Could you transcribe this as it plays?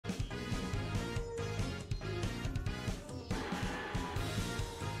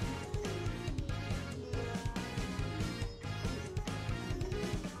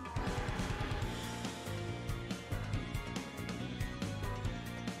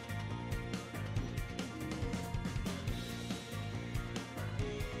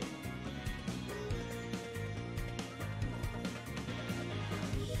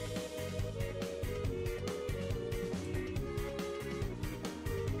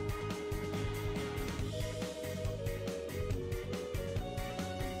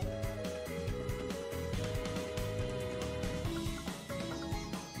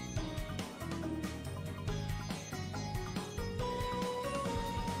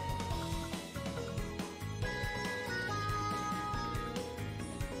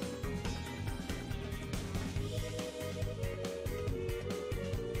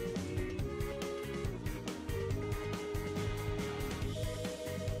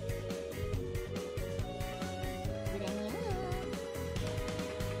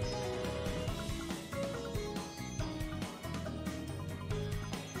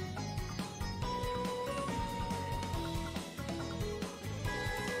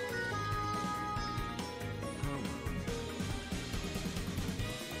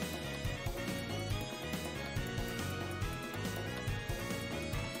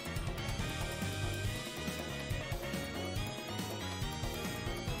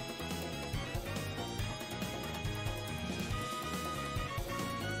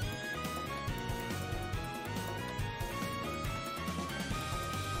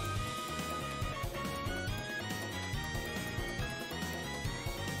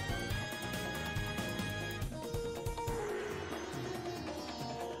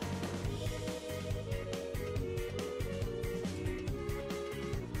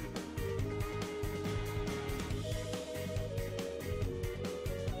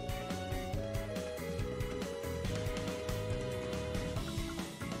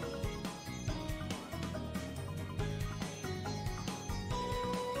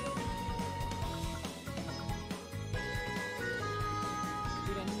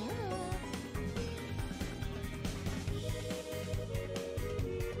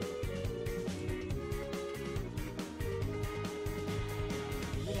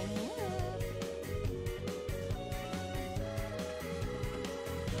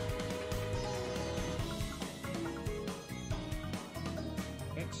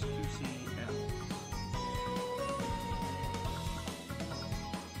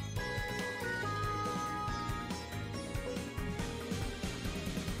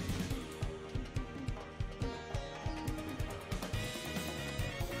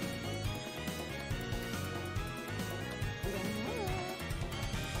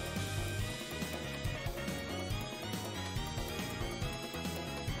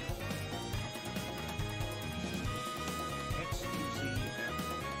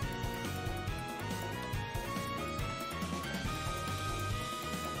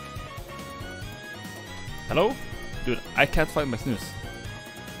Hello? Dude, I can't find my snooze.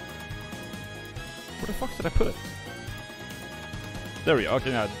 Where the fuck did I put it? There we go. Okay,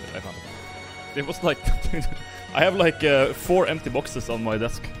 yeah, I found it. It was like... I have like 4 empty boxes on my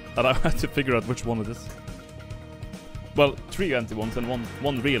desk. And I had to figure out which one it is. Well, 3 empty ones and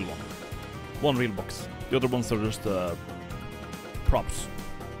one real one. One real box. The other ones are just props.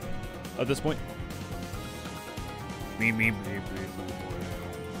 At this point.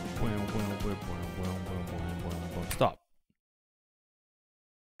 Stop.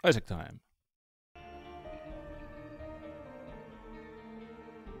 Isaac time.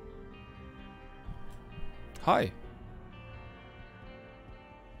 Hi.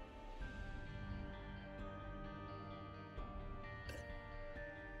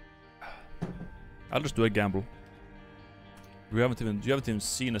 I'll just do a gamble. You haven't even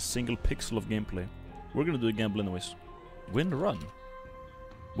seen a single pixel of gameplay. We're gonna do a gamble anyways. Win run.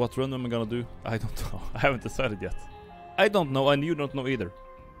 What run am I gonna do? I don't know. I haven't decided yet. I don't know, and you don't know either.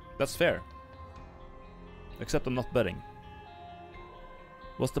 That's fair. Except I'm not betting.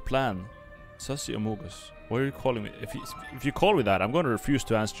 What's the plan? Sussy Amogus. Why are you calling me? If you call me that, I'm gonna refuse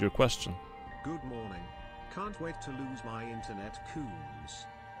to answer your question. Good morning. Can't wait to lose my internet, coons.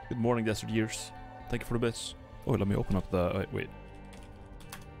 Good morning, Desert Years. Thank you for the bits. Oh, let me open up the... wait.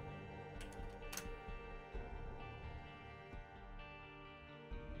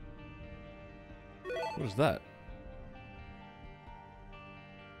 What is that?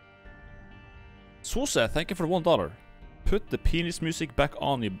 Sosa, thank you for $1. Put the penis music back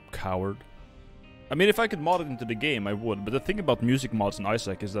on, you coward. I mean, if I could mod it into the game, I would. But the thing about music mods in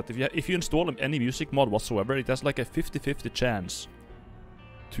Isaac is that if you install any music mod whatsoever, it has like a 50-50 chance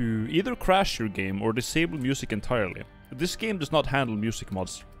to either crash your game or disable music entirely. This game does not handle music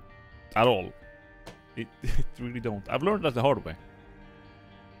mods at all. It really don't. I've learned that the hard way.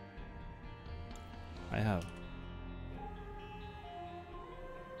 I have.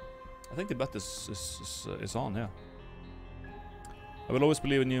 I think the bet is on, yeah. I will always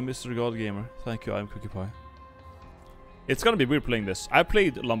believe in you, Mr. God Gamer. Thank you, I'm Cookie Pie. It's gonna be weird playing this. I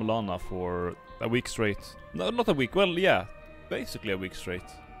played Lamulana for a week straight. No, not a week. Well, yeah. Basically a week straight.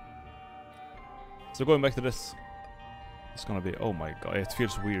 So going back to this. It's gonna be... Oh my god, it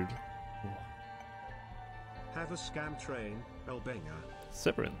feels weird. Have a scam train, Elbenga.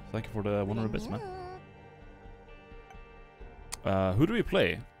 Severin, thank you for the 100 bits, man. Who do we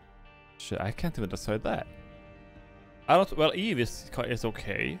play? Shit, I can't even decide that. I don't... Well, Eve is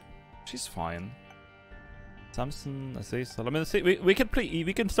okay. She's fine. Samson, Azazel. I mean, we can play Eve.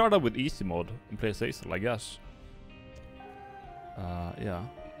 We can start out with easy mode and play Azazel, I guess. Yeah.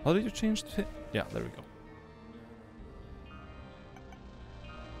 How did you change the... Yeah, there we go.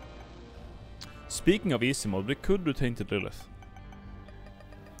 Speaking of easy mode, we could do Tainted Lilith.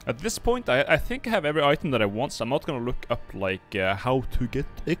 At this point, I think I have every item that I want, so I'm not gonna look up like how to get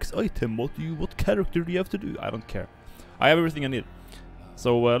X item. What character do you have to do? I don't care. I have everything I need.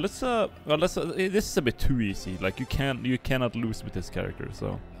 So let's this is a bit too easy. Like you cannot lose with this character.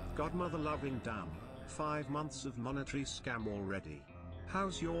 So. Godmother loving damn. 5 months of monetary scam already.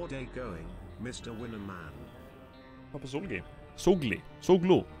 How's your day going, Mr. Winnerman? Papa Solgi.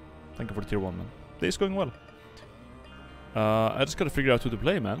 Soglo. Thank you for the tier 1, man. Day's going well. I just gotta figure out who to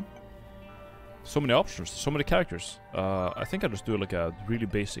play, man. So many options, so many characters. I think I'll just do like a really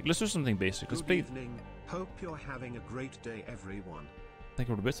basic. Let's do something basic. Let's play. Good evening. Hope you're having a great day, everyone. Thank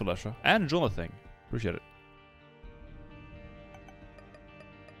you for the bits, Alasha. And Jonathan. Appreciate it.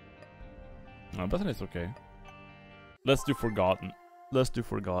 No, Bethany is okay. Let's do Forgotten. Let's do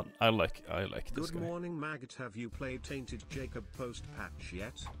Forgotten. I like this guy. Good morning, Maggot. Have you played Tainted Jacob post-patch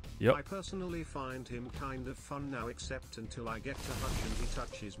yet? Yep. I personally find him kind of fun now, except until I get to Hutch and he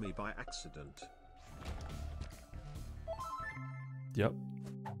touches me by accident. Yep.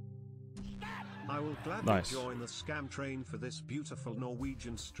 I will gladly Nice. join the scam train for this beautiful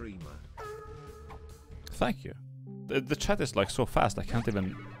Norwegian streamer. Thank you. The chat is like so fast I can't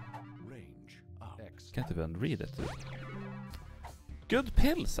even read it. Good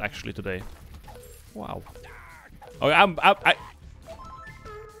pills actually today. Wow. Oh, I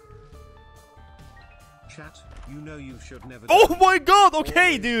Chat, you know you should never. Oh my god!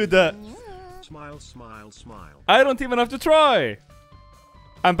 Okay, dude. Smile, smile, smile. I don't even have to try.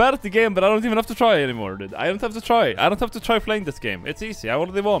 I'm bad at the game, but I don't even have to try anymore, dude. I don't have to try. I don't have to try playing this game. It's easy. I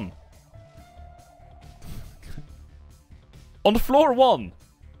already won. On the floor 1.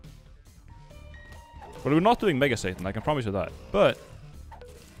 Well, we're not doing Mega Satan, I can promise you that. But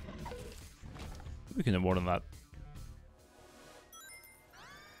we can do more than that.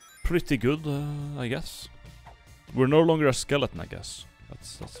 Pretty good, I guess. We're no longer a skeleton, I guess.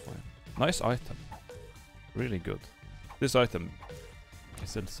 That's fine. Nice item. Really good. This item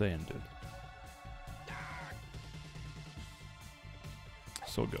is insane, dude.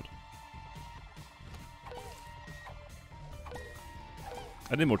 So good.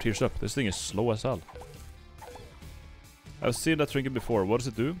 I need more tears up. This thing is slow as hell. I've seen that trinket before. What does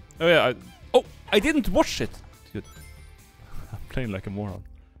it do? Oh yeah, I didn't watch it! Dude. I'm playing like a moron.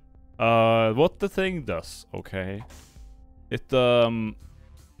 What the thing does, okay. It, when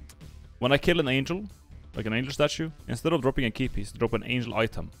I kill an angel, like an angel statue, instead of dropping a key piece, drop an angel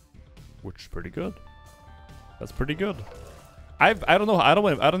item. Which is pretty good. That's pretty good. I don't know, I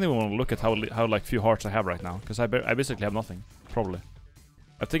don't even want to look at how like few hearts I have right now, because I basically have nothing, probably.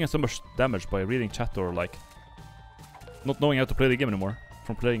 I've taken so much damage by reading chat or like not knowing how to play the game anymore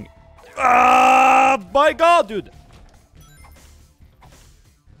from playing. Ah, my god, dude!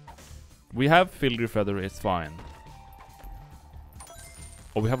 We have Filigree Feather, it's fine.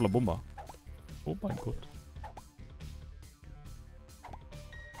 Oh, we have La Bomba. Oh my god.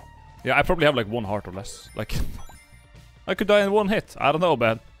 Yeah, I probably have like 1 heart or less. Like, I could die in 1 hit. I don't know,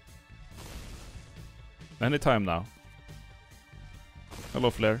 man. Anytime now. Hello,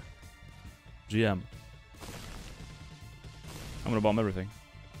 Flare. GM. I'm gonna bomb everything.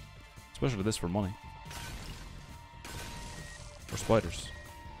 Especially this for money. Or spiders.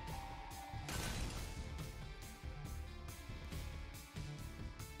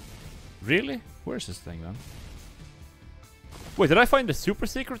 Really? Where's this thing then? Wait, did I find the super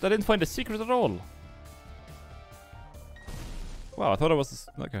secret? I didn't find the secret at all. Wow, I thought it was...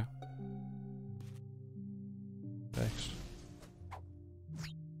 Okay. Thanks.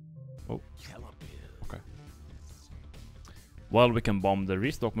 Oh. Okay. Well, we can bomb the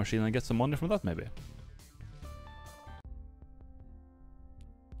restock machine and get some money from that, maybe.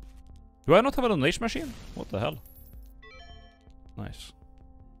 Do I not have a donation machine? What the hell? Nice.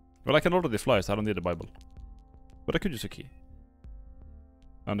 Well, I can already fly, so I don't need a Bible. But I could use a key.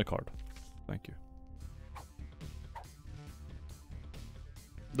 And a card. Thank you.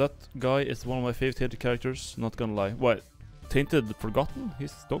 That guy is one of my favorite characters, not gonna lie. What? Tainted Forgotten?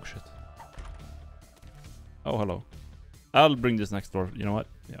 He's dog shit. Oh, hello. I'll bring this next door. You know what?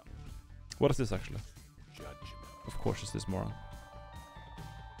 Yeah. What is this actually? Judgment. Of course it's this moron.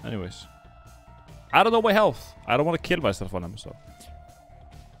 Anyways. I don't know my health. I don't want to kill myself on him, so...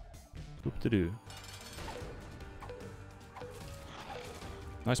 Whoop-de-doo.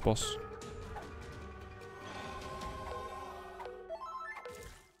 Nice boss.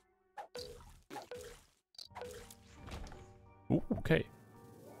 Ooh, okay.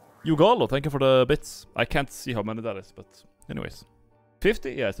 Yugalo, thank you for the bits. I can't see how many that is, but anyways.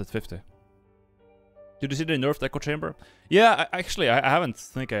 50? Yeah, it's at 50. Did you see the nerfed echo chamber? Yeah, actually, I haven't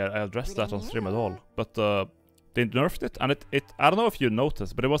think I addressed that on stream at all. But they nerfed it, and it I don't know if you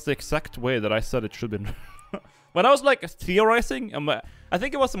noticed, but it was the exact way that I said it should be nerfed. When I was like theorizing, I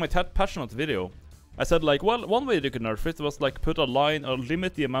think it was in my passionate video. I said like, well, one way you could nerf it was like put a line or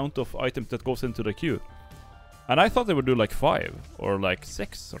limit the amount of items that goes into the queue. And I thought they would do like 5 or like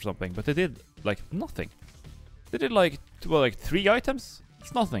 6 or something, but they did like nothing. They did like, well, like 3 items?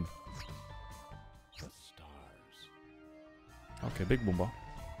 It's nothing. Okay, big Boomba.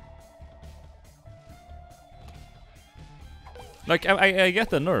 Like, I get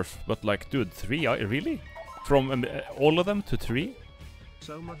the nerf, but like, dude, 3, really? From all of them to 3?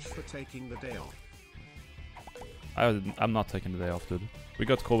 So much for taking the day off. I'm not taking the day off, dude. We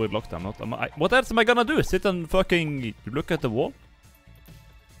got COVID lockdown. What else am I gonna do? Sit and fucking look at the wall?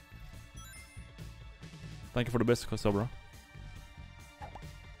 Thank you for the best, Kosobra.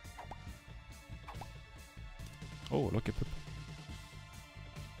 Oh, lucky poop.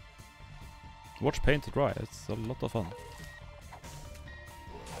 Watch paint dry. It's a lot of fun.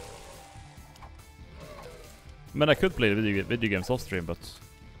 I mean, I could play video games off stream, but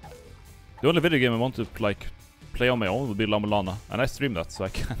the only video game I want to like play on my own would be Lama Lana, and I stream that, so I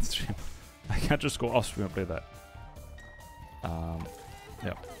can't stream. I can't just go off stream and play that.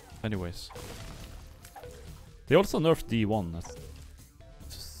 Yeah. Anyways, they also nerfed D1.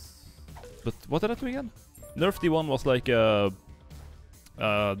 But what did I do again? Nerf D1 was like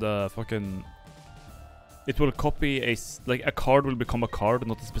the fucking. It will copy like a card will become a card,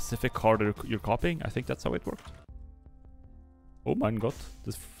 not a specific card that you're copying. I think that's how it worked. Oh my god,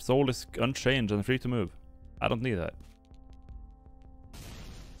 this soul is unchanged and free to move. I don't need that.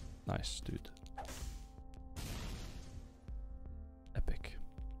 Nice, dude. Epic.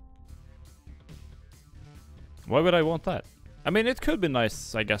 Why would I want that? I mean, it could be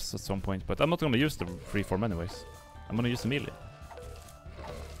nice, I guess, at some point, but I'm not gonna use the freeform anyways. I'm gonna use the melee.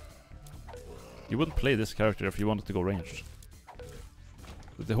 You wouldn't play this character if you wanted to go ranged.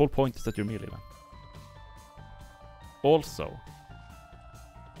 The whole point is that you're melee, man. Also.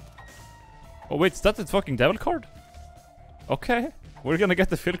 Oh wait, is that the fucking devil card? Okay. We're gonna get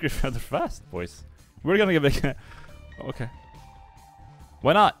the Filigree Feather fast, boys. We're gonna get big. Okay.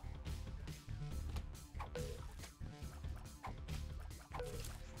 Why not?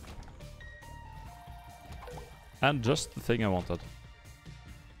 And just the thing I wanted.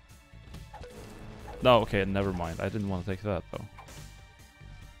 No, okay, never mind. I didn't want to take that, though.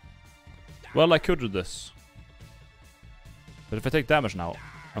 Well, I could do this. But if I take damage now,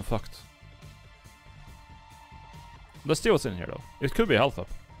 I'm fucked. Let's see what's in here, though. It could be health up,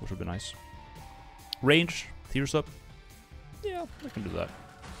 which would be nice. Range, tears up. Yeah, I can do that.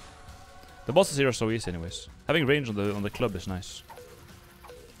 The bosses here are so easy anyways. Having range on the club is nice.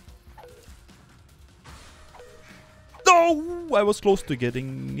 No! I was close to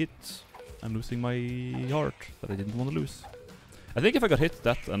getting it. I'm losing my heart that I didn't want to lose. I think if I got hit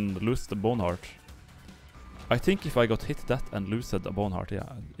that and lose the bone heart. I think if I got hit that and lose the bone heart, yeah,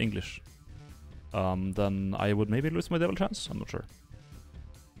 English. Then I would maybe lose my devil chance. I'm not sure.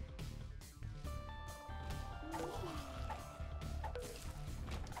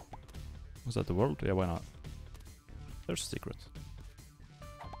 Was that the world? Yeah, why not? There's a secret.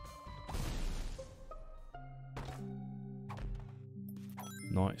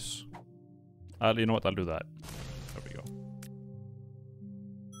 Nice. You know what? I'll do that. There we go.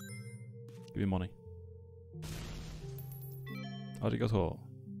 Give me money. Arigato.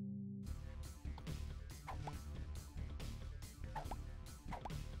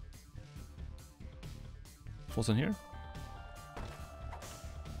 What's in here?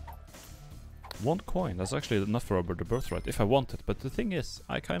 1 coin. That's actually enough for the birthright if I want it. But the thing is,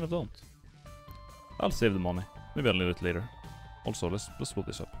 I kind of don't. I'll save the money. Maybe I'll leave it later. Also, let's split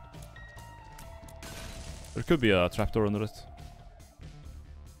this up. There could be a trapdoor under it.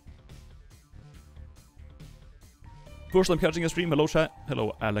 First time catching a stream. Hello chat.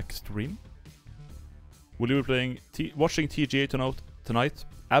 Hello Alex stream. Will you be playing watching TGA tonight?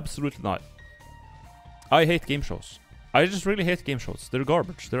 Absolutely not. I hate game shows. I just really hate game shows. They're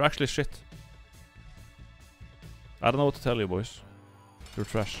garbage. They're actually shit. I don't know what to tell you, boys. They're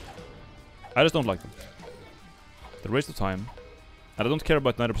trash. I just don't like them. They're a waste of time. And I don't care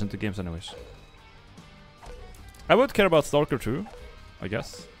about 90% of the games anyways. I would care about Stalker 2, I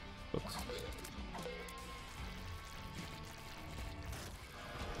guess. But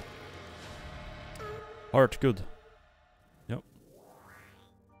heart, good. Yep.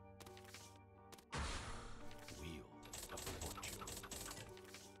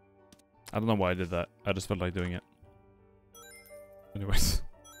 I don't know why I did that. I just felt like doing it. Anyways.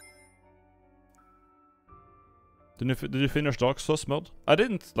 Did you finish Dark Souls mod? I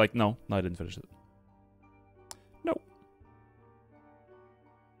didn't, like, no, I didn't finish it. No.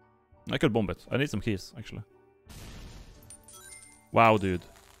 I could bomb it. I need some keys, actually. Wow, dude.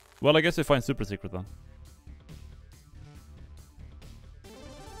 Well, I guess we find Super Secret then.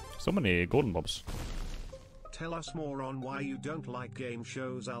 So many golden bobs. Tell us more on why you don't like game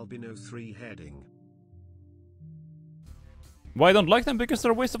shows. Albino 3 heading. Why I don't like them? Because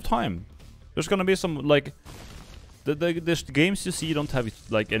they're a waste of time. There's gonna be some, like... The games you see don't have,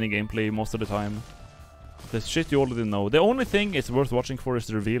 like, any gameplay most of the time. The shit you already know. The only thing it's worth watching for is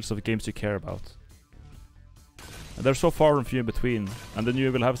the reveals of games you care about. And they're so far and few in between. And then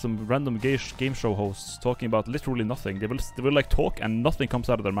you will have some random game show hosts talking about literally nothing. They will like talk and nothing comes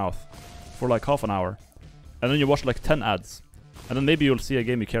out of their mouth for like half an hour. And then you watch like 10 ads. And then maybe you'll see a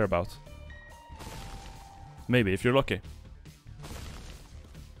game you care about. Maybe, if you're lucky.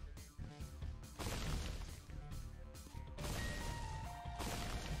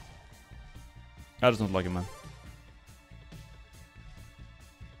 I just don't like it, man.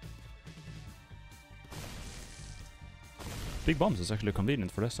 Big bombs is actually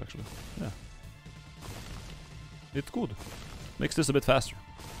convenient for this, actually. Yeah. It's good. Makes this a bit faster.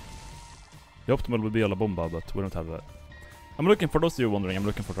 The optimal would be a La Bomba, but we don't have that. I'm looking, for those of you wondering, I'm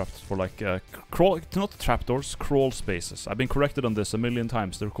looking for traps, for like, not trapdoors, crawl spaces. I've been corrected on this a million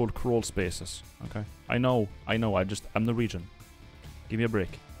times. They're called crawl spaces. Okay? I know, I'm Norwegian. Give me a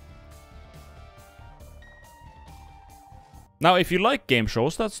break. Now, if you like game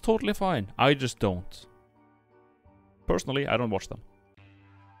shows, that's totally fine. I just don't. Personally, I don't watch them.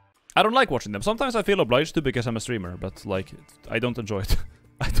 I don't like watching them. Sometimes I feel obliged to because I'm a streamer, but like, I don't enjoy it.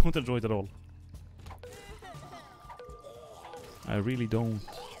 I don't enjoy it at all. I really don't.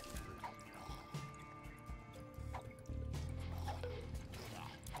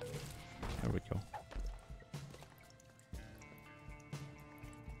 There we go.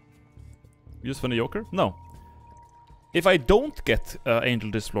 Use funny Joker? No. If I don't get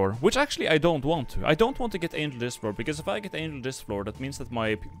Angel this floor, which actually I don't want to. I don't want to get Angel this floor, because if I get Angel this floor, that means that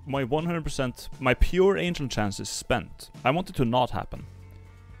my 100%, my pure Angel chance is spent. I want it to not happen.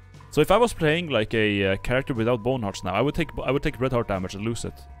 So if I was playing like a character without bone hearts now, I would take red heart damage and lose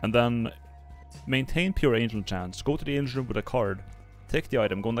it, and then maintain pure Angel chance, go to the Angel room with a card, take the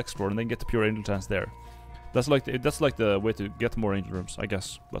item, go next floor, and then get the pure Angel chance there. That's like the way to get more Angel rooms, I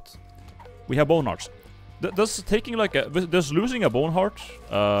guess. But we have bone hearts. Does taking like does losing a bone heart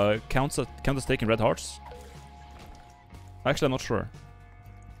count as taking red hearts? Actually, I'm not sure.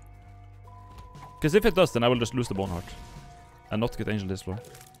 Because if it does, then I will just lose the bone heart and not get Angel this floor.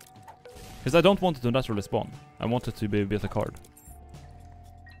 Because I don't want it to naturally spawn. I want it to be a card.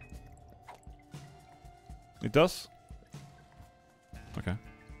 It does? Okay.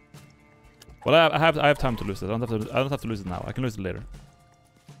 Well, I have time to lose it. I don't have to lose it now. I can lose it later.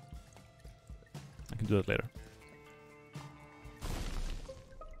 I can do it later.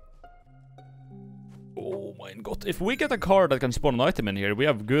 Oh my god! If we get a card that can spawn an item in here, we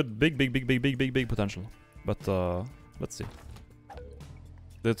have good, big potential. But let's see.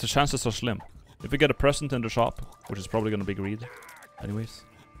 The chances are slim. If we get a present in the shop, which is probably gonna be greed, anyways.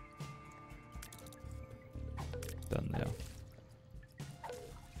 Then yeah.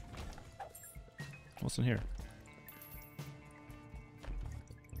 What's in here?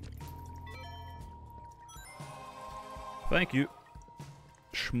 Thank you.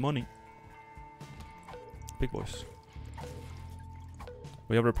 Shmoney. Big boys.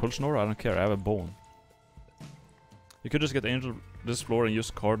 We have repulsion aura? I don't care. I have a bone. You could just get Angel this floor and use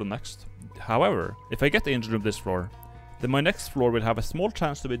card on next. However, if I get the Angel room this floor, then my next floor will have a small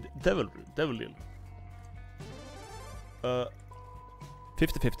chance to be Devil Deal.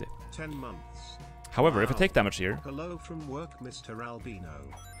 50-50. 10 months. However, wow. If I take damage here... Hello from work, Mr. Albino.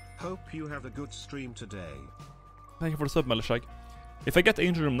 Hope you have a good stream today. Thank you for the sub, Melishag. If I get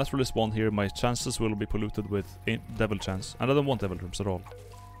Angel Room naturally spawned here, my chances will be polluted with Devil chance. And I don't want Devil Rooms at all.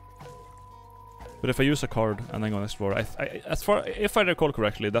 But if I use a card and then go next floor, if I recall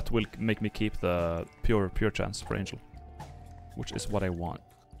correctly, that will make me keep the pure chance for Angel. Which is what I want.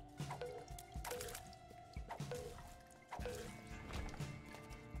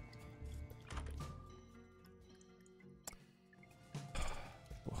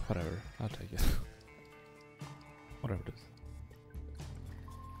 Whatever, I'll take it. Whatever it is.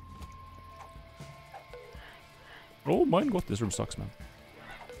 Oh my god, this room sucks, man.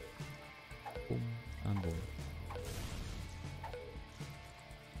 Boom and boom.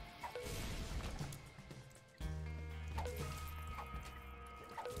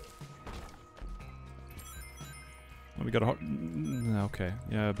 Oh, we got a heart. Okay,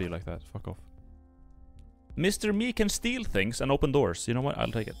 yeah, it'll be like that. Fuck off. Mr. Me can steal things and open doors. You know what?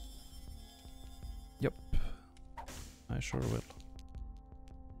 I'll take it. Yep. I sure will.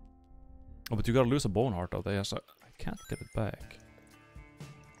 Oh, but you gotta lose a bone heart out there, so I can't get it back.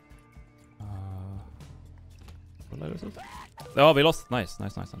 Will I lose it? Oh, we lost. Nice.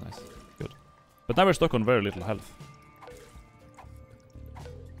 Good. But now we're stuck on very little health.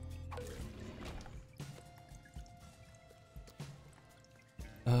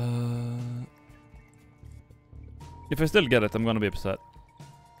 If I still get it, I'm gonna be upset.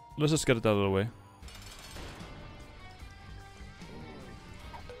 Let's just get it out of the way.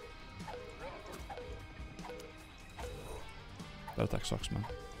 That attack sucks, man.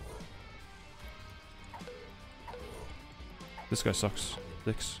 This guy sucks.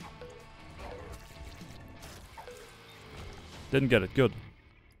 Dicks. Didn't get it. Good.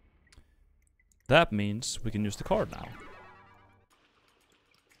 That means we can use the card now.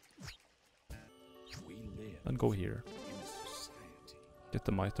 And go here. Get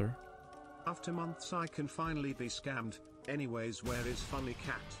the mitre. After months I can finally be scammed. Anyways, where is Funny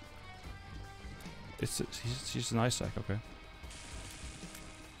Cat? She's an ice sack, okay.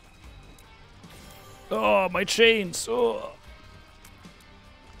 Oh, my chains! Oh!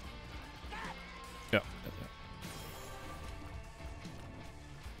 Yeah.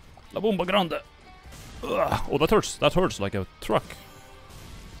 La bomba grande! Ugh. Oh, that hurts. That hurts like a truck.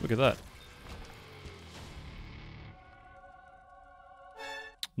 Look at that.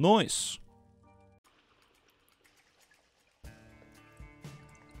 Nice.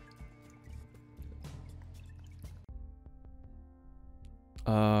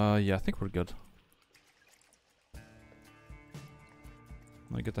 Yeah, I think we're good.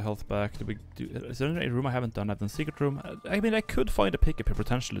 I get the health back. Is there any room I haven't done? I've done secret room. I mean, I could find a pickup here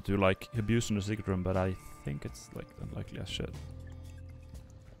potentially to like abuse in the secret room, but I think it's like unlikely as shit.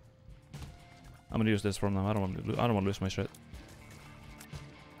 I'm gonna use this from them. I don't want to lose my shit.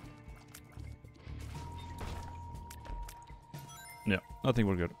 I think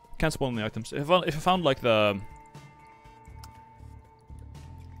we're good. Can't spawn any items. If I found like the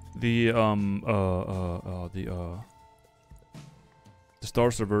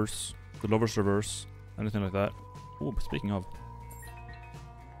stars reverse, the lovers reverse, anything like that. Oh, speaking of.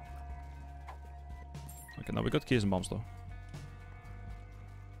 Okay, now we got keys and bombs though.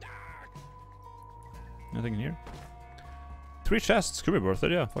 Anything in here? 3 chests, could be worth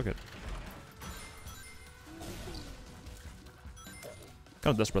it, yeah, fuck it.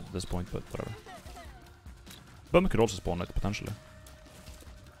 Kind of desperate at this point, but whatever. Bum could also spawn it, potentially.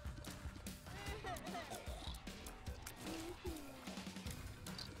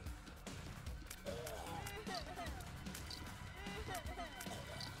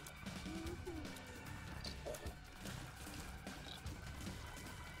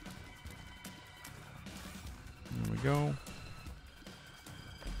 There we go.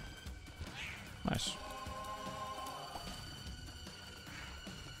 Nice.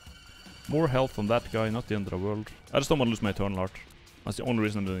 More health on that guy, not the end of the world. I just don't want to lose my Eternal Heart. That's the only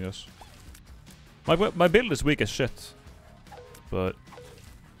reason I'm doing this. My build is weak as shit. But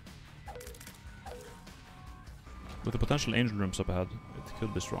with the potential angel rooms up ahead, it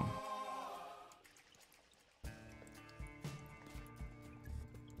could be strong.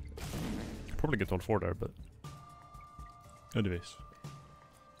 Probably get all 4 there, but anyways.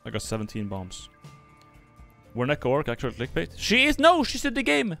 I got 17 bombs. Were Neko Orc actually clickbait? She is! No! She's in the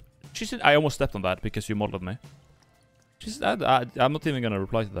game! She said, I almost stepped on that because you modeled me. She said, I'm not even gonna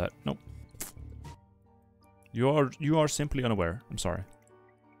reply to that. Nope. You are simply unaware. I'm sorry.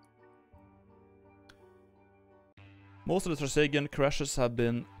 Most of the Trasagian crashes have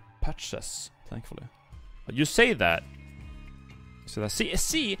been patches, thankfully. But you say that. So that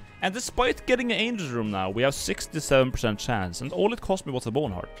see, and despite getting an Angel's Room now, we have 67% chance, and all it cost me was a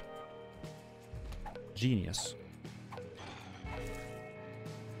Bone Heart. Genius.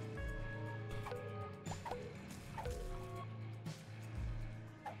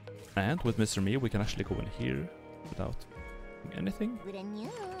 And with Mr. Me, we can actually go in here without anything.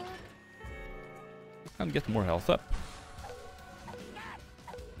 And get more health up.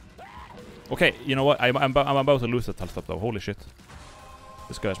 Okay, you know what? I'm about to lose that health up though. Holy shit.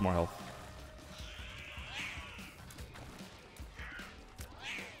 This guy has more health.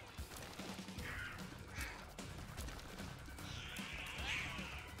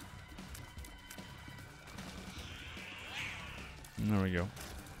 There we go.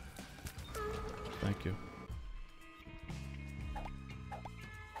 Thank you.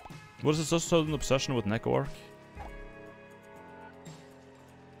 What is this so sudden obsession with Neko Orc?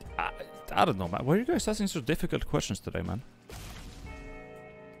 I don't know, man. Why are you guys asking such difficult questions today, man?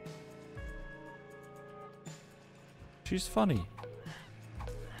 She's funny.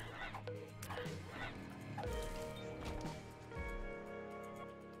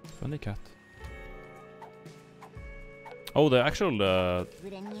 Funny cat. Oh, the actual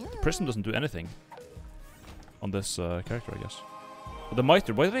prism doesn't do anything on this character, I guess. But the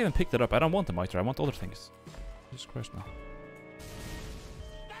mitre, why did I even pick that up? I don't want the mitre, I want other things. Jesus Christ, man.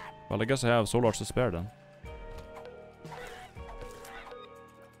 Well, I guess I have soul arts to spare then.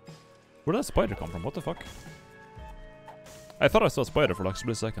 Where did that spider come from? What the fuck? I thought I saw a spider for like a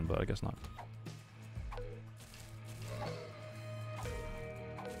split second, but I guess not.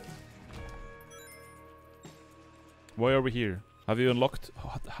 Why are we here? Have you unlocked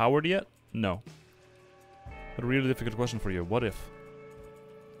Howard yet? No. A really difficult question for you. What if?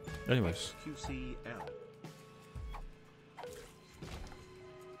 Anyways.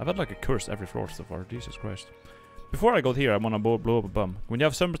 I've had like a curse every floor so far. Jesus Christ. Before I got here, I want to blow up a bum. When you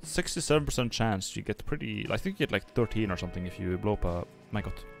have 67% chance, you get pretty... I think you get like 13 or something if you blow up a... My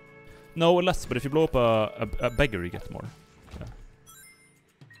god. No, less, but if you blow up a beggar, you get more. Yeah.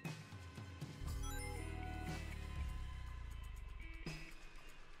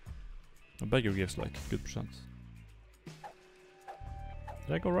 A beggar gives like good percent.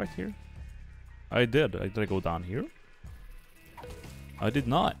 Did I go right here? I did. Did I go down here? I did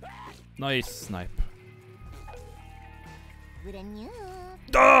not. Nice snipe.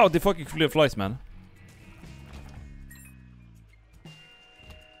 Oh, they fucking flies, man.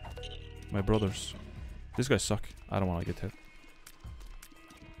 My brothers. These guys suck. I don't want to get hit.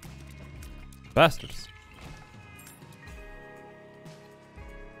 Bastards.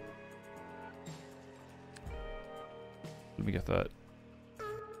 Let me get that.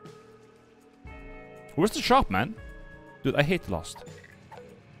 Where's the shop, man? Dude, I hate the Lost.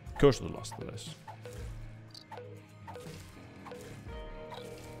 Curse of the Lost, that is.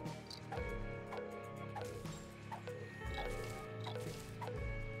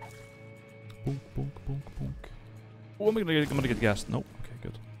 Boonk, boonk, boonk, boonk. Oh, I'm gonna get gassed. Nope.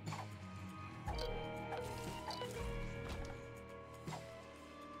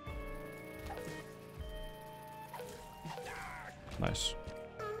 Nice.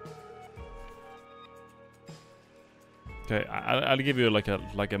 Okay, I'll give you like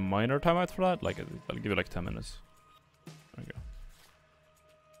a minor timeout for that. Like I'll give you like 10 minutes. There we go.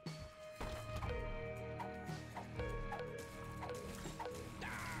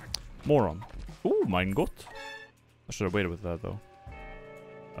 Moron. Ooh, mein Gott. I should have waited with that though.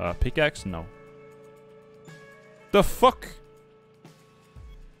 Pickaxe? No. The fuck?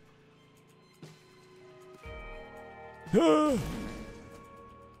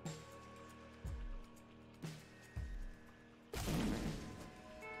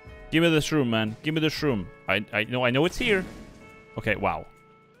 Give me this room, man. Give me this room. I know it's here. Okay, wow.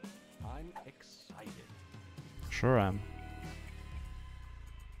 I'm excited. Sure am.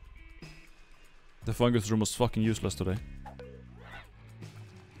 The fungus room was fucking useless today.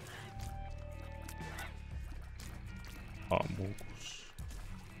 Oh, Mogus.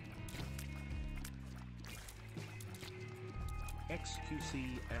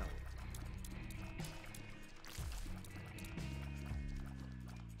 XQCL.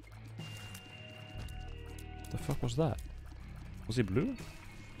 The fuck was that? Was he blue?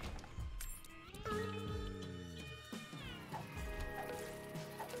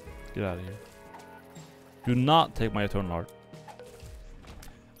 Get out of here. Do not take my eternal heart.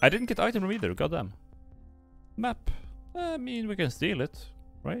 I didn't get item room either, goddamn. Map. I mean, we can steal it,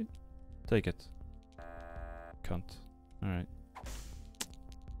 right? Take it. Cunt. Alright.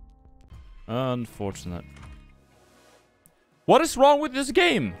 Unfortunate. What is wrong with this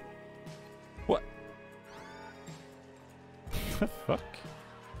game? What? The fuck?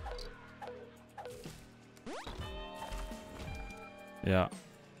 Yeah.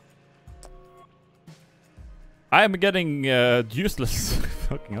 I am getting useless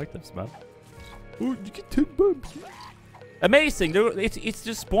fucking items, man. Oh, you get 10 bombs. Amazing! It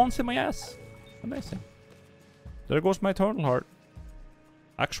just spawns in my ass. Amazing. There goes my eternal heart.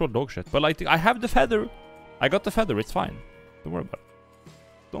 Actual dog shit. But like, I have the feather. I got the feather. It's fine. Don't worry about it.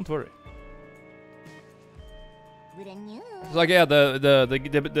 Don't worry. It's like, yeah,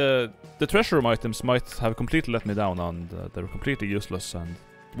 the treasure room items might have completely let me down, and they're completely useless and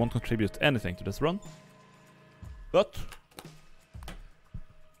won't contribute anything to this run. But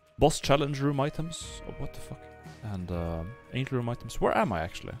boss challenge room items. Oh, what the fuck? And angel room items. Where am I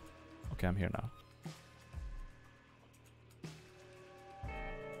actually? Okay, I'm here now.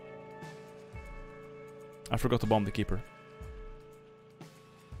 I forgot to bomb the keeper.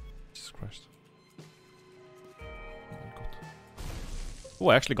 Jesus Christ. Oh my god. Oh,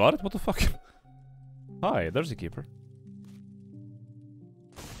 I actually got it? What the fuck? Hi, there's the keeper.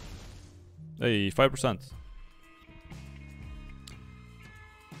 Hey, 5%.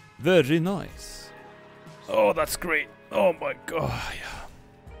 Very nice. Oh, that's great. Oh my god, yeah.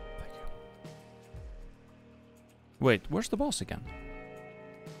 Thank you. Wait, where's the boss again?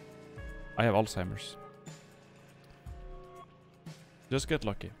 I have Alzheimer's. Just get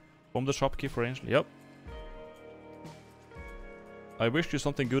lucky. Bomb the shopkeep for Angel. Yep. I wish you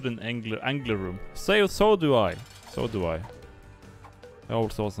something good in angler room. So do I. So do I. I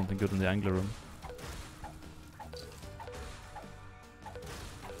also want something good in the angler room.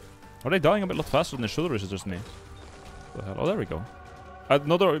 Are they dying a bit lot faster than they should, or is it just me? What the hell? Oh, there we go.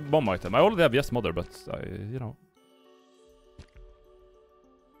 Another bomb item. I already have Yes Mother, but you know.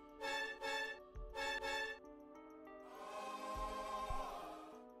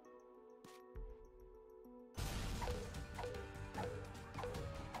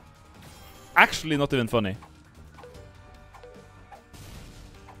 Actually, not even funny.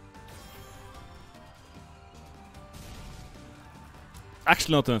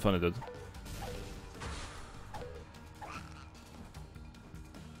 Actually, not even funny, dude.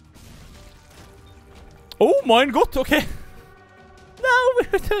 Oh my god, okay. No,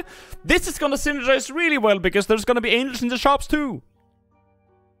 this is gonna synergize really well because there's gonna be angels in the shops too.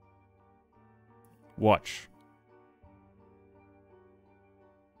 Watch.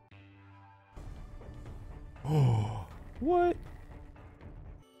 Oh, what?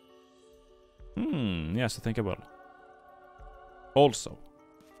 Yes, I think I will. Also,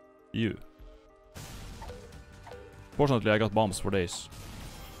 you. Fortunately, I got bombs for days.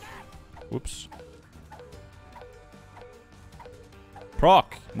 Whoops.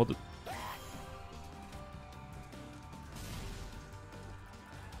 Proc! Mother.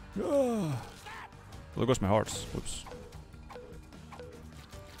 There goes my hearts. Whoops.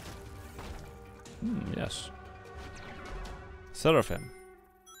 Yes. Seraphim.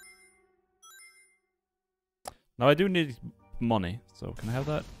 Now I do need money, so can I have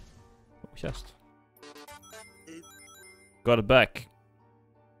that? Oh, chest. Got it back.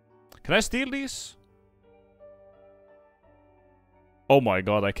 Can I steal these? Oh my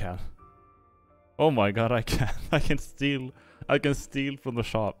god, I can. Oh my god, I can. I can steal from the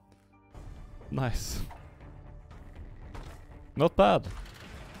shop. Nice. Not bad.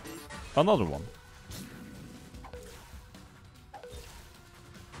 Another one.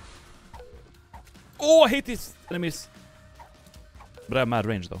 Oh, I hate these enemies. But I have mad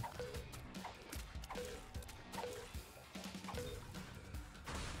range though.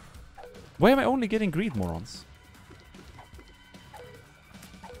 Why am I only getting greed morons?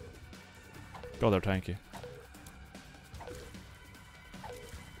 God, they're tanky.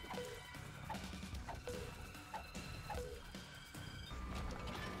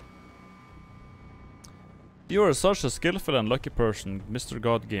 You are such a skillful and lucky person, Mr.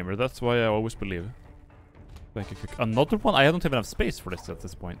 God Gamer. That's why I always believe. Thank you. Another one? I don't even have space for this at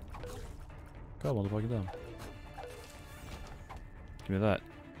this point. God, motherfucker, damn. Give me that.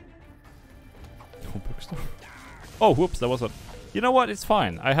 No bookstore. Oh, whoops, that was a... You know what? It's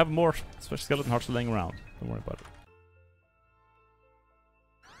fine. I have more skeleton hearts laying around. Don't worry about it.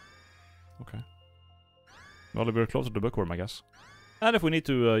 Okay. Well, we're closer to the bookworm, I guess. And if we need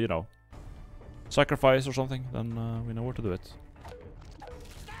to, you know, sacrifice or something, then we know where to do it.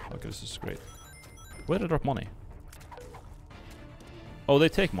 Okay, this is great. Where did I drop money? Oh, they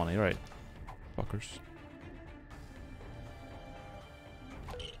take money, right. Fuckers.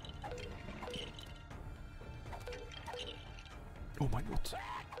 Oh my god.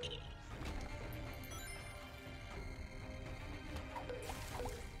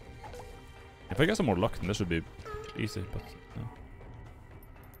 If I get some more luck, then this would be easy, but no.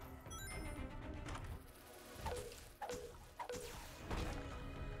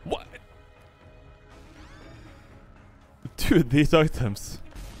 What? Dude, these items.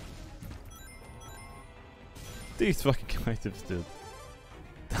 These fucking items, dude.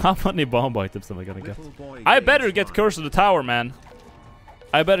 How many bomb items am I gonna get? I better get Curse of the Tower, man.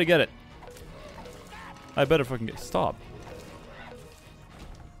 I better get it. I better fucking get... Stop.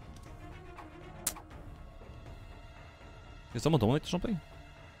 Did someone donate or something?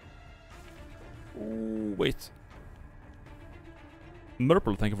 Ooh, wait.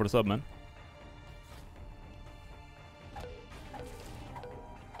 Murple, thank you for the sub, man.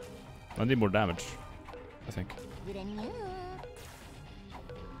 I need more damage, I think.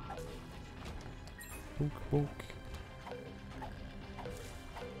 Poke, poke.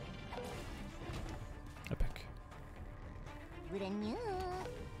 Epic.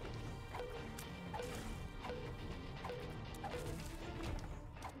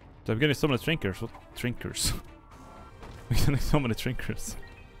 So I'm getting so many trinkers. What trinkers? We're getting so many trinkers.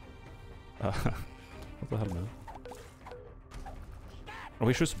 What the hell, man? Oh,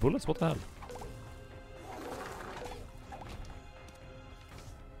 he shoots bullets? What the hell?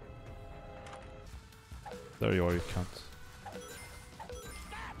 There you are, you can't.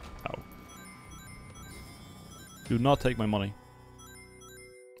 Ow. Do not take my money.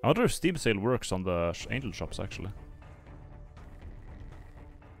 I wonder if Steam sale works on the angel shops, actually.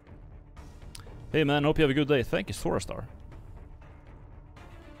 Hey man, hope you have a good day. Thank you, Sorstar.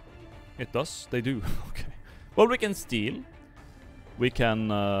 It does? They do. Okay. Well, we can steal. We can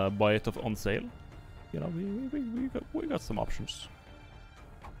buy it on sale. You know, we got some options.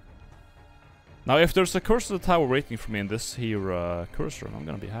 Now, if there's a Curse of the Tower waiting for me in this here curse room, I'm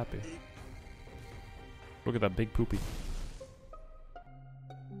gonna be happy. Look at that big poopy.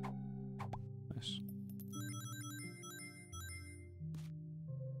 Nice.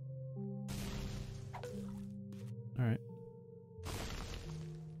 Alright.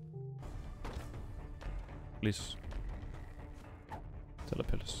 Please.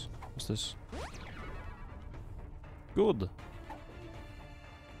 Telepills. What's this? Good.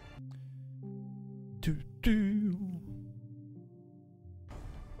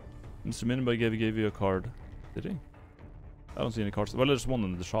 Mr. Minimum gave you a card. Did he? I don't see any cards. Well, there's one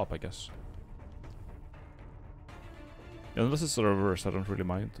in the shop, I guess. Yeah, unless it's a reverse, I don't really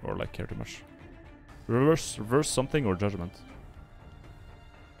mind or like care too much. Reverse something or judgment.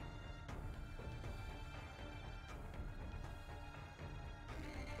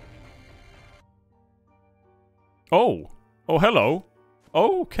 Oh! Oh, hello!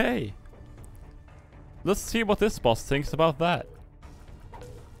 Okay! Let's see what this boss thinks about that.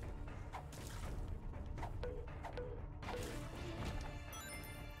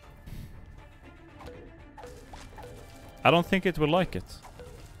 I don't think it will like it.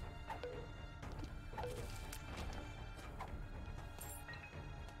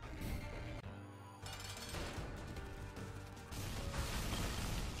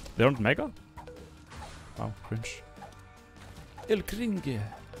 They aren't mega? Wow, cringe. El cringe.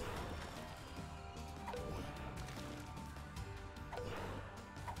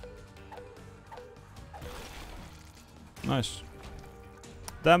 Nice.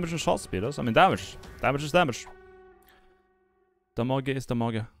 Damage and shot speed, I mean, damage. Damage is damage. Damage is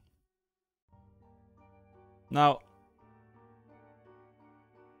damage. Now,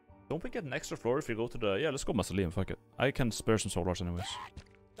 don't we get an extra floor if you go to the... Yeah, let's go Mausoleum, fuck it. I can spare some soul hearts anyways.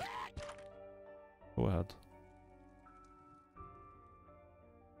 Go ahead.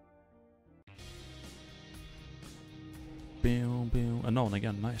 Boom, boom. And on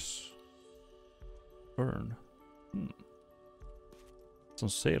again, nice. Burn. It's on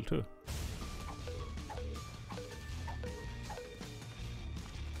sale too.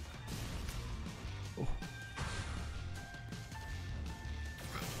 Oh.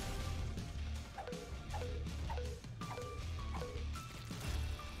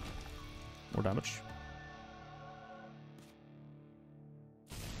 More damage.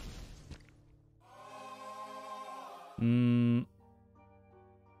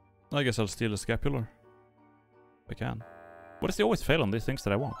 I guess I'll steal a scapular. If I can. What does he always fail on these things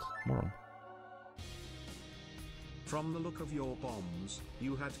that I want? Moron. From the look of your bombs,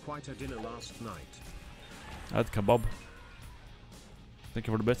 you had quite a dinner last night. I had kebab. Thank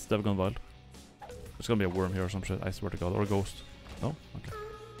you for the bits, they've gone wild. There's gonna be a worm here or some shit, I swear to god. Or a ghost. No? Okay.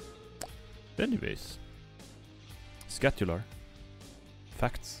 Anyways. Scapular.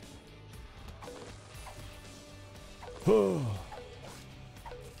 Facts.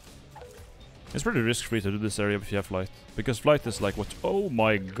 It's pretty risk-free to do this area if you have flight. Because flight is like what... Oh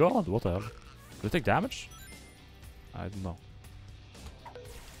my god, what the hell? Do they take damage? I don't know.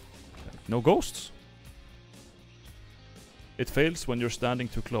 No ghosts? It fails when you're standing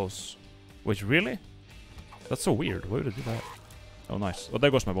too close. Wait, really? That's so weird. Why would it do that? Oh, nice. Oh, there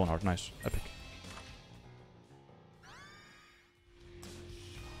goes my bone heart. Nice. Epic.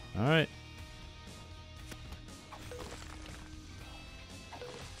 Alright.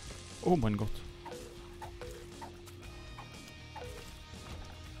 Oh my god.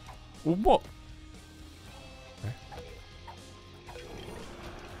 Oh, what? Okay.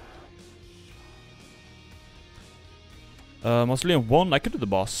 Mausoleum 1, I could do the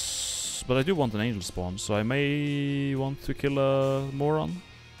boss, but I do want an angel spawn, so I may want to kill a moron,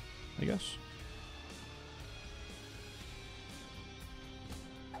 I guess.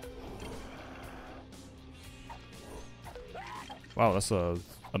 Wow, that's a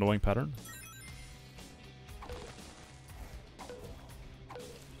annoying pattern.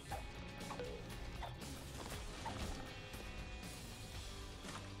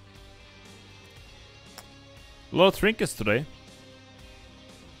 A lot of trinkets today.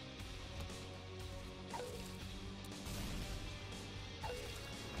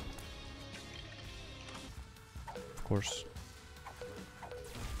 Of course.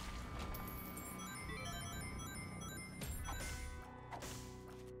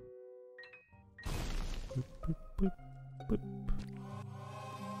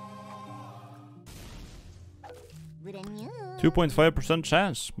 2.5%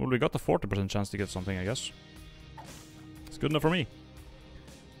 chance. Well, we got a 40% chance to get something, I guess. It's good enough for me.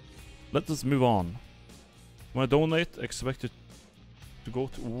 Let us move on. When I donate, expect it to go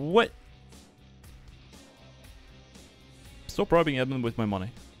to... What? Stop robbing Edmund with my money.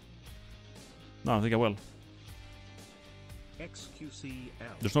 No, I think I will.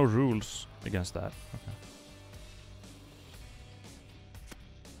 XQCL. There's no rules against that. Okay.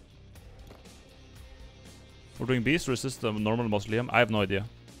 We're doing beast or is this the normal mausoleum? I have no idea.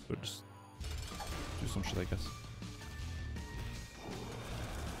 We'll just do some shit, I guess.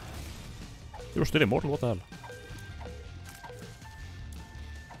 You're still immortal, what the hell?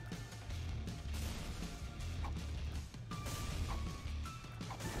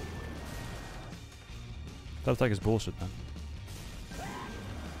 That attack is bullshit, man.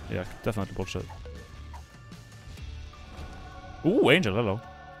 Yeah, definitely bullshit. Ooh, Angel, hello.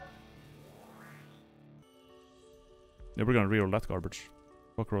 Yeah, we're gonna reroll that garbage.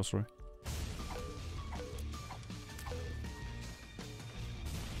 Fuck Rosary.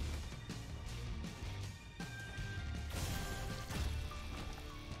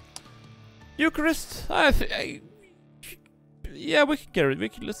 Eucharist! Yeah, we can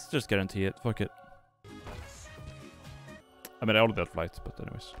guarantee. Let's just guarantee it. Fuck it. I mean, I already had flight, but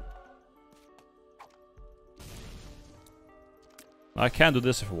anyways. I can do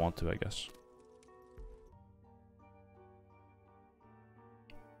this if I want to, I guess.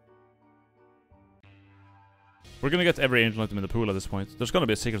 We're gonna get every angel item in the pool at this point. There's gonna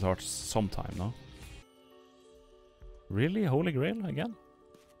be a secret heart sometime, no? Really? Holy Grail again?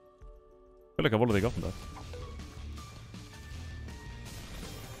 I feel like I've already gotten that.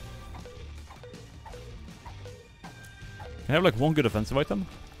 Can I have like one good offensive item?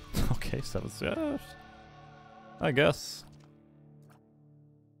 Okay, 7. Yeah. I guess.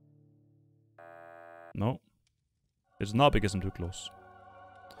 No. It's not because I'm too close.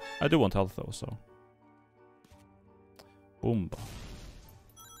 I do want health though, so. Boomba.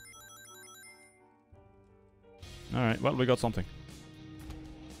 Alright, well, we got something.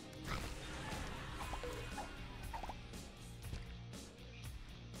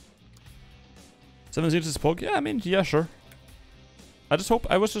 7 seals is Pog? Yeah, I mean, yeah, sure. I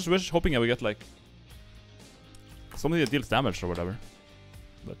was just hoping I would get, like, something that deals damage or whatever.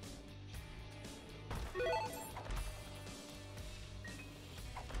 But...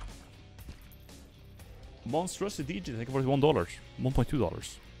 Monstrosity DJ, thank you for $1.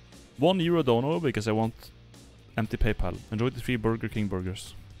 $1.2. €1 dono because I want empty PayPal. Enjoy the 3 Burger King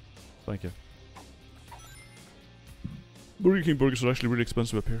burgers. Thank you. Burger King burgers are actually really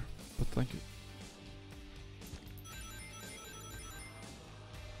expensive up here, but thank you.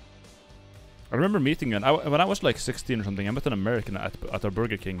 I remember meeting when I was like 16 or something. I met an American at a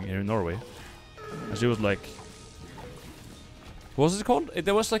Burger King here in Norway, and she was like, "What was it called?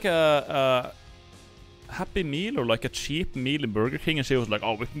 There was like a Happy Meal or like a cheap meal in Burger King," and she was like,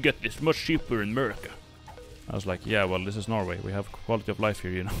 "Oh, we can get this much cheaper in America." I was like, "Yeah, well, this is Norway. We have quality of life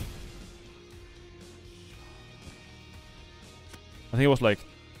here, you know." I think it was like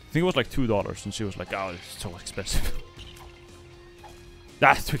 $2, and she was like, "Oh, it's so expensive."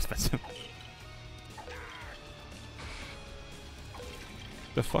 That's too expensive.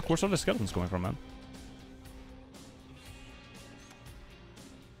 The fuck? Where's all the skeletons coming from, man?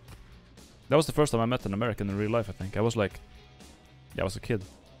 That was the first time I met an American in real life, I think. I was like... Yeah, I was a kid.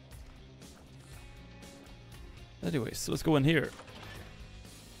 Anyways, let's go in here.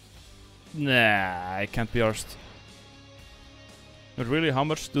 Nah, I can't be arsed. But really, how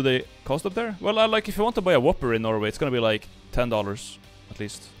much do they cost up there? Well, like, if you want to buy a Whopper in Norway, it's gonna be like $10, at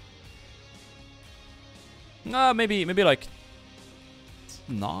least. Nah, maybe like...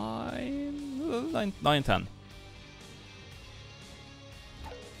 9, 10.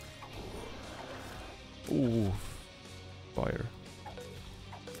 Ooh, fire.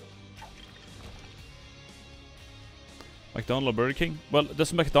 McDonald's or Burger King? Well,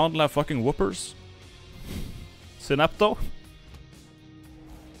 does McDonald's have fucking Whoppers? Synapto?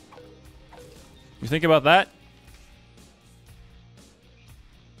 You think about that?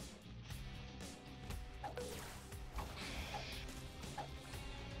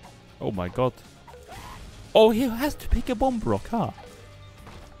 Oh my god. Oh, he has to pick a bomb rock, huh?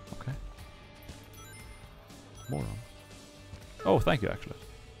 Okay. Moron. Oh, thank you, actually.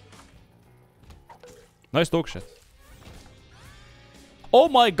 Nice dog shit. Oh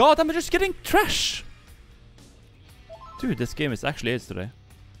my god, I'm just getting trash! Dude, this game is actually AIDS today.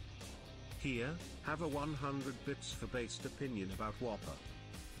 Here, have a 100 bits for based opinion about Whopper.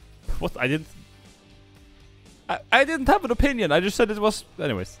 What? I didn't have an opinion, I just said it was...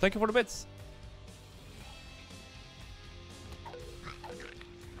 Anyways, thank you for the bits.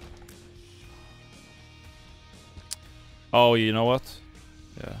 Oh, you know what?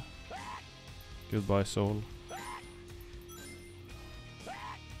 Yeah. Goodbye, soul.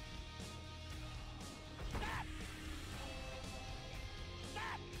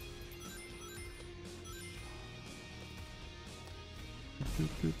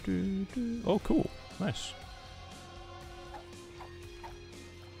 Oh, cool. Nice.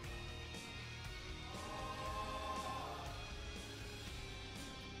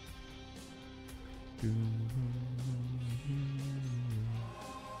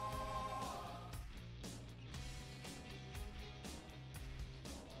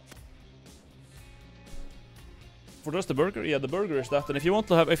 For just the burger, yeah, the burger is that, and if you want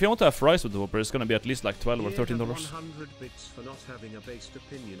to have fries with the Whopper, it's gonna be at least like $12 or $13. 100 bits for not having a based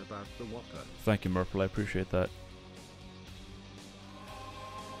opinion about the Whopper. Thank you, Murple. I appreciate that.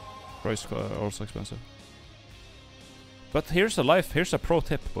 Fries are also expensive. But here's a pro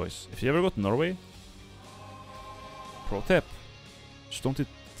tip, boys. If you ever go to Norway, pro tip: just don't eat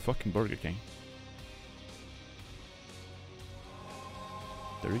fucking Burger King.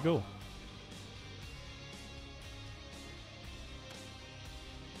 There you go.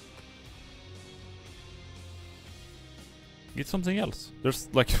 Get something else. There's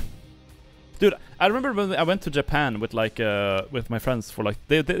like, dude, I remember when I went to Japan with like with my friends for like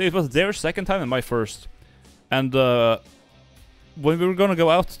it was their second time and my first, and when we were gonna go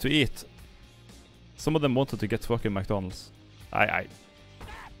out to eat, some of them wanted to get fucking McDonald's. That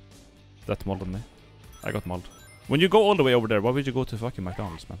molded me. I got molded. When you go all the way over there, why would you go to fucking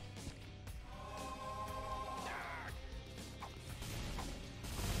McDonald's, man?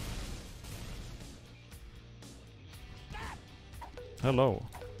 Hello.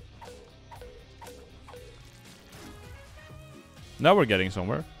 Now we're getting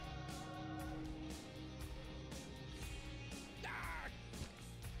somewhere.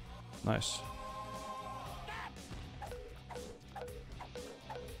 Nice.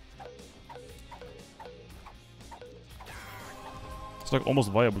 It's like almost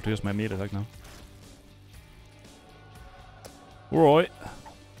viable to use my melee attack now. Alright.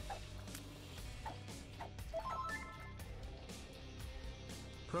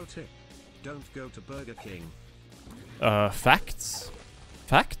 Pro tip: don't go to Burger King. Facts?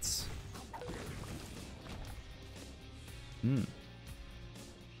 Facts? Hmm.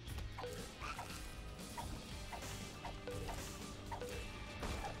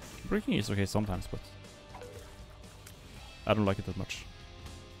 Breaking is okay sometimes, but I don't like it that much.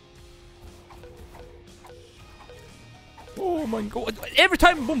 Oh my god! Every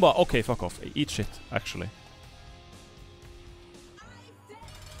time Boomba! Okay, fuck off. Eat shit, actually.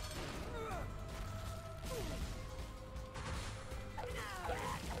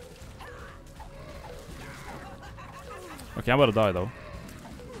 Okay, I'm about to die though.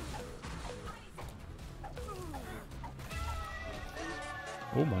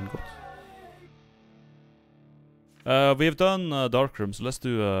 Oh my god. We have done Dark Room, so let's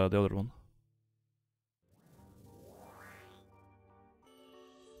do the other one.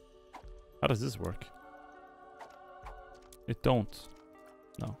 How does this work? It don't.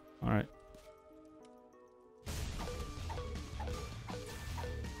 No. Alright.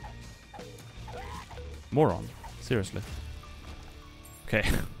 Moron. Seriously. Okay.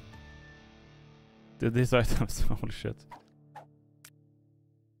 Did these items? Holy shit.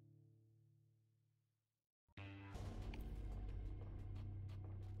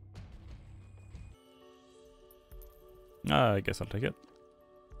 I guess I'll take it.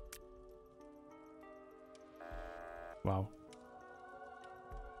 Wow.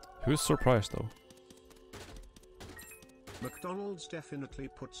 Who's surprised though? McDonald's definitely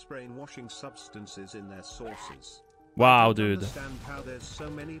puts brainwashing substances in their sauces. Wow, I dude. understand how there's so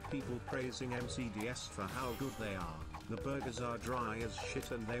many people praising MCDS for how good they are. The burgers are dry as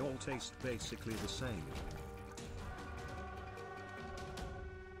shit and they all taste basically the same.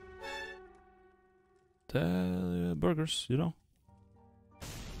 The burgers, you know.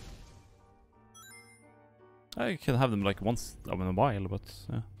 I can have them like once in a while, but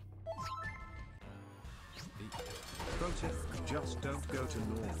yeah. Pro tip: just don't go to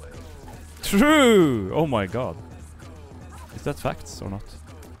Norway. True! Oh my god. Is that facts or not?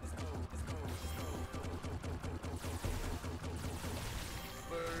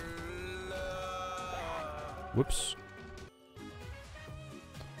 Whoops.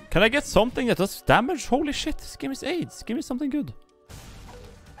 Can I get something that does damage? Holy shit, this game is AIDS. Give me something good.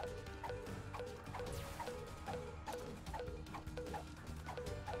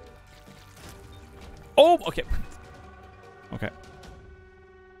 Oh, okay. Okay.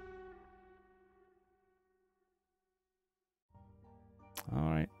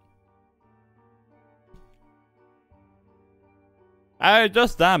 Alright.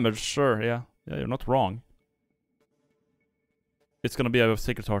 Just damage, sure, yeah. Yeah, you're not wrong. It's gonna be a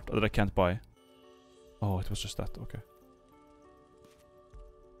secret heart that I can't buy. Oh, it was just that, okay.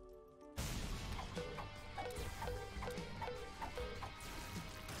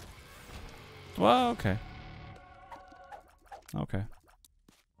 Well, okay. Okay.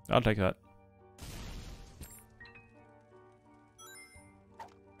 I'll take that.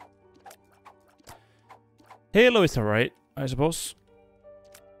 Halo is alright, I suppose.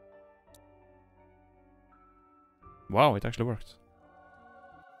 Wow, it actually worked.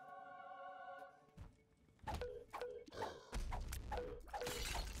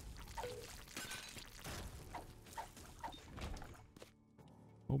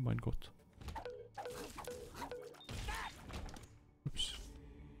 Oh my god. Oops.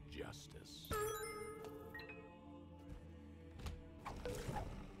 Justice.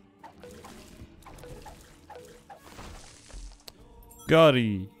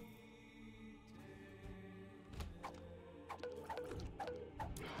 Gotti.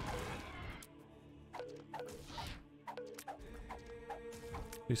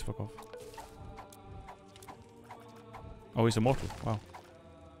 Please fuck off. Oh, he's immortal. Wow.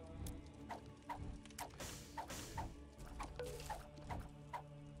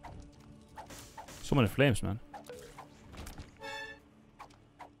 So many flames, man.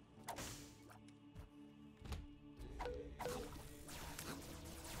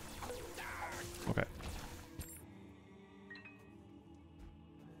 Okay.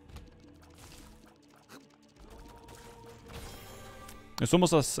 It's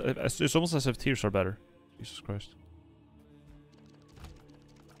almost as if tiers are better. Jesus Christ.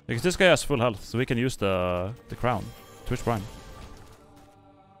 Because this guy has full health, so we can use the crown. Twitch Prime.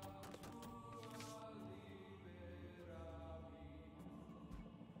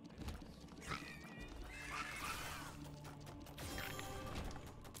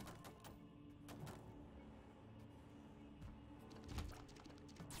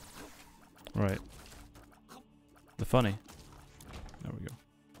 Right. The funny. There we go.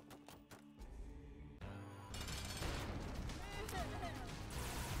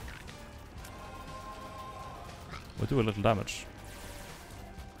 We do a little damage.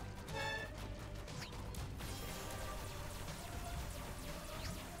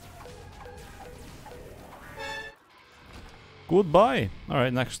 Goodbye!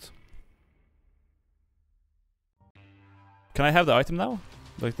 Alright, next. Can I have the item now?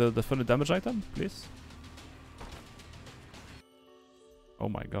 Like the funny damage item, please? Oh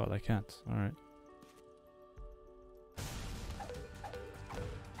my god, I can't. Alright.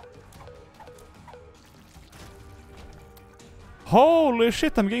 Holy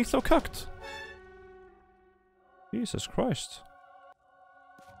shit, I'm getting so cucked! Jesus Christ.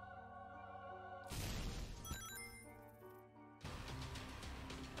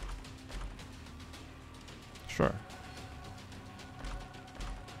 Sure.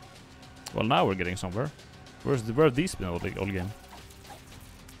 Well, now we're getting somewhere. Where have these been all game?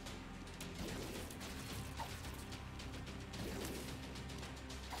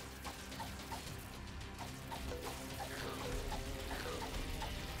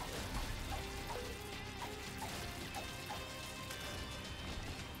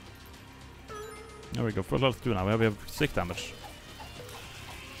 There we go, for level 2 now, we have 6 damage.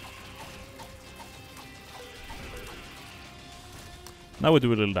 Now we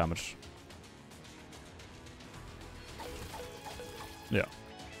do a little damage. Yeah.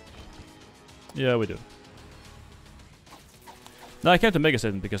 Yeah, we do. Now I came to Mega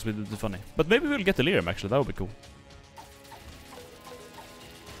Satan because we did the funny. But maybe we'll get the Lyrium actually, that would be cool.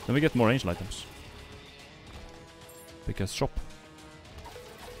 Then we get more ancient items. Because shop.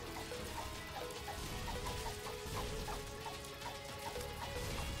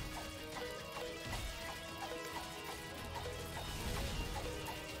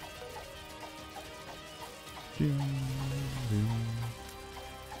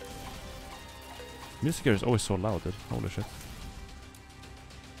 Music here is always so loud, dude. Holy shit.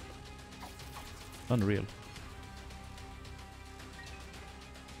 Unreal.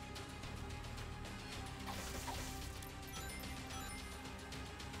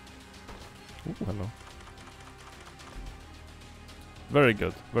 Ooh, hello. Very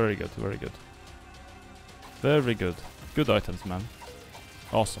good, very good, very good. Very good. Good items, man.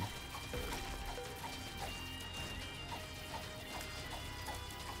 Awesome.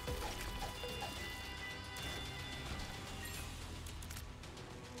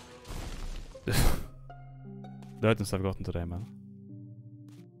 The items I've gotten today, man.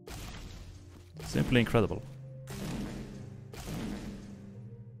 Simply incredible.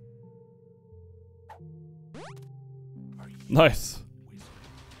 Nice!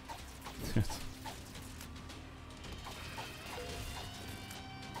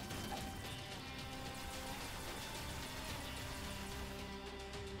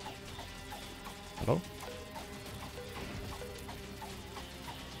 Hello?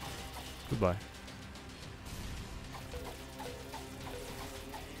 Goodbye.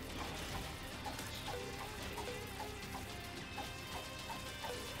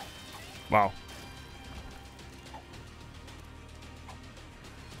 Wow.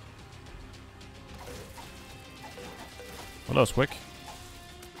 Well, that was quick.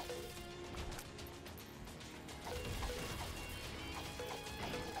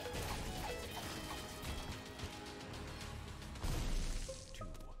 Two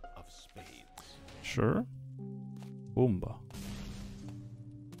of spades. Sure. Boomba.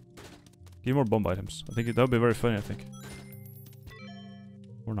 Give more bomb items. I think that would be very funny, I think.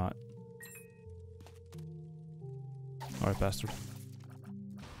 Or not. Alright, bastard.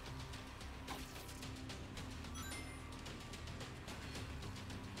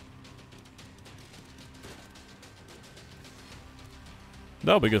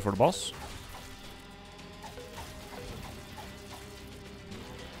 That'll be good for the boss.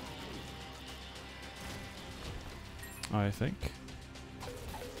 I think.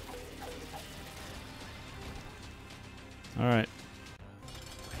 Alright.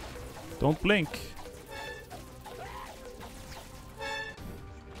 Don't blink.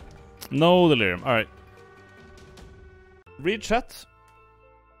 No delirium. Alright. Read chat.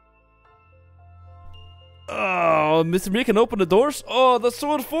 Oh, Mr. B can open the doors? Oh, that's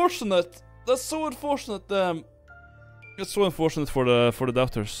so unfortunate. That's so unfortunate. It's so unfortunate for the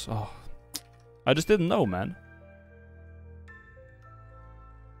doubters. Oh. I just didn't know, man.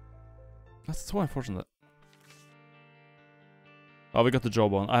 That's so unfortunate. Oh, we got the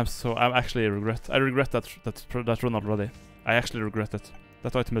job on. I regret that run already. I actually regret it.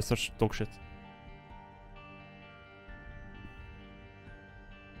 That item is such dog shit.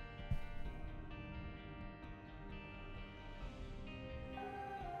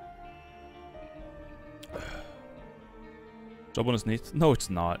 Job one is neat. No, it's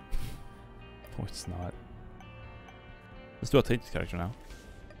not. No, it's not. Let's do a tainted character now.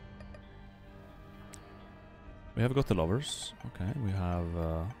 We have got the lovers. Okay, we have...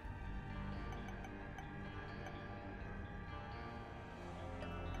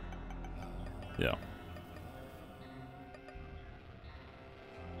 yeah.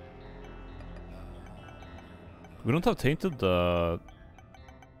 We don't have tainted... Oh.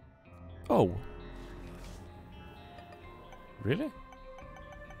 Really?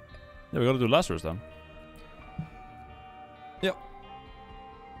 Yeah, we gotta do Lazarus then. Yep.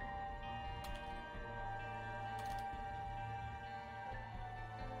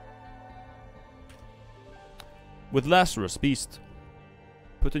 With Lazarus, Beast.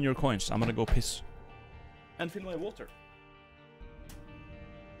 Put in your coins. I'm gonna go piss. And fill my water.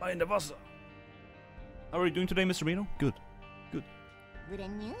 By the Vasa. How are you doing today, Mr. Mino? Good. Good.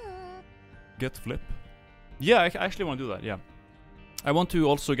 Get flip. Yeah, I actually want to do that, yeah. I want to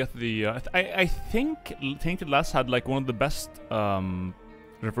also get the... I think Tainted Lass had like one of the best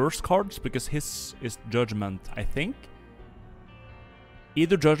reverse cards, because his is Judgment, I think.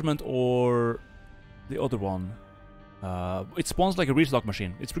 Either Judgment or the other one. It spawns like a restock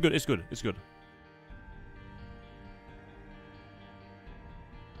machine. It's pretty good, it's good, it's good.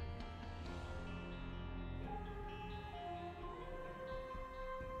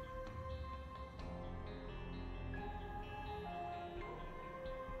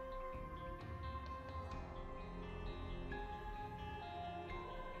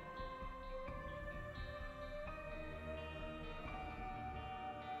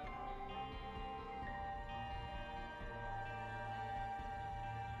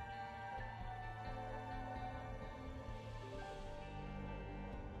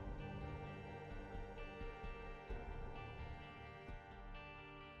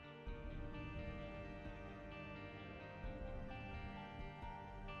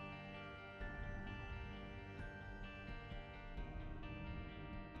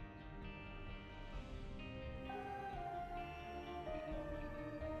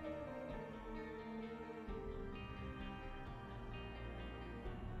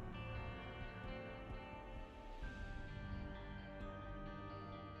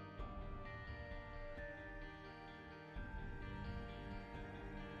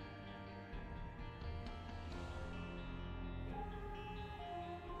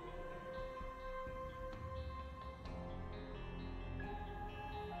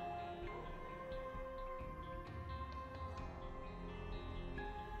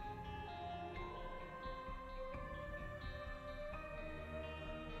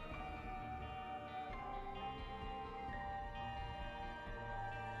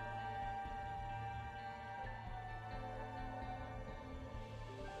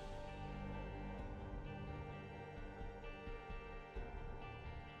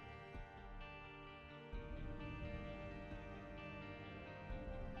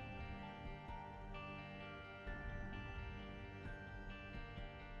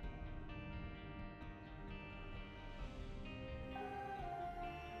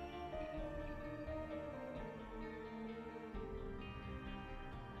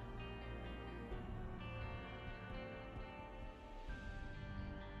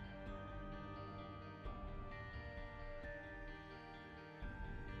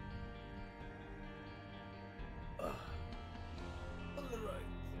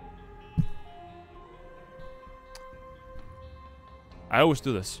 I always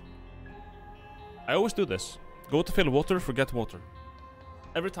do this. I always do this. Go to fill water, forget water.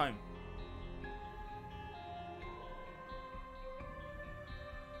 Every time.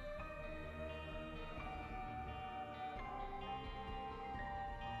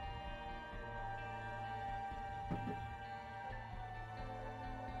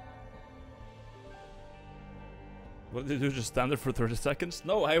 What did you do? Just stand there for 30 seconds?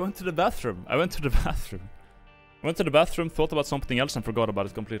 No, I went to the bathroom. I went to the bathroom. I went to the bathroom, thought about something else, and forgot about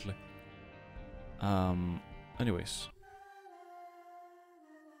it completely. Anyways.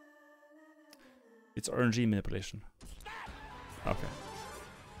 It's RNG manipulation. Okay.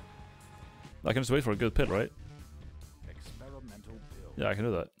 I can just wait for a good pill, right? Experimental pill. Yeah, I can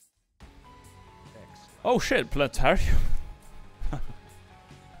do that. Oh shit, planetarium.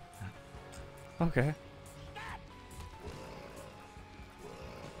 Okay.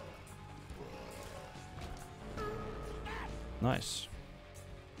 Nice.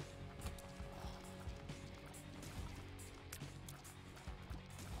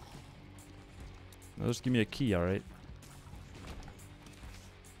 Now just give me a key, alright?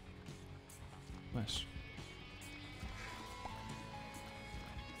 Nice.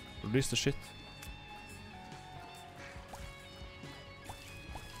 Release the shit.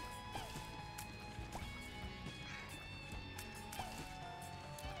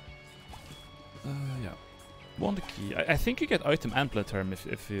 think you get item and play term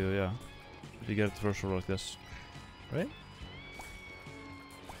if you get it first roll like this, right?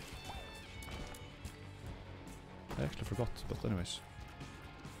 I actually forgot, but anyways.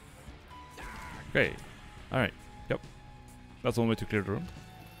 Okay, alright, yep. That's one way to clear the room.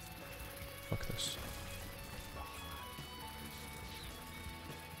 Fuck this.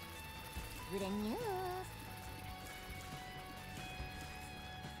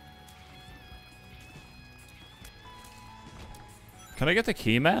 Can I get a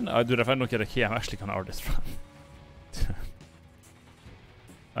key, man? Dude, if I don't get a key, I'm actually gonna artist run.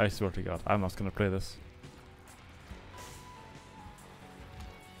 I swear to God, I'm not gonna play this.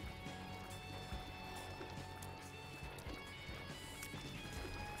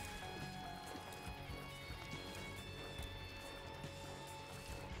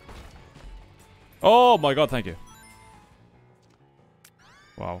 Oh my God, thank you.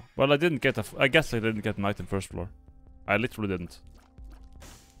 Wow. Well, I didn't get I guess I didn't get an item first floor. I literally didn't.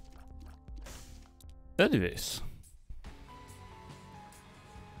 Anyways.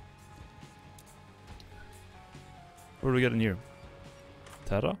 What do we get in here?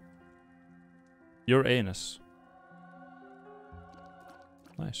 Terra? Your anus.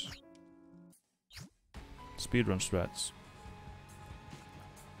 Nice. Speedrun strats.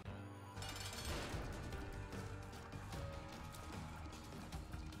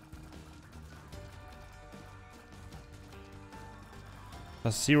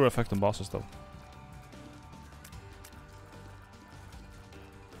 Has zero effect on bosses though.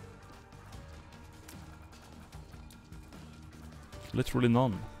 Literally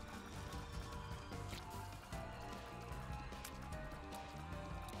none.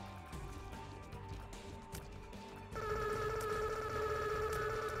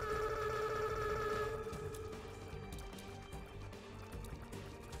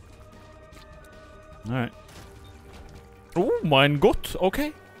 Alright. Oh, mein Gott.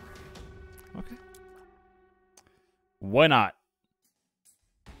 Okay. Okay. Why not?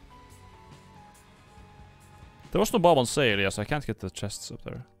 There was no bomb on sale, yes, I can't get the chests up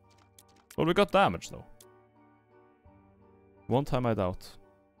there. Well, we got damage, though. One time I doubt.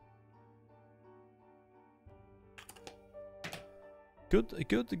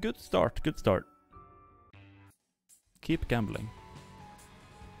 Good start, good start. Keep gambling.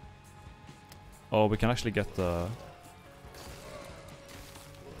 Oh, we can actually get the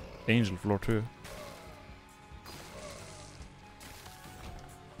Angel floor too.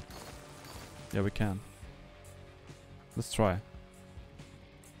 Yeah, we can. Let's try.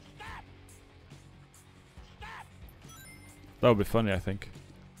 That would be funny, I think.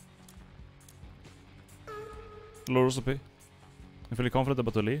 Low recipe. I'm feeling confident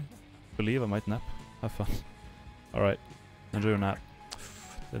about the leave. Believe I might nap. Have fun. Alright. Enjoy your nap.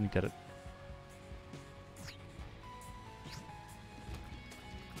 Didn't get it.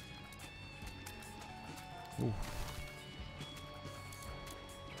 Ooh.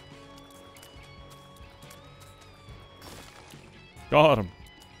 Got him.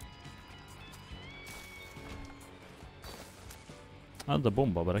 And the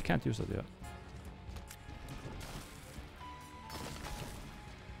bomba, but I can't use it yet.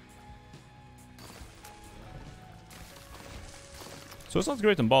 So it's not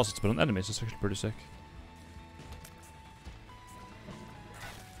great on bosses, but on enemies it's actually pretty sick.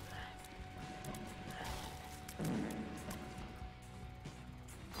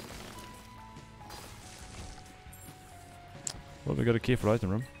 Well, we got a key for the item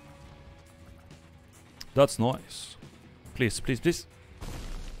room. That's nice. Please, please, please.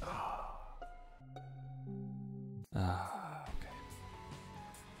 Okay.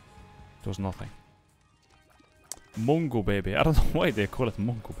 It was nothing. Mongo baby. I don't know why they call it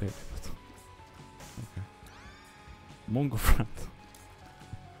Mongo baby. But okay. Mongo friend.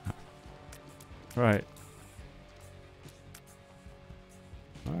 Right.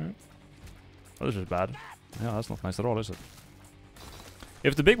 Alright. Oh, this is bad. Yeah, that's not nice at all, is it?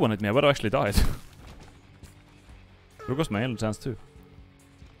 If the big one hit me, I would have actually died. There goes my angel chance too.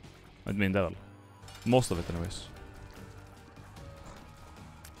 I mean devil. Most of it anyways.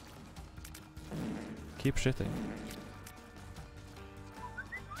 Keep shitting.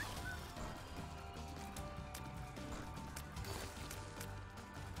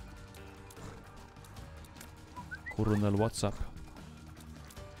 Coronel, what's up?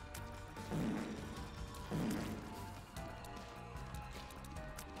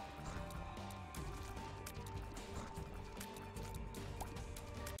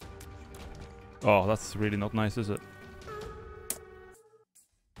 Oh, that's really not nice, is it?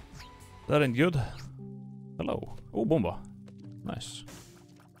 That ain't good. Hello. Oh, bomba. Nice.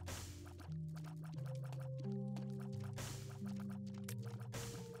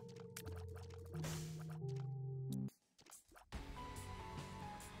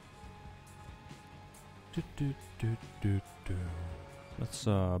 Do, do, do, do, do. Let's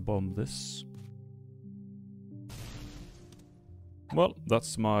bomb this. Well,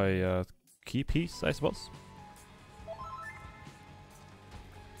 that's my key piece, I suppose.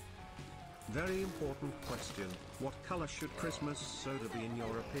 Very important question. What color should Christmas soda be in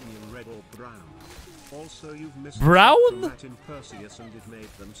your opinion, red or brown? Also, you've missed Brown? that in Perseus and it made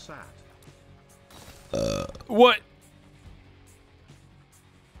them sad. What?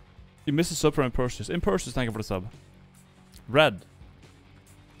 You missed a sub from Imperseus. Imperseus, thank you for the sub. Red.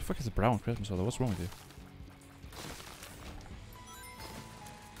 The fuck is a brown Christmas soda? What's wrong with you?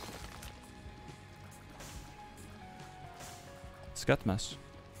 Scat mess.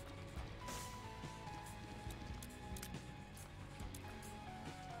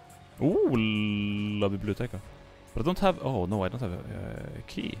 Ooh, la biblioteca. But I don't have... Oh, no, I don't have a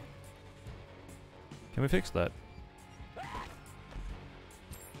key. Can we fix that?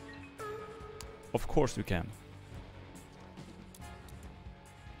 Of course we can.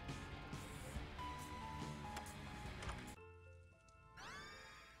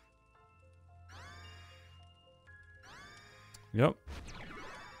 Yep.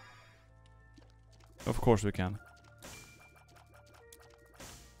 Of course we can.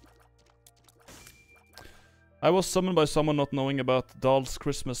 I was summoned by someone not knowing about Dahl's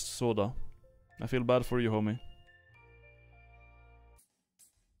Christmas soda. I feel bad for you, homie.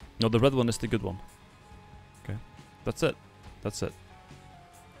 No, the red one is the good one. Okay. That's it. That's it.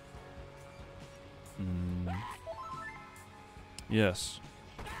 Yes.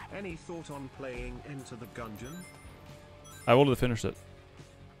 Any thought on playing Enter the Gungeon? I already finished it.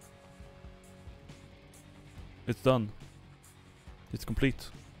 It's done. It's complete.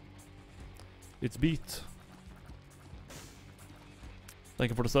 It's beat. Thank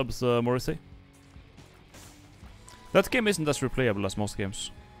you for the subs, Morrissey. That game isn't as replayable as most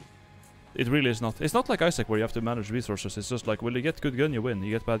games. It really is not. It's not like Isaac where you have to manage resources. It's just like, well, you get good gun, you win. You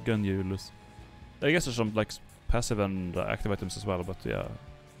get bad gun, you lose. I guess there's some like passive and active items as well, but yeah.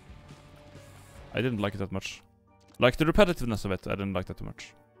 I didn't like it that much. Like the repetitiveness of it, I didn't like that too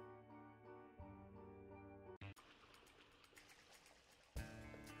much.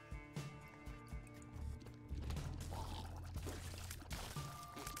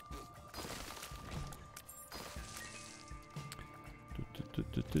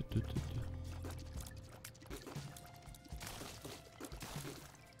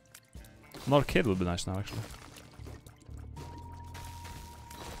 An arcade would be nice now, actually.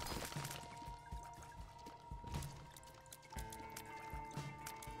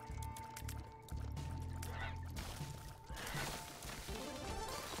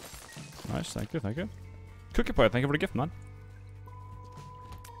 Nice, thank you, thank you. Cookie Pie, thank you for the gift, man.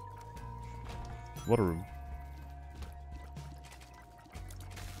 Water room.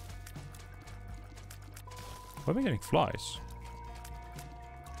 Why am I getting flies?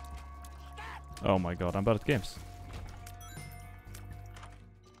 Oh my god, I'm bad at games.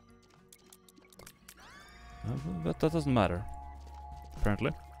 That doesn't matter.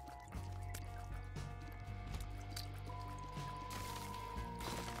 Apparently.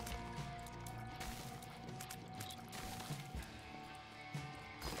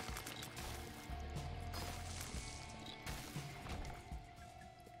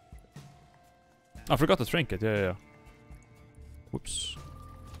 I forgot the trinket, yeah. Whoops.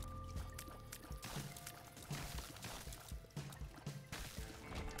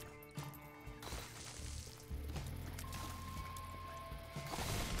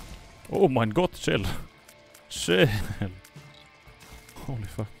 Oh my god, chill. Chill. Holy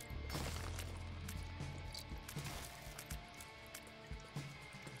fuck.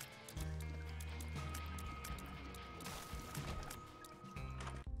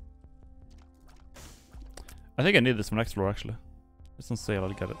 I think I need this for next floor actually. It's on sale,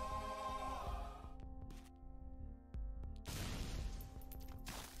 I'll get it.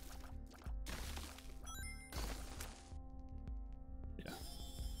 Yeah.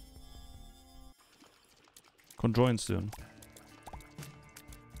 Conjoin soon.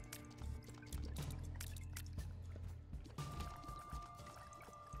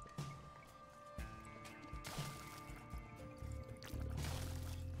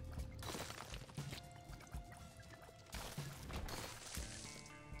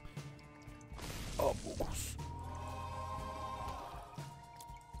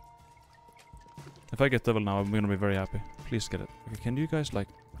 If I get devil now, I'm gonna be very happy. Please get it. Okay, can you guys like...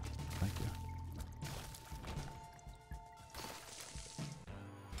 Thank you.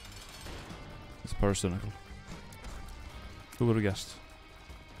 It's personal. Who would have guessed?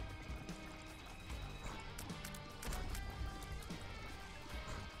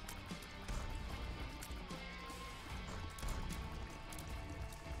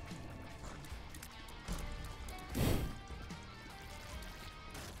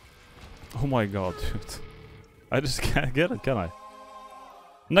 Oh my god, dude. I just can't get it, can I?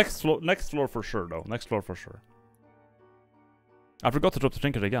 Next floor for sure, though. Next floor for sure. I forgot to drop the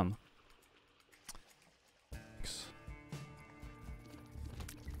trinket again. Thanks.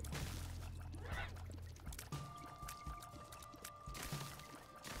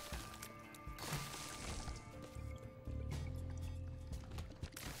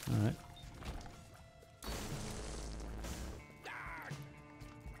 Alright.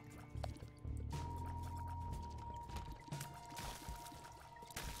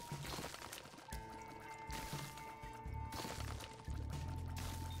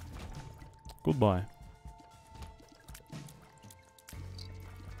 Goodbye.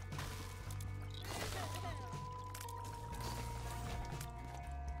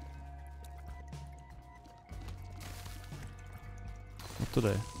 Not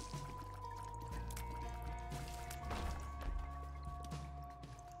today.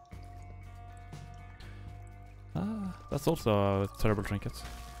 Ah, that's also a terrible trinket.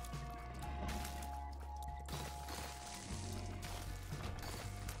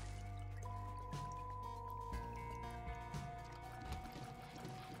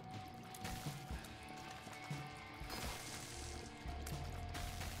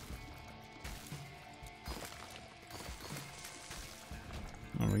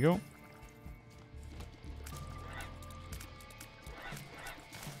 There we go.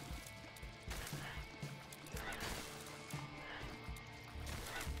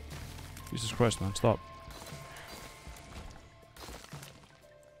 Jesus Christ, man, stop.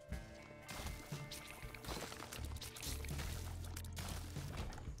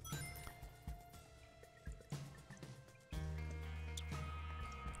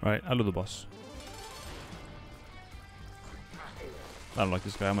 Right, I'll do the boss. I don't like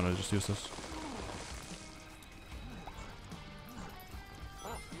this guy, I'm gonna just use this.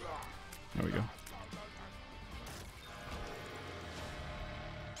 There we go.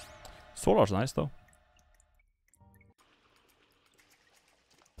 Solar's nice though.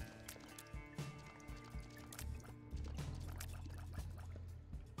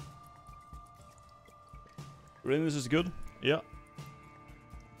 Really, this is good? Yeah.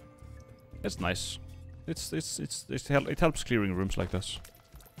 It's nice. It helps clearing rooms like this.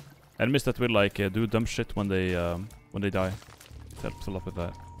 Enemies that will like do dumb shit when they die. It helps a lot with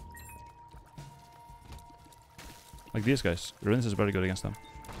that. Like these guys. Ruins is very good against them.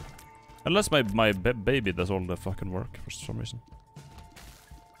 Unless my baby does all the fucking work for some reason.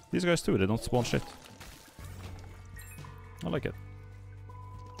 These guys too, they don't spawn shit. I like it.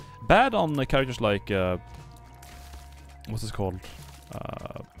 Bad on characters like what's this called?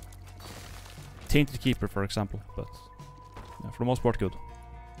 Tainted Keeper, for example, but yeah, for the most part, good.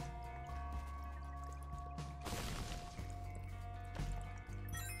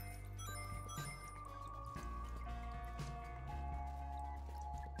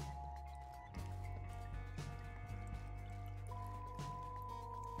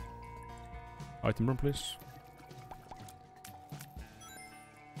 Item room, please.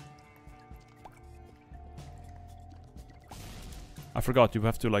 I forgot, you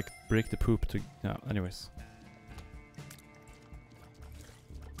have to like break the poop to... Yeah, anyways.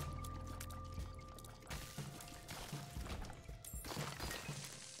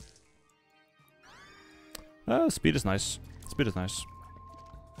 Speed is nice. Speed is nice.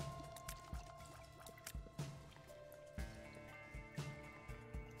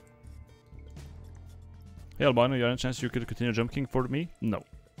 Hey Albino, you have a chance you could continue Jump King for me? No.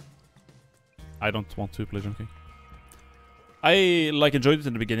 I don't want to play Jump King. I like enjoyed it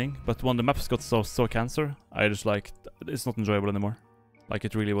in the beginning, but when the maps got so cancer, I just like it's not enjoyable anymore. Like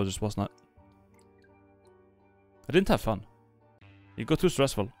it really was not. I didn't have fun. It got too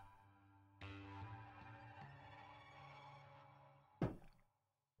stressful.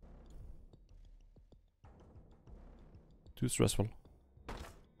 Too stressful.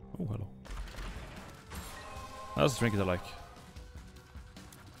 Oh, hello. That's a trinket I like.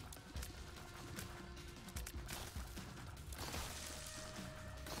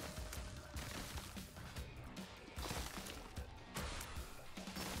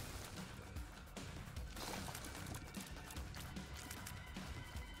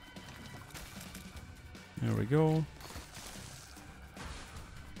 There we go.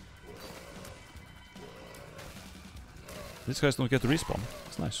 These guys don't get to respawn.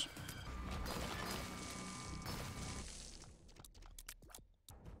 It's nice.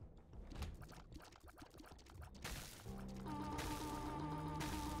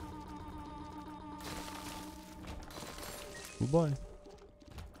 Goodbye.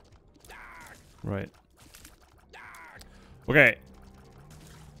 Right. Okay.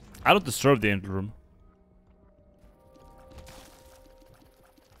 I don't disturb the angel room.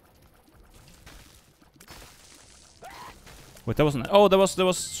 Wait, that wasn't... Oh, there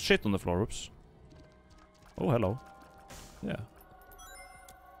was shit on the floor. Oops. Oh, hello. Yeah.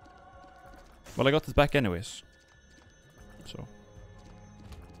 Well, I got it back anyways. So.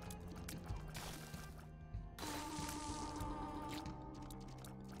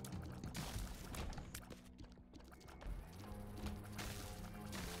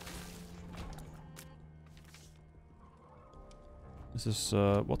 This is,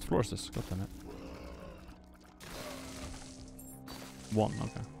 what floor is this? God damn it. 1,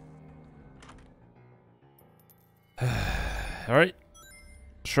 okay. Alright.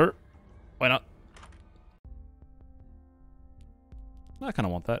 Sure. Why not? I kinda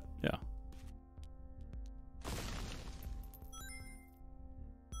want that, yeah.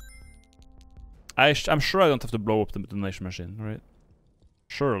 I'm sure I don't have to blow up the detonation machine, right?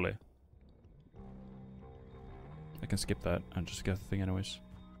 Surely. I can skip that and just get the thing anyways.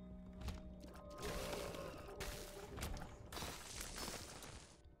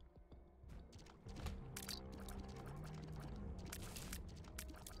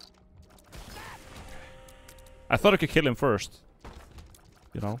 I thought I could kill him first.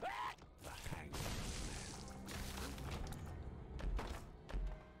 You know?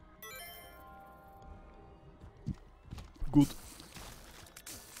 Good.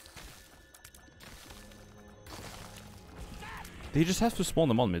 They just have to spawn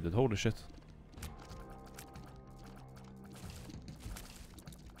them on me, dude. Holy shit.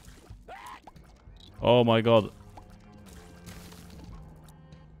 Oh my god.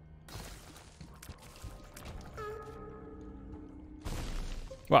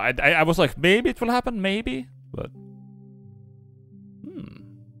 Well, I was like, maybe it will happen, maybe, but...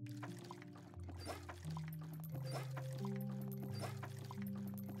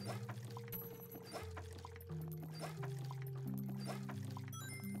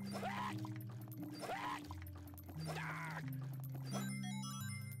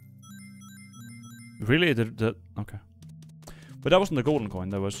 Really? Okay. But that wasn't the golden coin,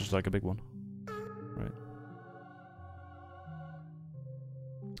 that was just like a big one. Right.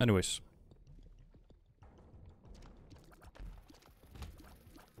 Anyways.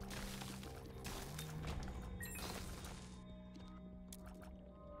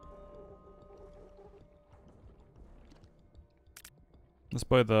 Let's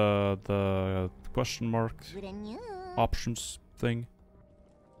buy the question mark options thing.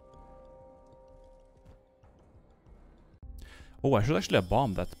 Oh, I should actually have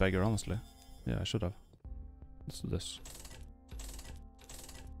bombed that beggar, honestly. Yeah, I should have. Let's do this.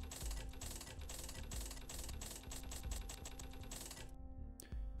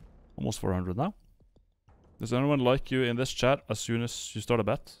 Almost 400 now. Does anyone like you in this chat as soon as you start a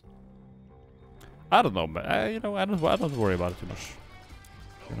bet? I don't know, but you know, I don't worry about it too much.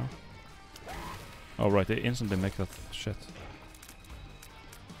 You know. Oh right, they instantly make that shit.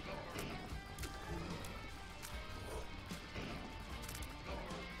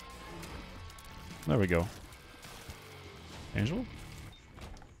 There we go. Angel?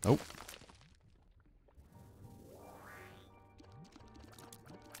 Nope.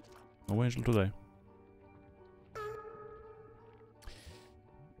 No angel today.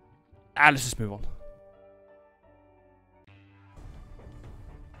 Let's just move on.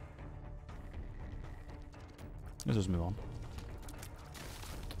 Let's just move on.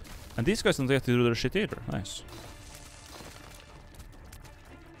 And these guys don't get to do their shit either. Nice.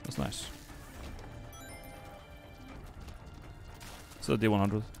 That's nice. So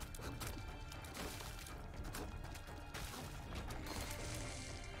D100.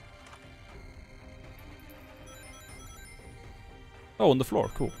 Oh, on the floor,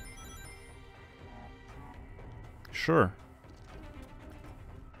 cool. Sure.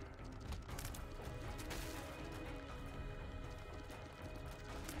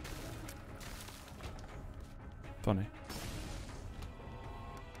 Funny.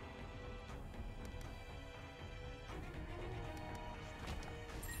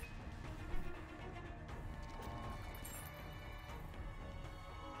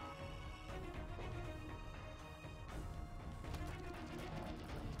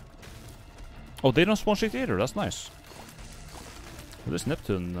 Oh, they don't spawn shit either. That's nice. Well, this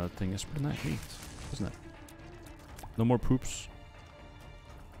Neptune thing is pretty nice, neat, isn't it? No more poops.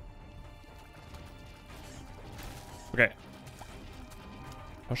 Okay.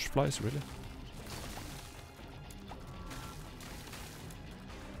 Hush flies, really?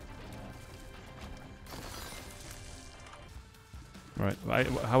 Right.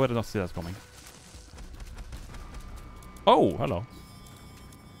 How would I not see that coming? Oh, hello.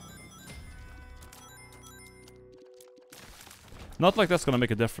 Not like that's gonna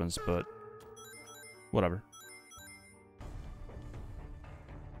make a difference, but whatever.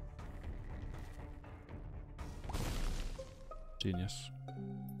 Genius.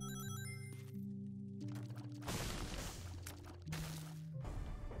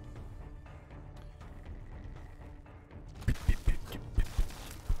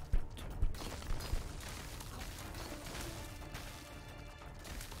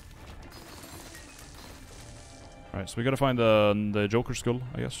 Alright, so we gotta find the Joker skull,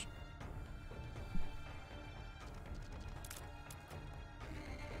 I guess.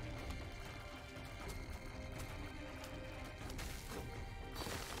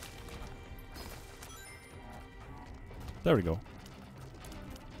 There we go.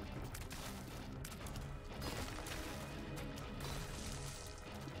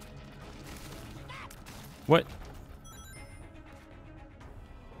 What?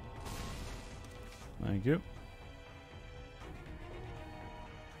 Thank you.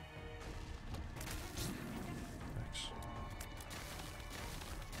 Thanks.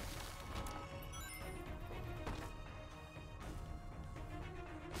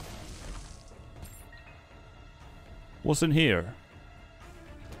 What's in here?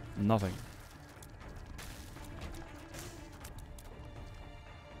 Nothing.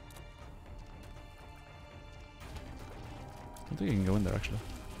 I don't think you can go in there actually.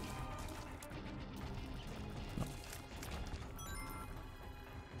 No.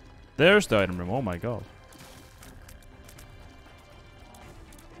 There's the item room. Oh my god.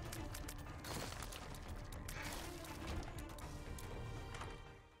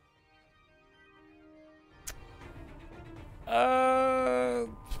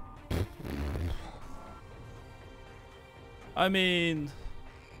 I mean,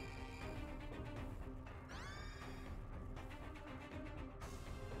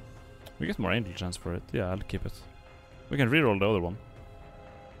 we get more angel chance for it. Yeah, I'll keep it. We can reroll the other one.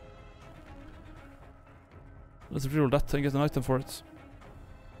 Let's reroll that and get an item for it.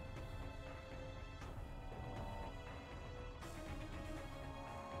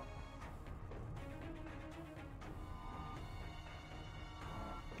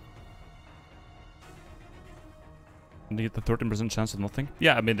 And you get the 13% chance of nothing.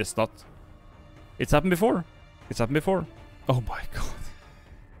 Yeah, I mean, it's not... It's happened before. It's happened before. Oh my god.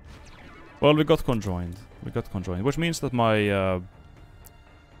 Well, we got conjoined. We got conjoined. Which means that my...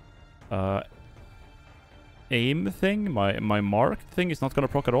 aim thing, my mark thing is not gonna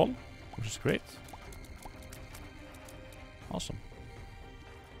proc at all. Which is great. Awesome.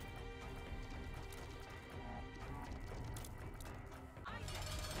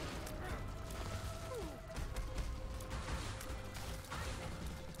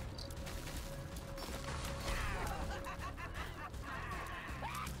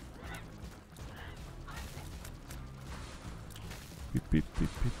 Beep, beep, beep,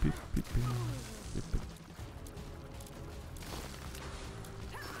 beep, beep, beep, beep, beep, beep.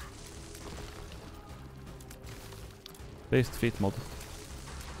 Based feet mod.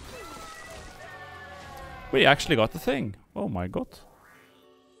 We actually got the thing. Oh my god.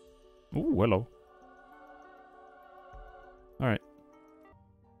 Ooh, hello. Alright.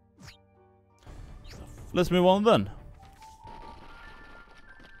 Let's move on then.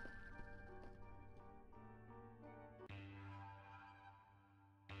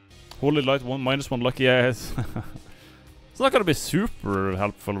 Holy light, -1 lucky. Yeah, it's not gonna be super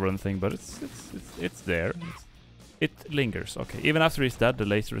helpful or anything, but it's there. It lingers. Okay, even after he's dead, the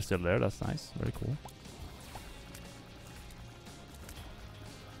laser is still there. That's nice. Very cool.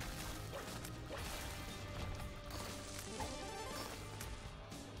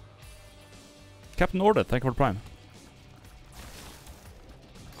 Captain Ordered, thank you for the prime.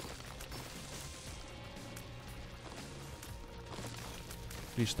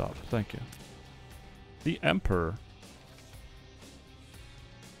 Please stop. Thank you. The Emperor.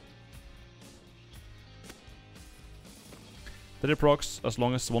 That it procs as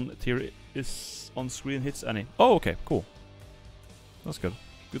long as one tier is on screen hits any. Oh, okay, cool. That's good.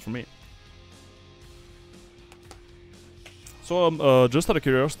 Good for me. So, just out of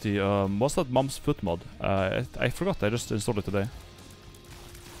curiosity, what's that Mom's Foot mod? I forgot, I just installed it today.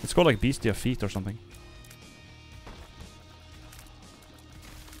 It's called like Beastia Feet or something.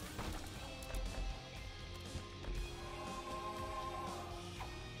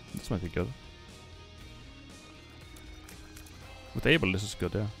 This might be good. With Abel, this is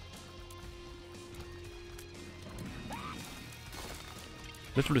good, yeah.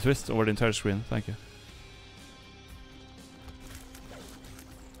 Literally twist over the entire screen, thank you.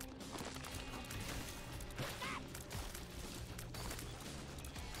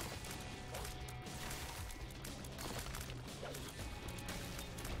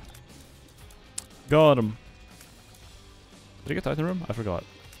 Got him. Did I get the item room? I forgot.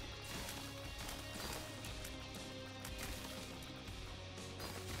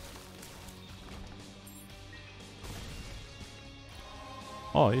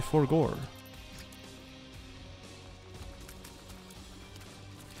 Oh, E4 gore.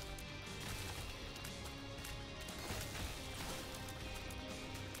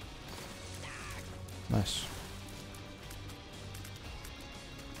 Nice.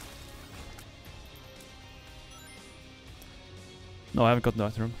 No, I haven't got the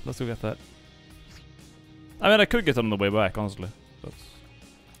item room. Let's go get that. I mean, I could get it on the way back, honestly. But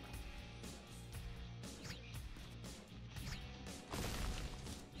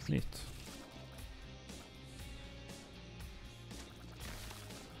neat.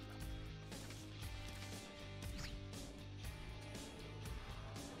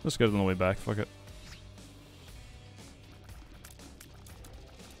 Let's get it on the way back. Fuck it.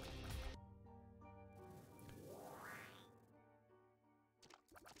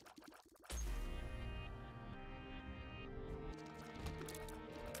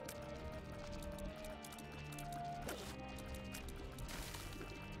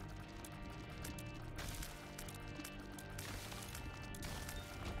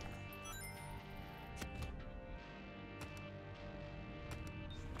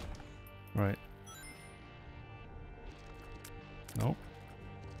 Right. No.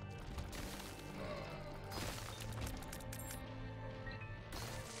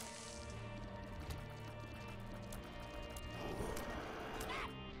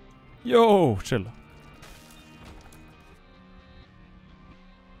 Yo, chill.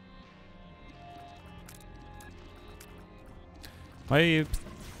 My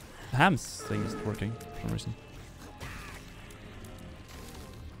hams thing isn't working for some reason.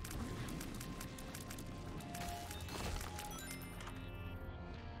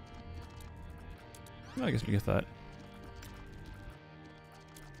 I guess we get that.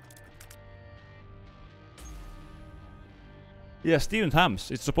 Yeah, Steven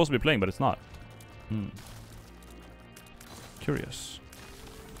Hams. It's supposed to be playing, but it's not. Hmm. Curious.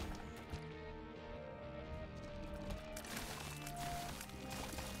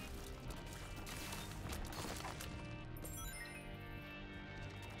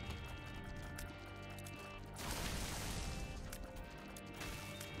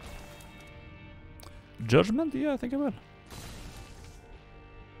 Judgment? Yeah, I think I will.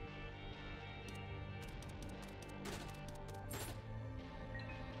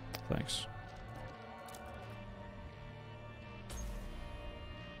 Thanks.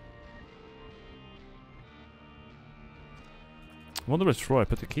 I wonder which floor I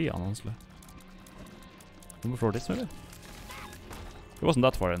put the key on, honestly. One before this, maybe? It wasn't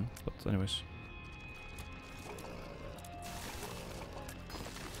that far in, but anyways.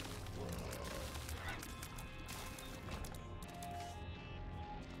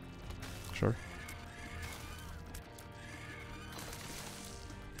 Sure.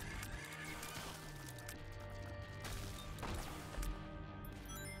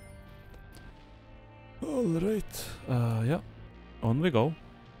 Alright. Yeah. On we go.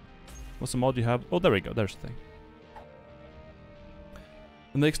 What's the mod you have? Oh, there we go. There's the thing.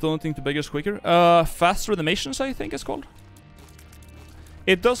 It makes donating to beggars quicker. Faster animations, I think it's called.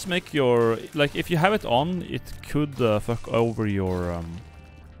 It does make your... Like, if you have it on, it could fuck over your...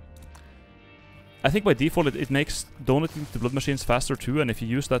 I think by default it makes donating to blood machines faster too, and if you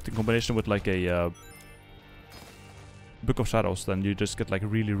use that in combination with like a Book of Shadows, then you just get like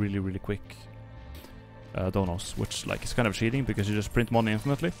really quick donos, which like is kind of cheating because you just print money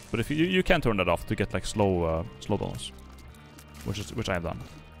infinitely. But if you can turn that off to get like slow donos, which I have done.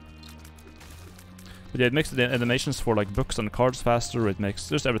 But yeah, it makes the animations for like books and cards faster. It makes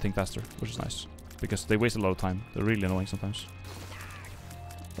just everything faster, which is nice because they waste a lot of time. They're really annoying sometimes.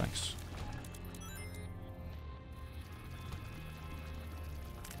 Thanks.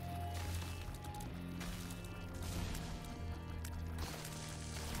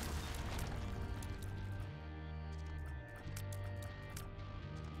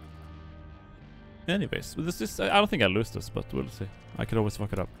 Anyways, this is, I don't think I lose this, but we'll see. I could always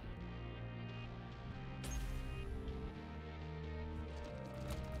fuck it up.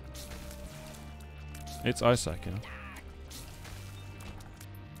 It's Isaac, you know.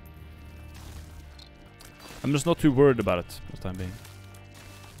 I'm just not too worried about it for the time being.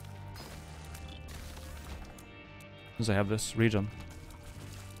 Since I have this regen.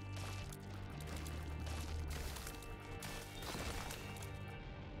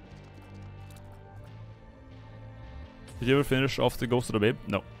 Did you ever finish off the Ghost of the Babe?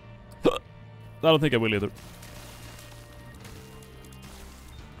 No. I don't think I will either.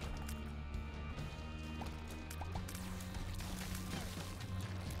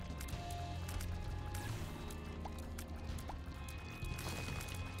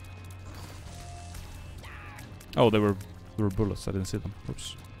 Oh, they were bullets. I didn't see them.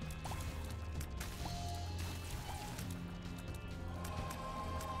 Oops.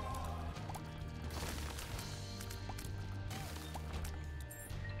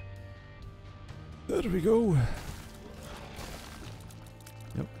 There we go.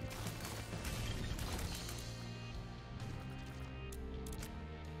 Yep.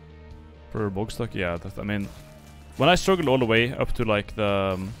 For bog stock, yeah. That, I mean, when I struggled all the way up to like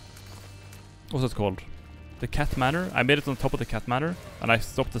the what's it called? The cat manor. I made it on top of the cat manor, and I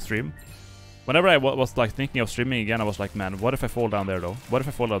stopped the stream. Whenever I was like thinking of streaming again, I was like, man, what if I fall down there though? What if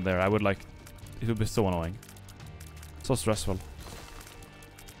I fall down there? I would like, it would be so annoying, so stressful.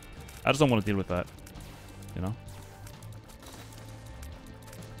 I just don't want to deal with that, you know.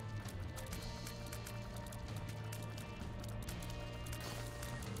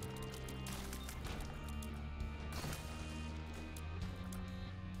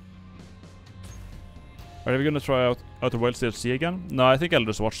 Are we gonna try out Outer Wilds DLC again? No, I think I'll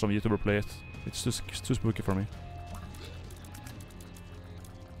just watch some YouTuber play it. It's too spooky for me.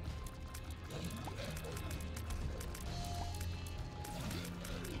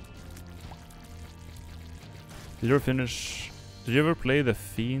 Did you ever finish... Did you ever play the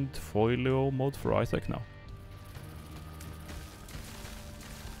Fiend Folio mode for Isaac? No.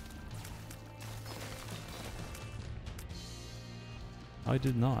 I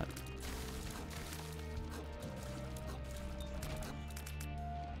did not.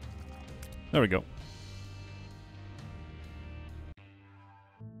 There we go.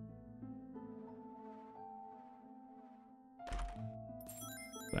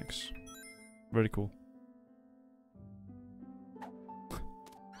 Thanks. Very cool.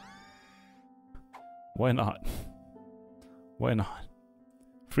 Why not? Why not?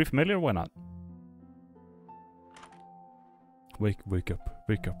 Free familiar? Why not? Wake up.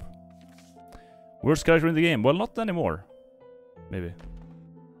 Wake up. Worst character in the game? Well, not anymore. Maybe.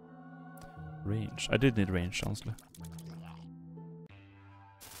 Range. I did need range, honestly.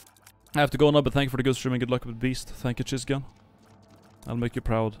 I have to go now, but thank you for the good stream and good luck with Beast. Thank you, Chisgun. I'll make you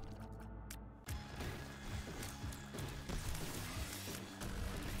proud.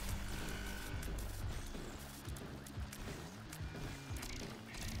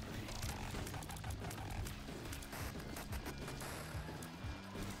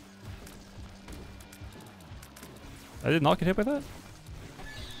 I did not get hit by that?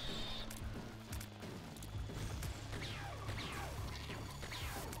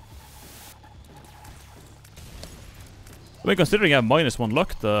 I mean, considering I have -1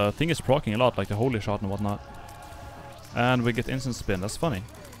 luck, the thing is proccing a lot, like the holy shot and whatnot. And we get instant spin, that's funny.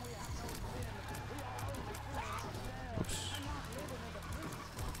 Oops.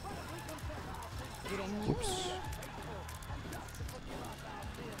 Oops.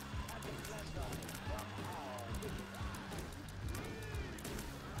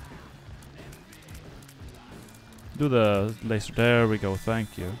 Do the laser, there we go,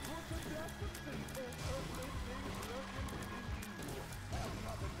 thank you.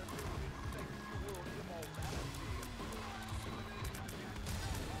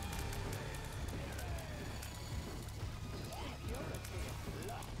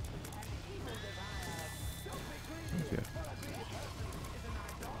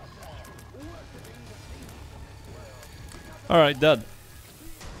 Alright, dead.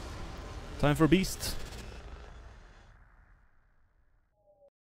 Time for Beast.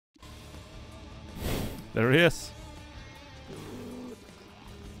 There he is.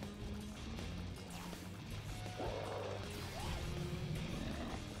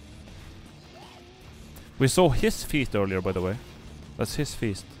 We saw his feast earlier, by the way. That's his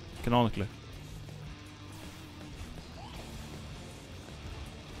feast, canonically.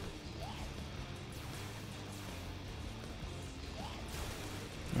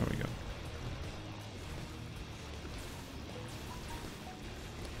 There we go.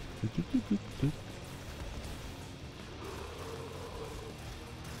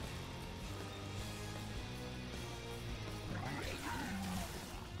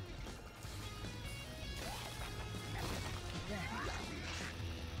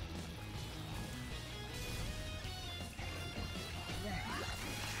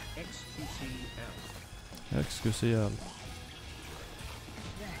 XQCL.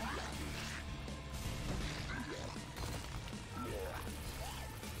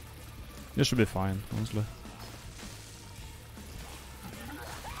 This should be fine, honestly.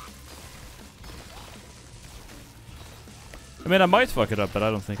 I mean, I might fuck it up, but I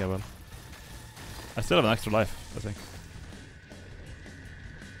don't think I will. I still have an extra life, I think.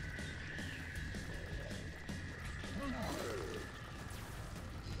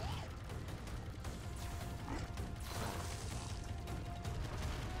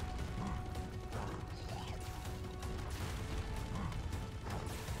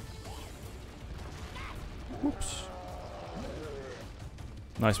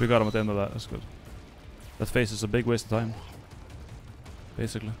 Nice, we got him at the end of that. That's good. That phase is a big waste of time.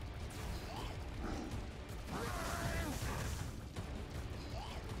 Basically.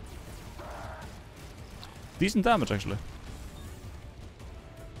 Decent damage, actually.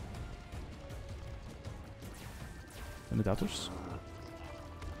 Any doubters?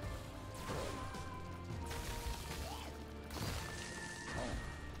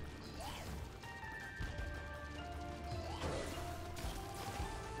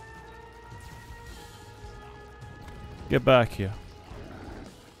 Get back here.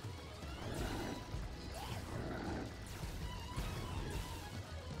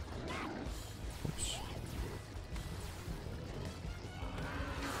 Oops.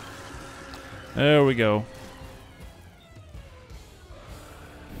 There we go.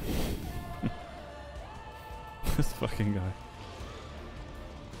 This fucking guy.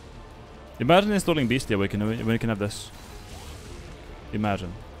 Imagine installing Beastia when you can have this.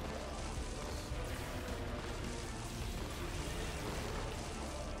 Imagine.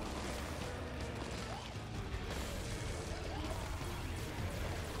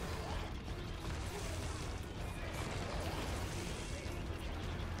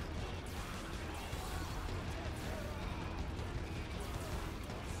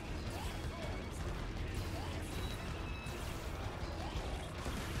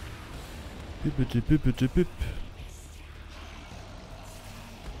 Boopity boopity boop.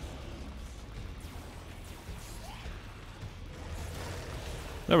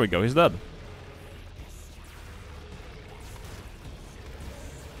 There we go, he's dead.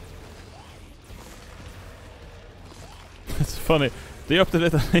 It's funny. They upped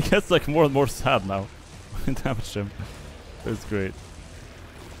it and he gets like more and more sad now. Damage him. It's great.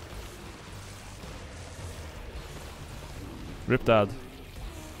 Rip dad.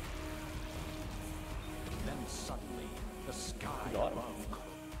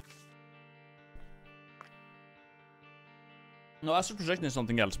 No, Astral Projection is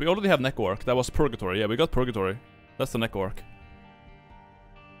something else. We already have Neko Arc. That was Purgatory. Yeah, we got Purgatory. That's the Neko Arc.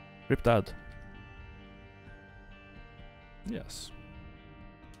 Rip dad. Yes.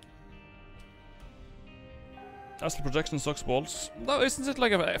 Astral Projection sucks balls. No, isn't it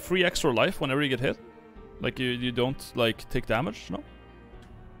like a free extra life whenever you get hit? Like you don't like take damage? No?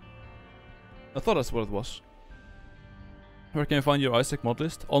 I thought that's what it was. Where can you find your Isaac mod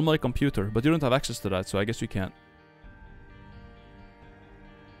list? On my computer, but you don't have access to that, so I guess you can't.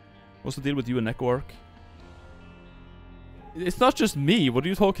 What's the deal with you and Neko Arc? It's not just me, what are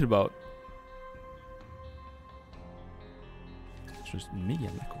you talking about? It's just me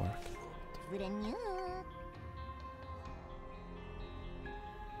and Neko Arc.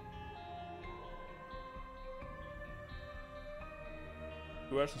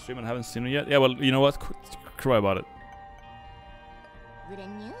 Who else is streaming? I haven't seen it yet. Yeah, well, you know what? Cry about it.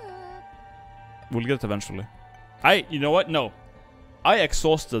 We'll get it eventually. You know what? No. I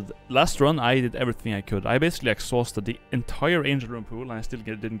exhausted last run. I did everything I could. I basically exhausted the entire Angel Room pool, and I still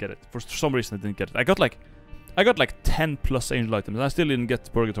didn't get it. For some reason, I didn't get it. I got like 10 plus Angel items, and I still didn't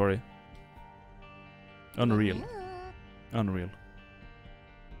get Purgatory. Unreal. Unreal.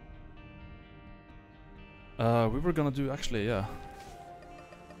 We were gonna do actually, yeah.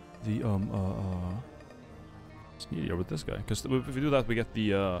 The Sneedier with this guy, because if we do that, we get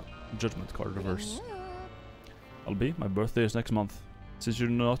the Judgment card reverse. I'll be. My birthday is next month. Since you're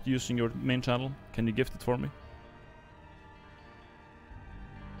not using your main channel, can you gift it for me?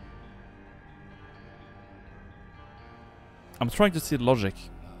 I'm trying to see the logic.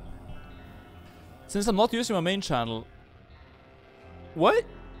 Since I'm not using my main channel... What?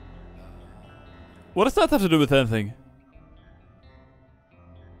 What does that have to do with anything?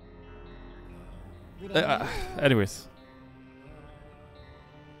 Anyways.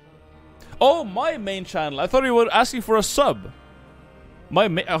 Oh, my main channel. I thought you were asking for a sub.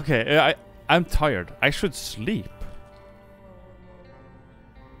 Okay, I'm tired. I should sleep.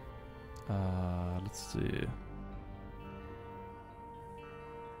 Let's see.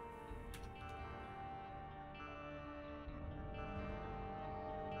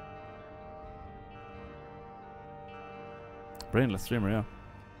 Brainless streamer, yeah.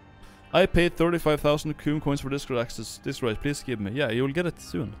 I paid 35,000 Coom coins for Discord access. Discord, please give me. Yeah, you will get it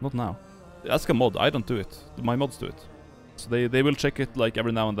soon, not now. Ask a mod. I don't do it. My mods do it. So they will check it like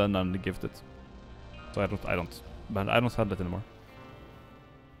every now and then and gift it. So I don't. But I don't have that anymore.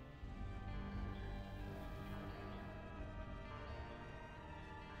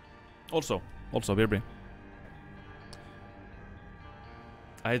 Also, BRB.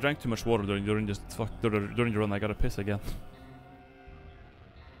 I drank too much water during the run. I gotta piss again.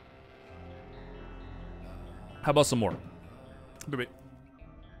 How about some more? BRB.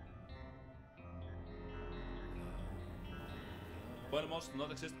 Why the mods do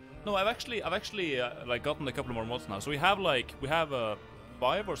not exist? No, I've actually like gotten a couple more mods now. So we have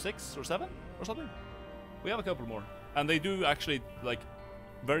 5 or 6 or 7 or something. We have a couple more, and they do actually like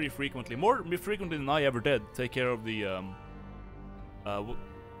very frequently, more frequently than I ever did, take care of the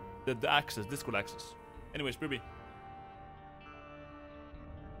access, Discord access. Anyways, Bribby.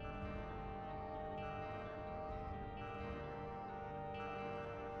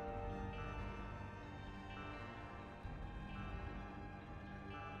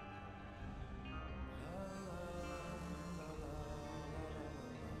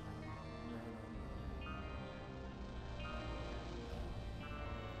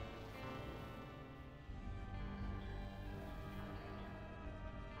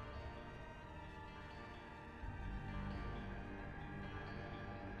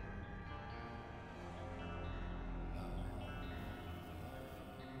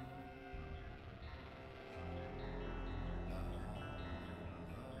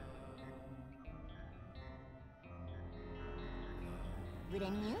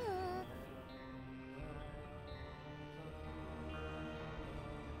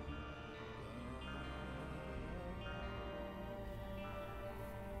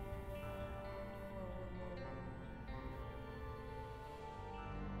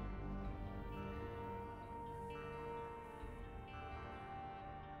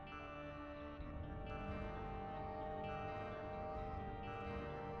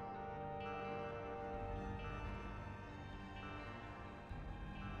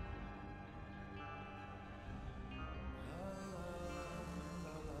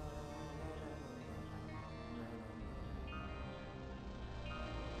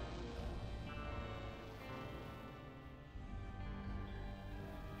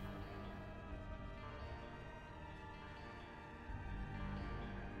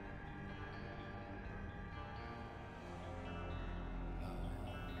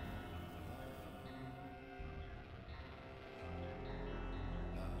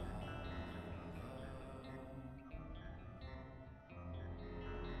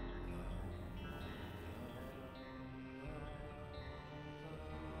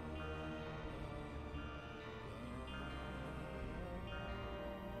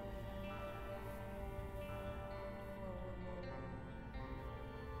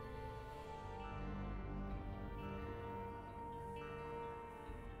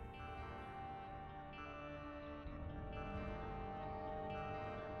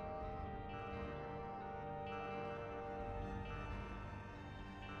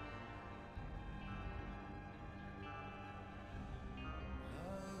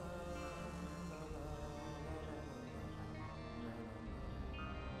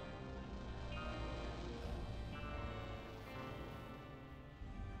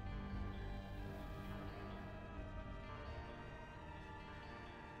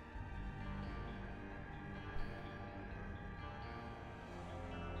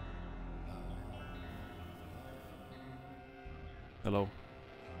 Hello.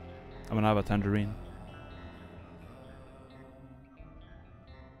 I'm gonna have a tangerine.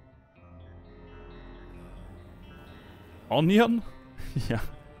 Onion? Yeah.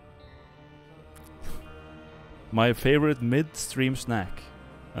 My favorite mid-stream snack.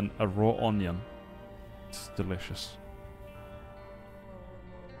 A raw onion. It's delicious.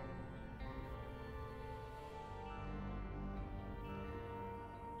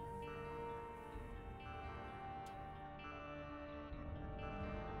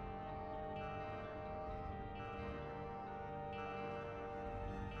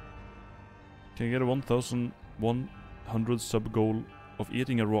 Can you get a 1,100 sub goal of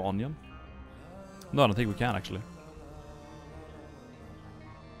eating a raw onion? No, I don't think we can actually.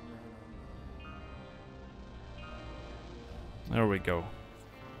 There we go.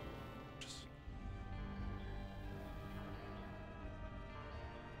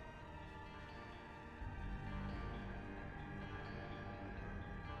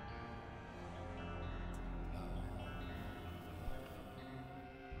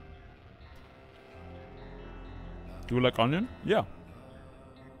 Do you like onion? Yeah.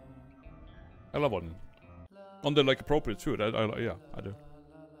 I love onion. On the like appropriate food, yeah, I do.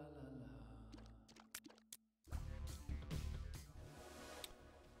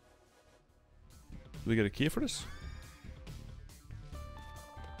 Do we get a key for this?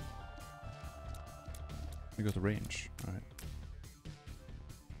 We got the range. All right.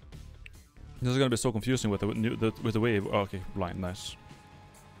 This is gonna be so confusing with the wave. Oh, okay, blind, nice.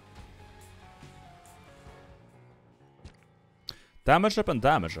 Damage up and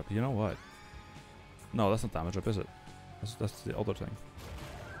damage up. You know what? No, that's not damage up, is it? That's the other thing.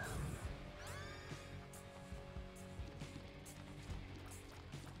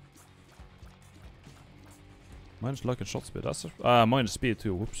 Minus luck and shot speed. That's minus speed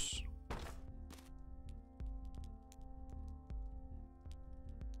too. Whoops.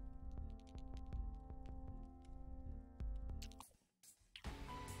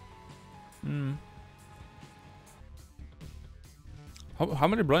 Hmm. How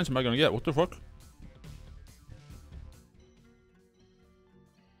many blinds am I gonna get? What the fuck?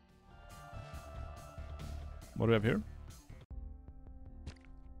 What do we have here?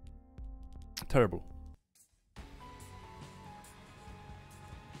 Terrible.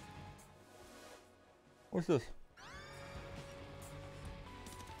 What's this?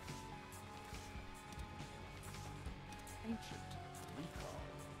 Ancient recall.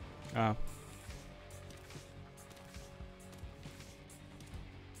 Ah.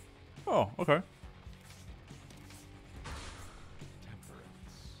 Oh, okay.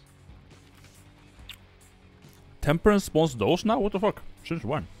 Temperance spawns those now? What the fuck? Since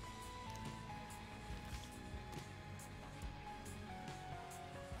when?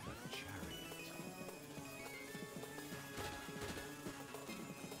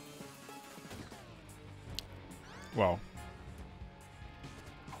 Wow.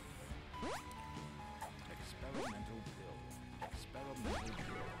 Experimental pill. Experimental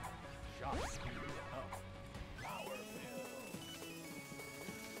pill. Shot speed up. Power pill.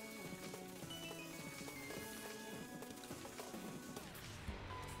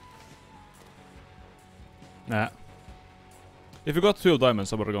 Nah. If we got 2 of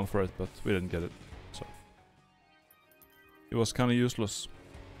diamonds, I would have gone for it, but we didn't get it. So. It was kind of useless.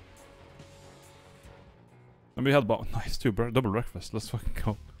 And we had about nice 2 double breakfast. Let's fucking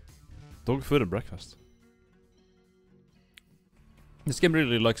go. Dog food and breakfast. This game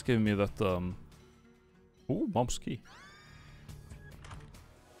really likes giving me that ooh, mom's key.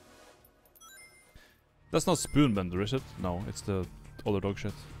 That's not Spoonbender, is it? No, it's the other dog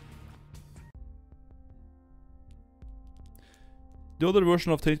shit. The other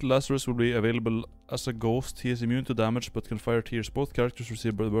version of Tainted Lazarus will be available as a ghost. He is immune to damage but can fire tears. Both characters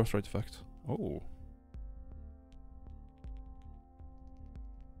receive the birthright effect. Oh.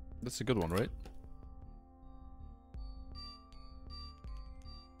 That's a good one, right?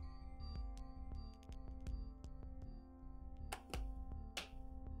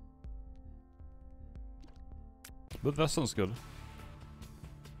 But that sounds good.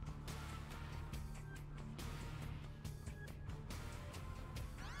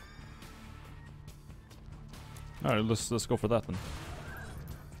 Alright, let's go for that then.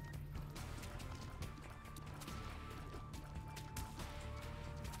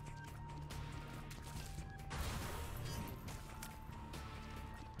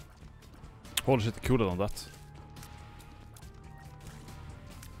 Holy shit, the cooldown on that.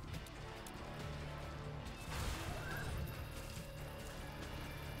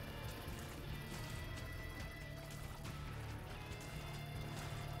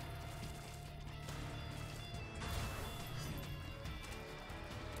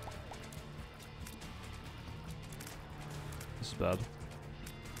 This is bad.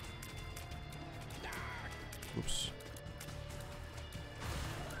 Oops.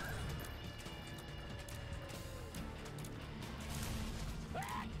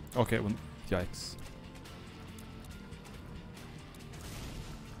 Okay, when yikes.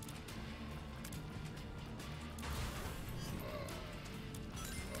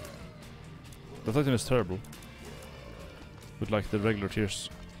 The item is terrible. With like the regular tears.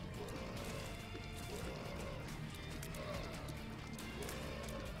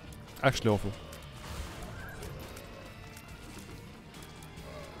 Actually awful.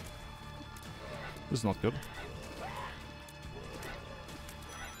 This is not good.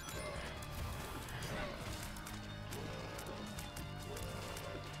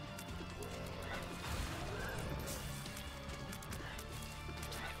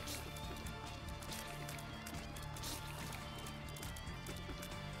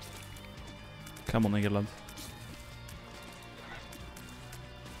 Come on, England.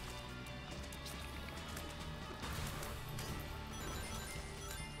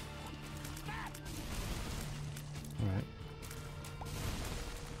 Alright.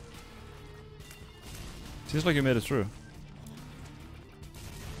 Seems like you made it through.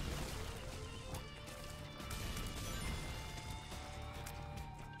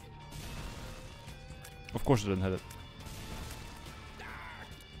 Of course I didn't hit it.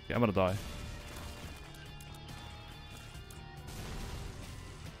 Yeah, I'm gonna die.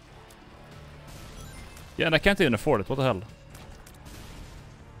 Yeah, and I can't even afford it. What the hell?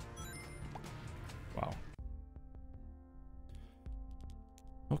 Wow.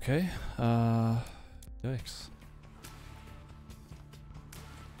 Okay. Yikes.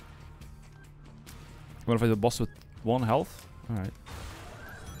 Wanna fight the boss with 1 health? Alright.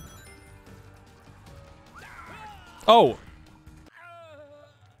 Oh!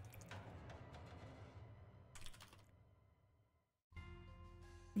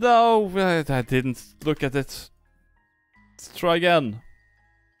 No, I didn't look at it. Let's try again.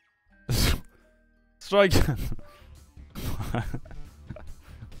 Let's try again.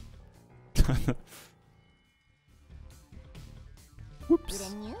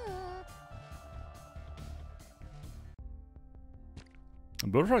 Whoops.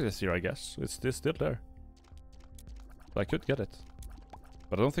 Bullfrog is here, I guess. It's still there. I could get it.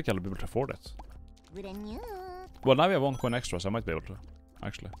 But I don't think I'll be able to afford it. Well, now we have 1 coin extra, so I might be able to.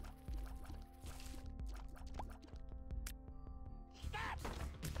 Actually.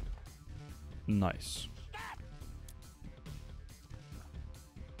 Nice.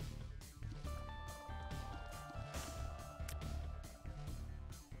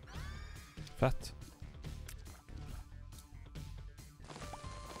 Fat.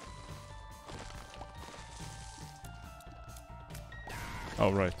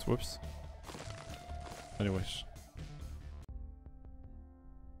 Oh, right. Whoops. Anyways.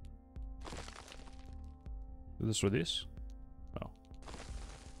 Is this with this? No.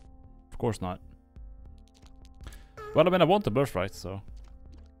 Of course not. Well, I mean, I want the birthright, so...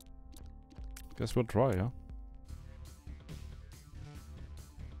 Guess we'll try, huh?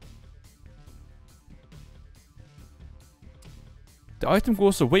 The item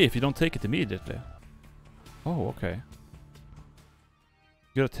goes away if you don't take it immediately. Oh, okay.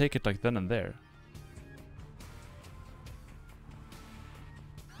 You gotta take it like then and there.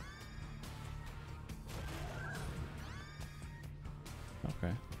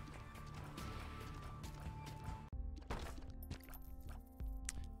 Okay.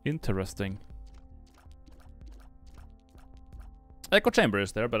 Interesting. Echo chamber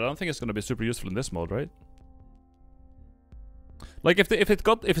is there, but I don't think it's gonna be super useful in this mode, right? Like if it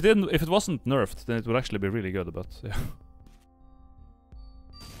wasn't nerfed, then it would actually be really good, but yeah.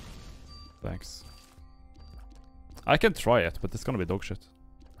 Thanks. I can try it, but it's gonna be dog shit.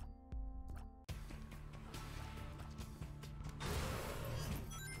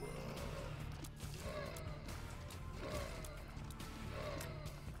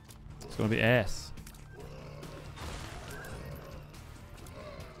 It's gonna be ass.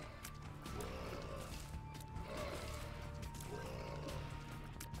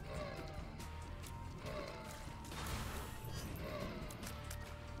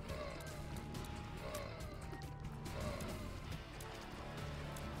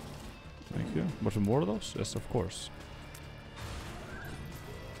 Thank you. Want some more of those? Yes, of course.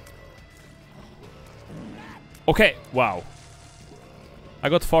 Okay, wow. I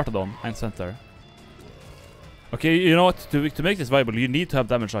got farted on and sent there. Okay, you know what? To make this viable, you need to have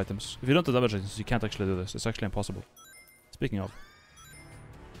damage items. If you don't have damage items, you can't actually do this. It's actually impossible. Speaking of.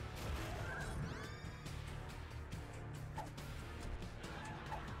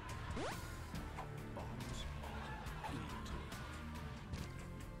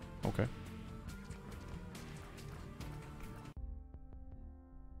 Okay.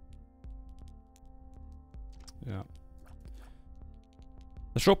 Yeah.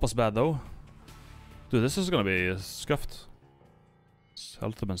 The shop was bad though. Dude, this is gonna be scuffed.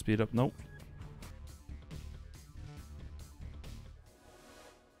 Health up and speed up. No.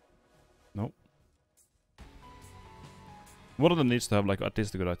 No. One of them needs to have like at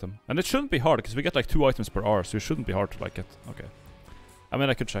least a good item. And it shouldn't be hard because we get like 2 items per hour, so it shouldn't be hard to like get. Okay. I mean,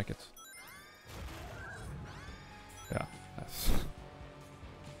 I could check it. Yeah.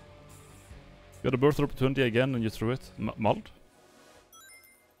 You got a birth opportunity again and you threw it. Mulled?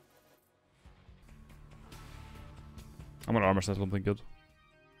 I'm gonna armor set something good.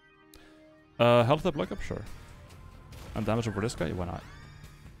 Health up, luck up, sure. And damage up for this guy? Why not?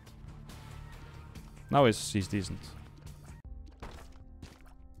 Now he's decent.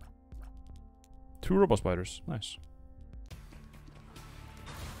 2 robo spiders. Nice.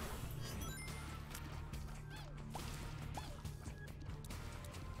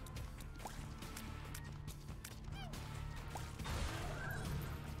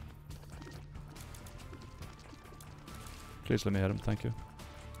 Please let me hit him, thank you.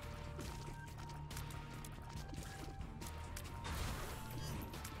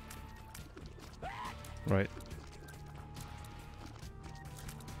 Right.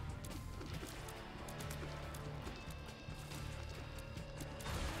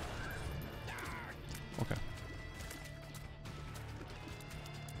 Okay.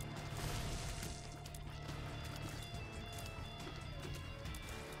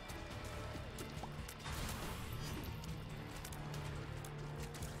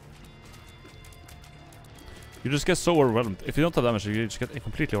 You just get so overwhelmed. If you don't have damage, you just get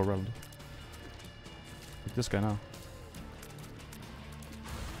completely overwhelmed. Like this guy now.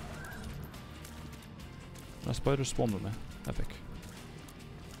 My spider spawned with me. Epic.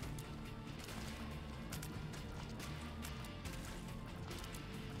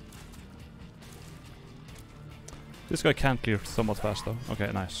 This guy can clear somewhat fast though. Okay,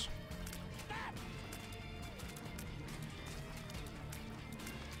 nice.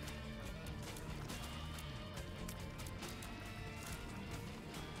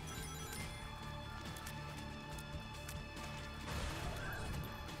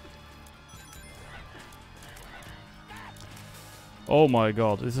 Oh my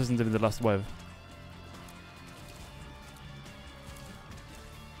god, this isn't even the last wave.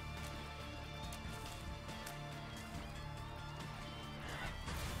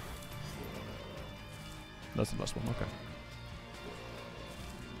 That's the last one, okay.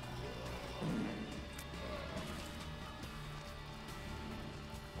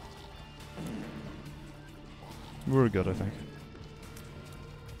 We're good, I think.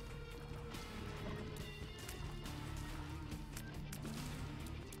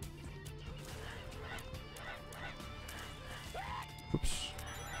 Oops.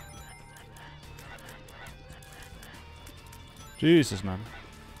 Jesus, man.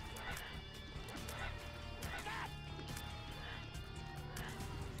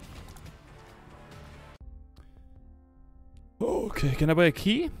 Okay, can I buy a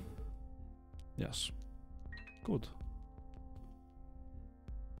key? Yes. Good.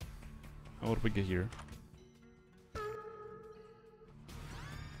 And what do we get here?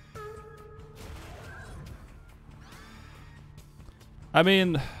 I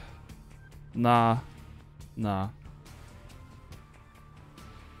mean... Nah. Nah.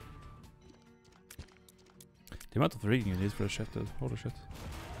 The amount of rigging you need for a shit, dude. Holy shit.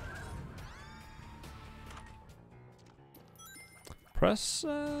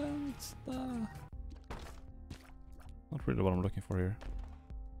 Present? Not really what I'm looking for here.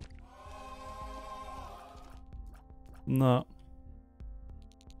 No.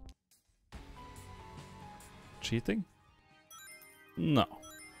 Cheating? No.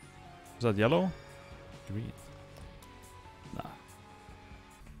 Is that yellow? Green. Nah.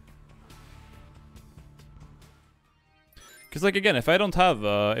 Cause like again, if I don't have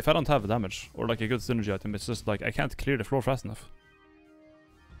damage or like a good synergy item, it's just like I can't clear the floor fast enough.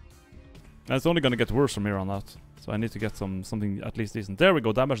 And it's only gonna get worse from here on out. So I need to get something at least decent. There we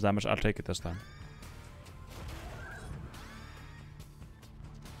go, damage. I'll take it this time.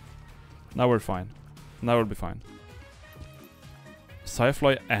 Now we're fine. Now we'll be fine.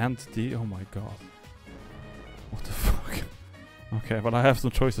 Sci-fly and D. Oh my god. What the fuck? Okay, well I have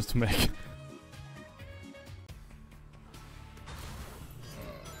some choices to make.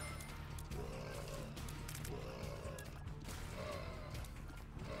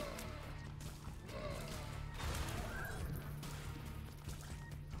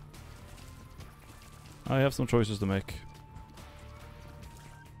 I have some choices to make.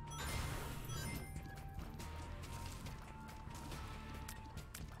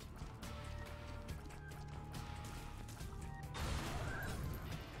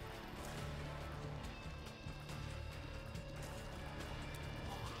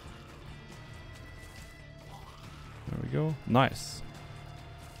 There we go. Nice.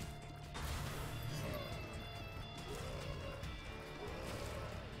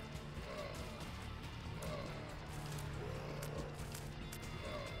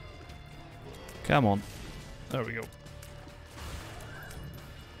 Come on. There we go.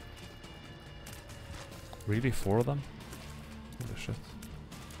 Really? 4 of them? Holy shit.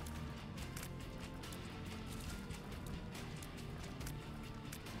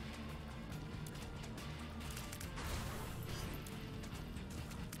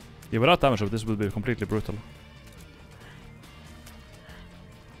 Yeah, without damage, this would be completely brutal.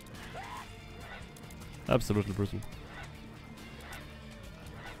 Absolutely brutal.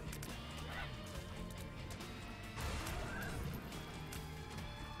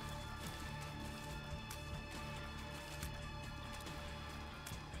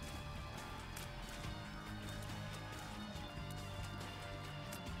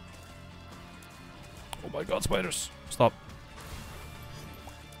 Oh my god, spiders! Stop.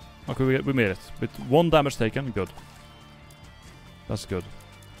 Okay, we made it. With 1 damage taken, good. That's good.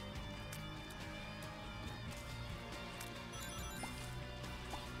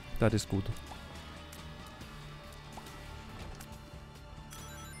 That is good.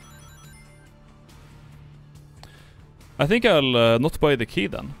 I think I'll not buy the key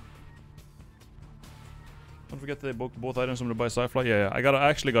then. Don't forget they both items from the buy sci-fly. Yeah, I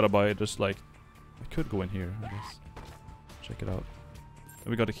actually gotta buy just like I could go in here, I guess. Check it out.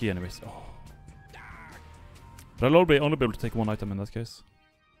 We got a key anyways. Oh. But I'll only be able to take one item in that case.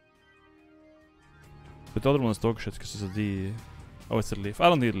 But the other one is dog shit because it's a D. Oh, it's a leaf. I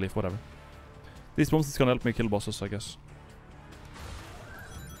don't need a leaf, whatever. These monsters can help me kill bosses, I guess.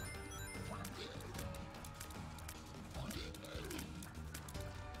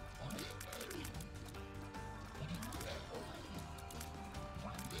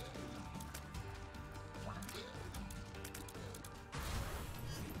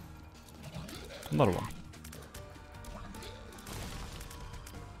 Another one.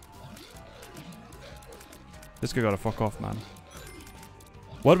 This guy gotta fuck off, man.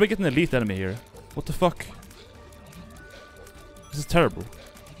 Why did we get an elite enemy here? What the fuck? This is terrible.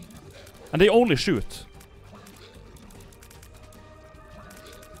 And they only shoot.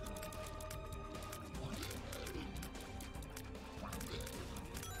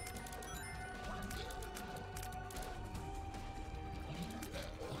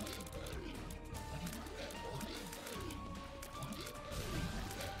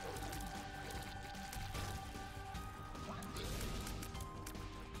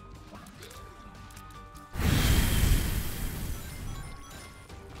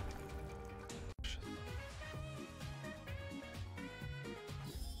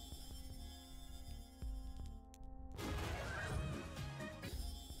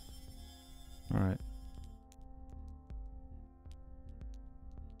 Alright.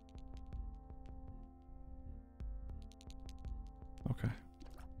 Okay.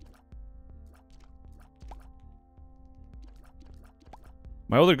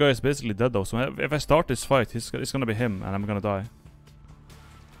 My other guy is basically dead though, so if I start this fight, it's gonna be him and I'm gonna die.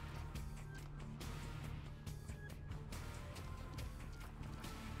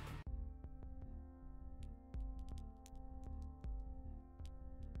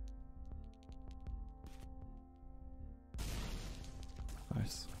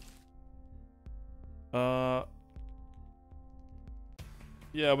 Nice.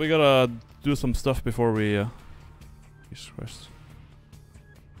 Yeah, we gotta do some stuff before we, Jesus Christ.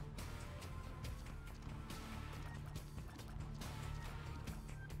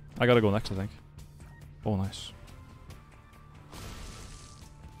 I gotta go next, I think. Oh, nice.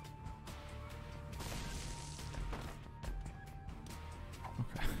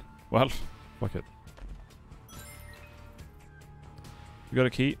 Okay. Well, fuck it. We got a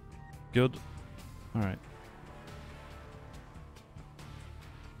key. Good. Alright.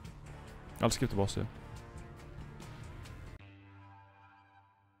 I'll skip the boss here.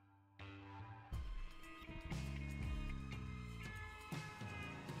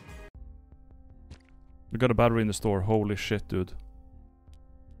 We got a battery in the store. Holy shit, dude.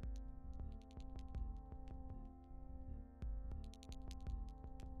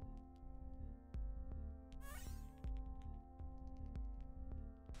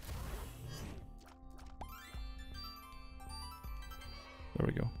 There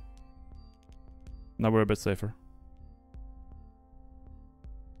we go. Now we're a bit safer.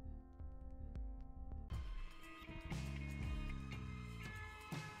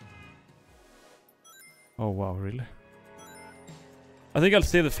 Oh wow, really? I think I'll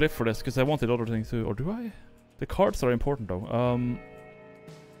save the flip for this because I wanted other things too. Or do I? The cards are important though.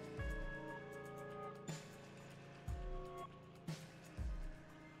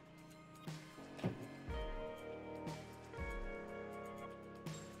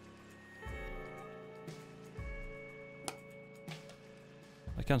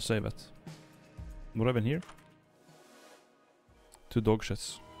 I can't save it. What have I been here? 2 dog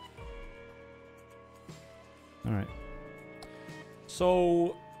shits. Alright.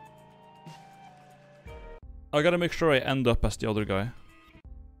 So I gotta make sure I end up as the other guy.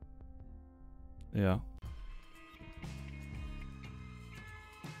 Yeah.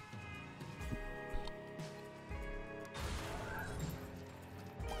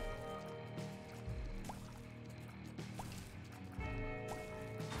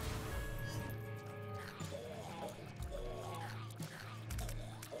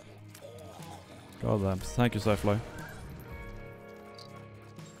 God damn. Thank you, Sci-Fly.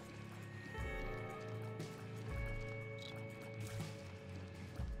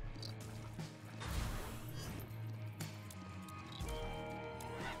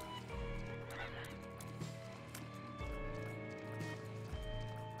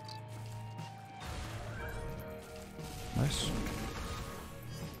 Nice.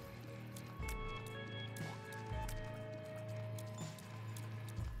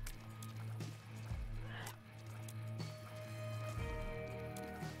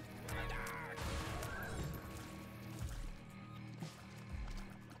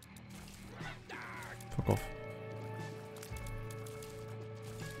 Fuck off.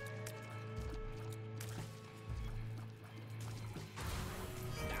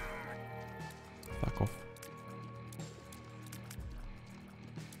 Fuck off.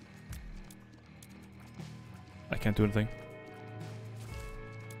 I can't do anything.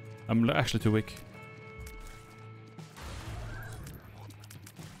 I'm actually too weak.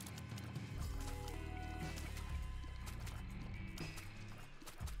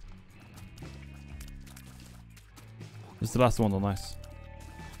 It's the last one though, nice.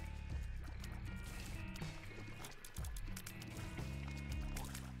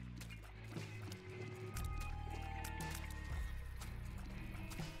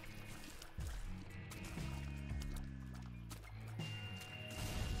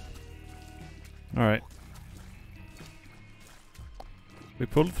 Alright. We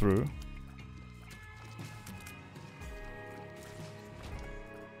pulled through.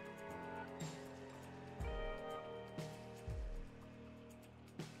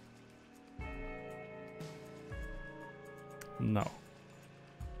 No.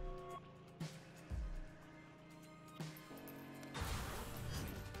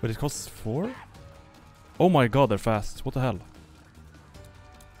 But it costs 4? Oh my god, they're fast. What the hell?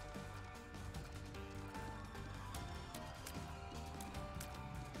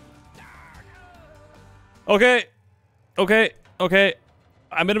 Okay. Okay. Okay.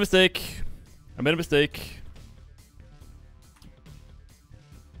 I made a mistake. I made a mistake.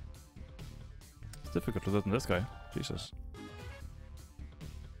 It's difficult to do this guy. Jesus.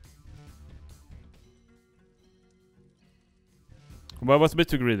 Well, I was a bit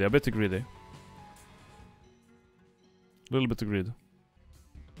too greedy. A bit too greedy. A little bit too greedy.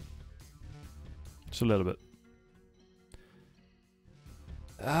 Just a little bit.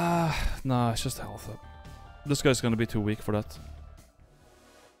 Nah, it's just health up. This guy's gonna be too weak for that.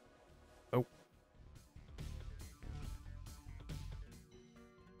 Oh.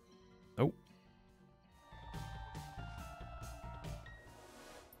 Oh.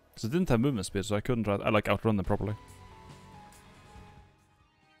 Because it didn't have movement speed, so I couldn't outrun them properly.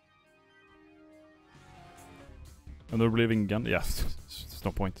 And they're believing again? Yeah, there's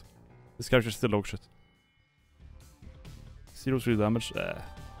no point. This character's still dog shit. 0-3 damage?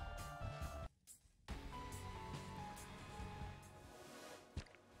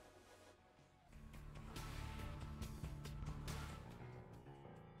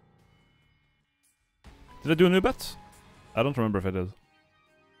 Did I do a new bet? I don't remember if I did.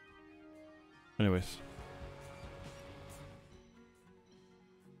 Anyways.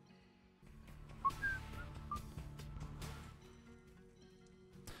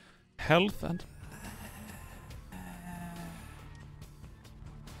 Health and...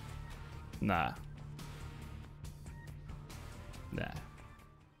 Nah. Nah.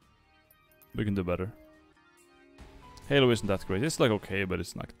 We can do better. Halo isn't that great. It's like okay, but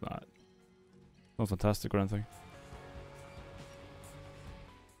it's not fantastic or anything.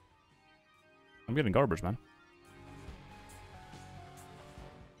 I'm getting garbage, man.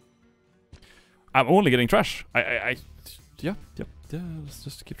 I'm only getting trash. Yeah, let's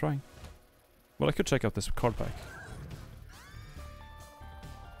just keep trying. Well, I could check out this card pack.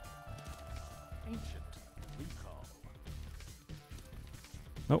 Ancient recall.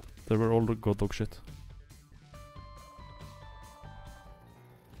 No, they were all god dog shit.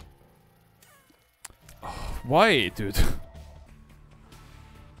 Oh, why, dude?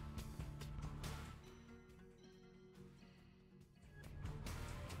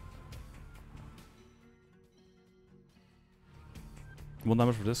 One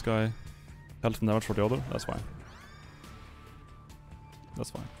damage for this guy, health and damage for the other. That's fine. That's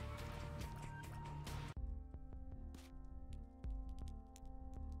fine.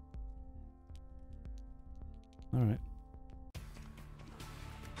 Alright.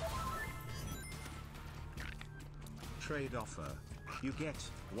 Trade offer. You get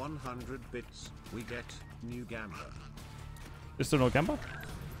 100 bits, we get new gamba. Is there no gamba?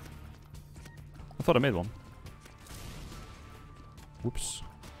 I thought I made one. Whoops.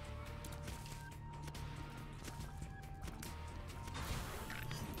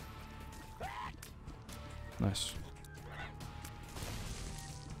 Nice.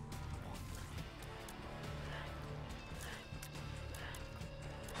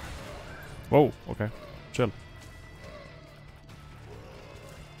 Whoa, okay. Chill.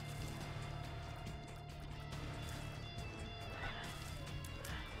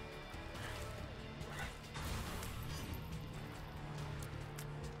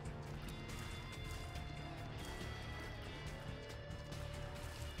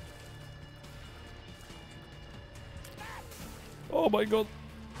 Oh my god.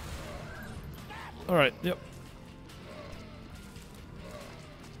 Alright, yep.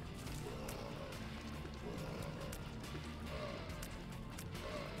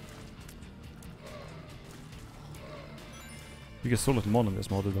 You get so little money in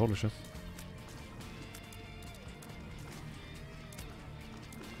this mod, dude. Holy shit.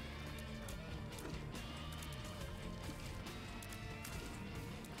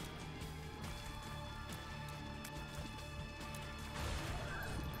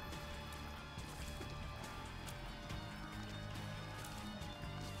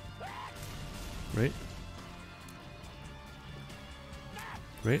 Great.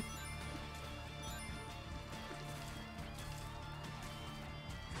 Great.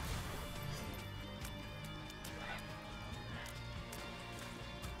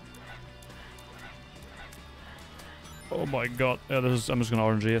 Oh my god. Yeah, this is, I'm just gonna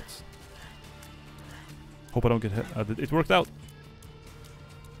RNG it. Hope I don't get hit. It worked out.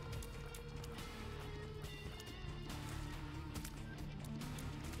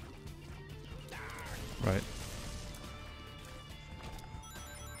 Right.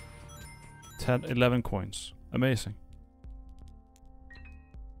 10, 11 coins. Amazing.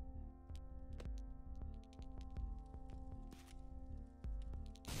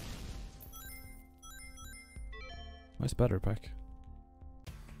 Nice battery pack.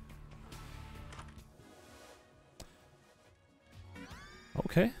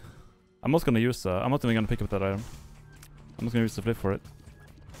 Okay. I'm not gonna use I'm not even gonna pick up that item. I'm not gonna use the flip for it.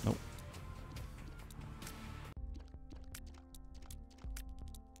 Nope.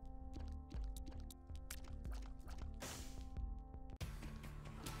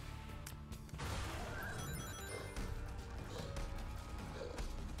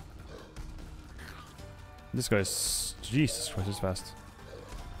 This guy's... Jesus Christ, he's fast.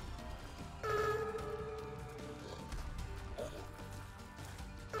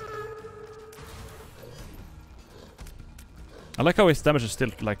 I like how his damage is still,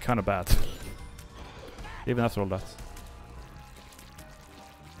 like, kinda bad. Even after all that.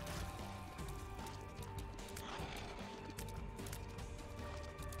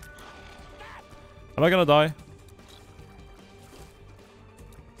 Am I gonna die?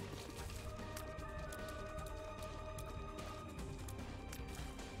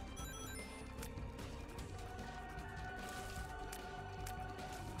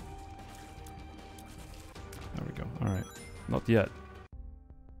 There we go. Alright. Not yet.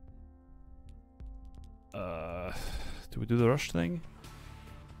 Do we do the rush thing?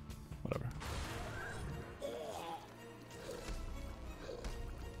 Whatever.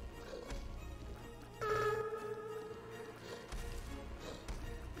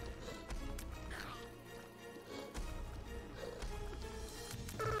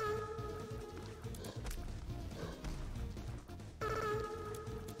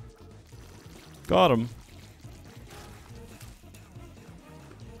 Got him.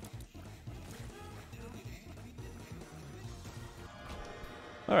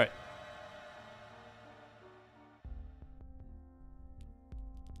 Alright.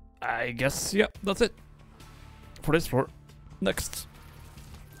 I guess, yeah, that's it. For this floor. Next.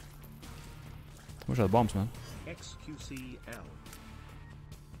 Wish I had bombs, man. XQCL.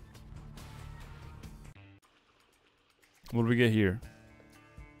 What do we get here?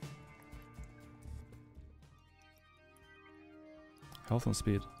 Health and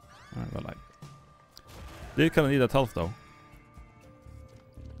speed. Alright, well, they kinda need that health, though.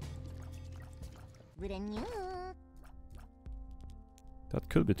 That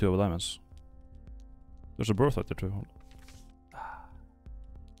could be 2 of diamonds. There's a birthright there too.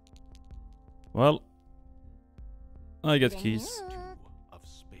 Well, I get keys. 2 of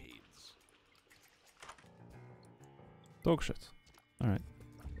spades. Dog shit. Alright.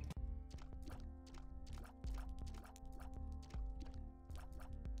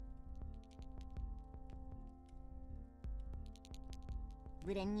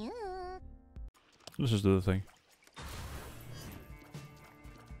 Let's just do the thing.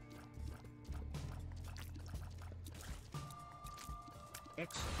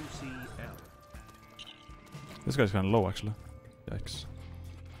 XQCL. This guy's kind of low, actually. Yikes.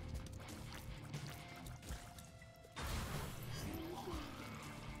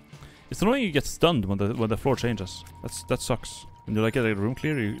 It's annoying you get stunned when the floor changes. That sucks. When you like get a room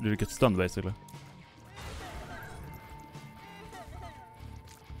clear, you get stunned basically.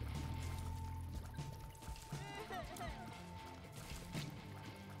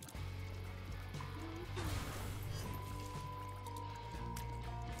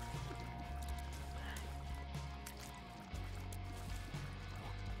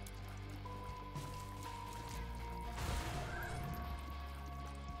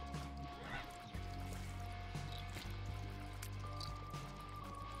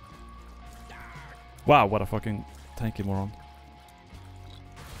 Wow, what a fucking tanky moron.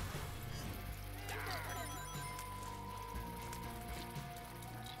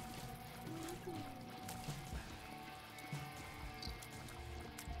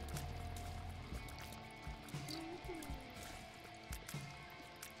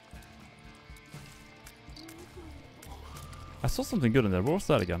 I saw something good in there. What was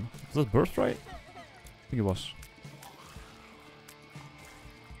that again? Was that birthright? I think it was.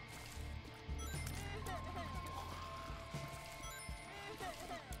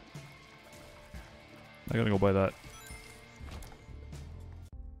 I'm gonna go buy that.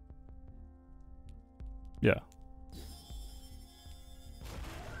 Yeah.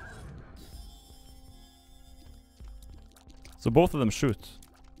 So both of them shoot,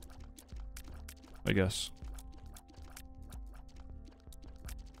 I guess.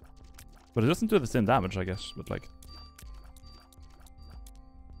 But it doesn't do the same damage, I guess, but like...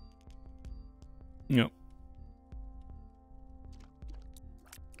 Yeah.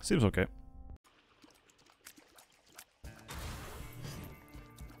 Seems okay.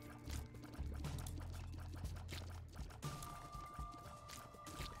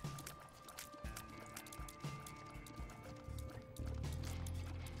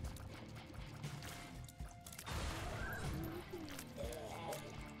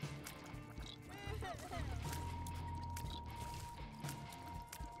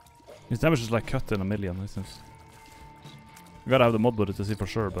 His damage is like cut in a million, it seems. I gotta have the mod with it to see for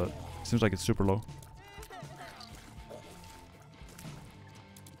sure, but it seems like it's super low.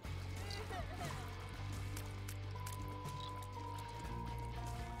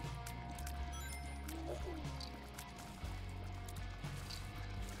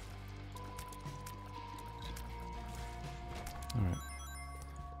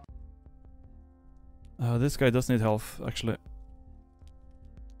 Alright. This guy does need health, actually.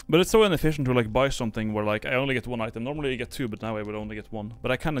 But it's so inefficient to like buy something where like I only get one item. Normally you get two, but now I would only get one. But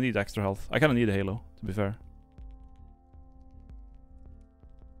I kinda need extra health. I kinda need a halo, to be fair.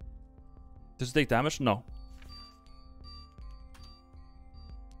 Does it take damage? No.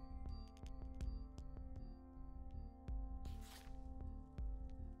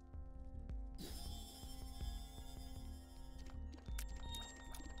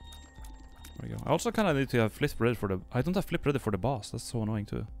 There we go. I also kinda need to have flip ready for the... I don't have flip ready for the boss. That's so annoying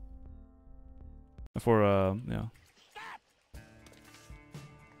too. For, yeah.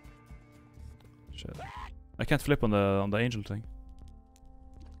 Shit. I can't flip on the angel thing.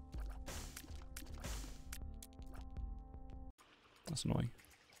 That's annoying.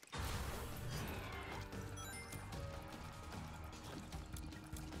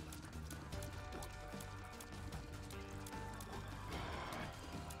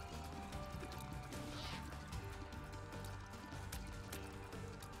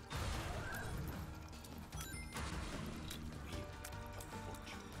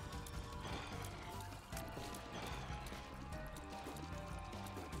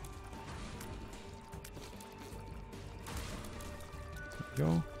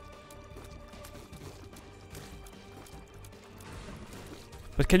 Go.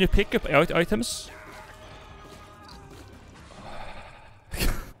 But can you pick up items?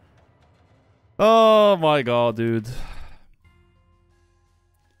 Oh my god, dude.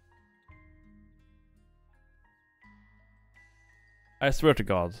 I swear to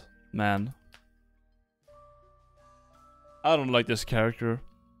god, man. I don't like this character.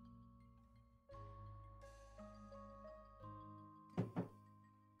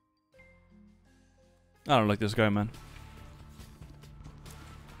 I don't like this guy, man.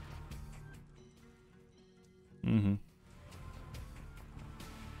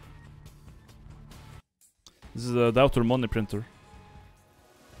 This is a Doubter money printer.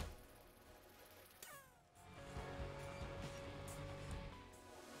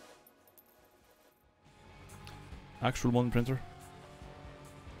 Actual money printer.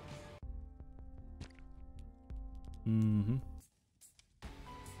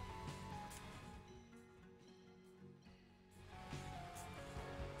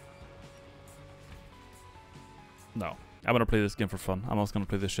 No. I'm gonna play this game for fun. I'm not gonna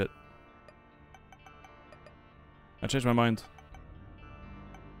play this shit. I changed my mind.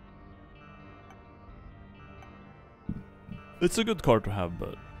 It's a good card to have,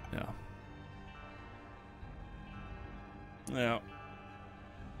 but yeah. Yeah.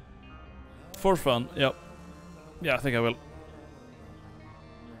 For fun, yep. Yeah, I think I will.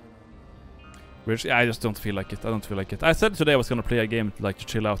 Which, I just don't feel like it. I don't feel like it. I said today I was gonna play a game like to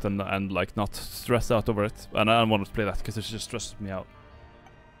chill out and like not stress out over it, and I don't want to play that because it just stresses me out.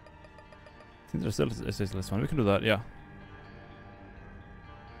 I think there's still this one. We can do that, yeah.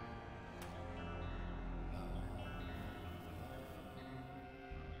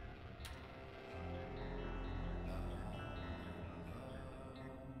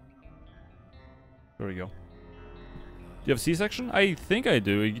 There we go. Do you have C-section? I think I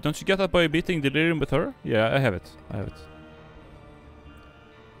do. Don't you get that by beating Delirium with her? Yeah, I have it. I have it.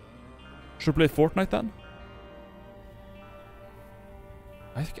 Should we play Fortnite then?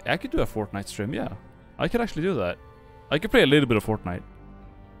 I think I could do a Fortnite stream, yeah. I could actually do that. I could play a little bit of Fortnite.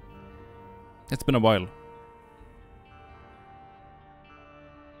 It's been a while.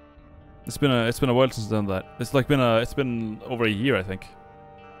 It's been a while since I've done that. It's been over a year, I think.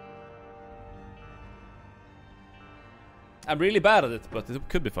 I'm really bad at it, but it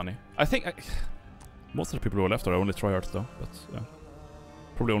could be funny. I think most of the people who are left are only tryhards though, but yeah.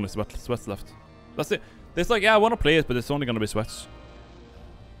 Probably only sweats left. That's it. It's like, yeah, I want to play it, but it's only gonna be sweats.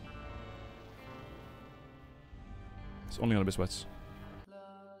 It's only gonna be sweats.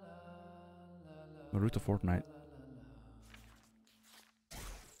 Naruto Fortnite.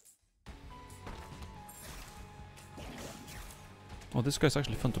 Oh, this guy's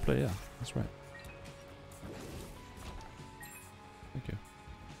actually fun to play, yeah. That's right. Thank you.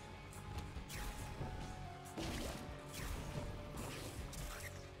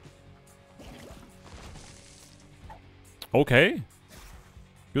 Okay.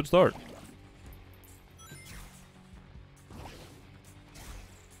 Good start.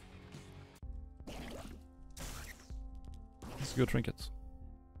 That's a good trinket.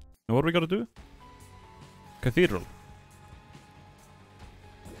 Now what do we gotta do? Cathedral.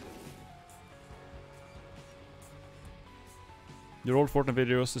 Your old Fortnite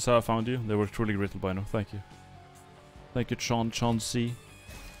videos is how I found you. They were truly great albino. Thank you. Thank you, Sean C.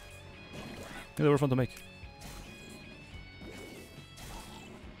 Yeah, they were fun to make.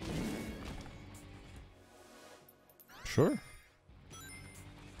 Sure.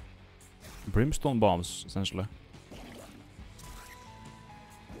 Brimstone bombs, essentially.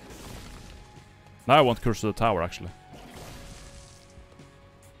 Now I want Curse to the Tower, actually.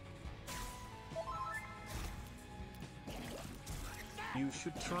 You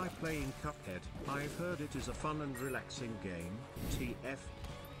should try playing Cuphead. I've heard it is a fun and relaxing game. TF.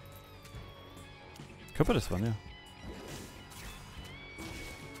 Cuphead is fun, yeah.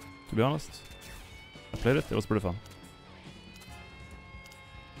 To be honest, I played it, it was pretty fun.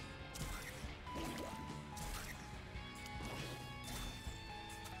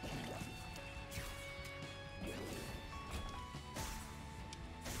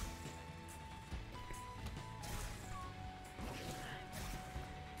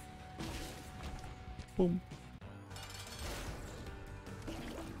 Boom.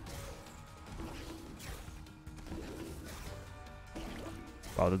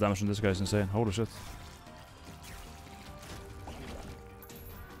 Wow, the damage on this guy is insane. Holy shit.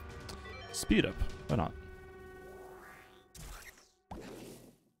 Speed up. Why not?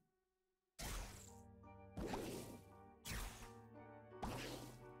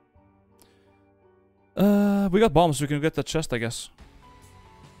 We got bombs, so we can get that chest, I guess.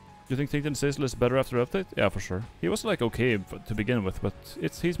 Do you think Tinkton Cecil is better after update? Yeah, for sure. He was like okay to begin with, but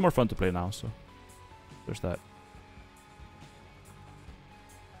he's more fun to play now, so there's that.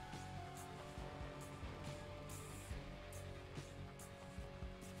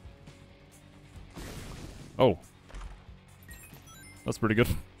 Oh. That's pretty good.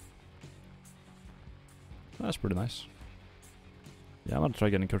 That's pretty nice. Yeah, I'm gonna try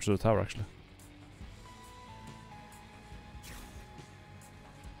getting Curse to the Tower, actually.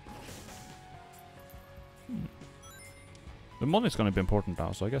 The money's gonna be important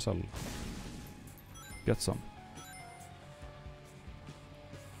now, so I guess I'll get some.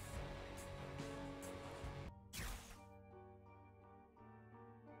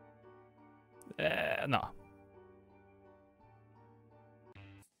 No.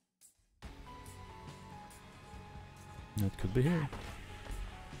 It could be here.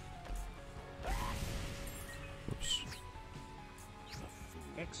 Oops.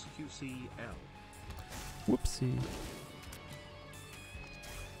 XQCL. Whoopsie.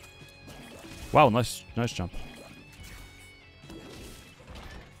 Wow, nice jump.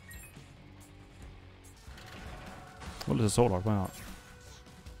 Well, there's a solar, why not?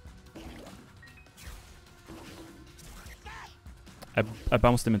 I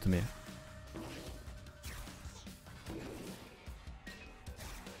bounced him into me.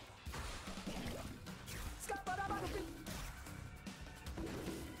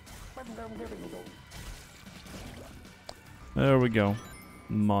 There we go.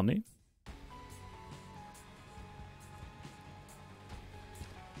 Money.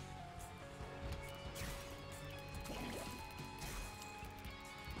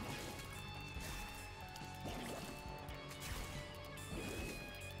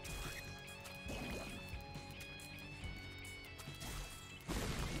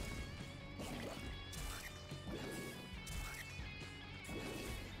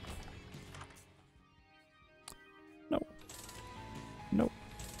 No.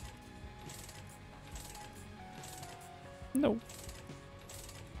 No.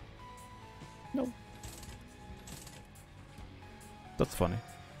 No. That's funny.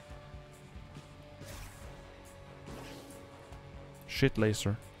 Shit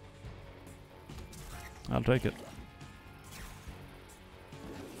laser. I'll take it.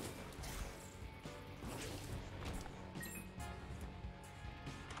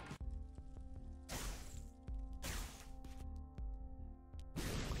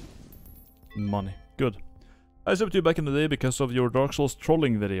 Money. Good. I subbed you back in the day because of your Dark Souls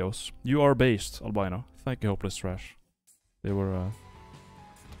trolling videos. You are based, Albino. Thank you, Hopeless Trash. They were,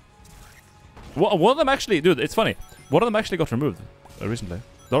 one of them actually... Dude, it's funny. One of them actually got removed recently.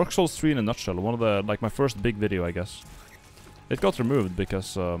 Dark Souls 3 in a nutshell. One of the... Like, my first big video, I guess. It got removed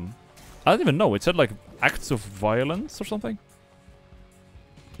because, I don't even know. It said, like, acts of violence or something.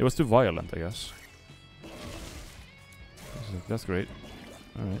 It was too violent, I guess. That's great.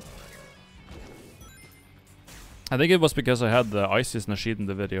 Alright. I think it was because I had the ISIS Nasheed in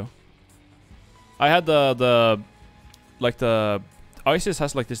the video. I had the ISIS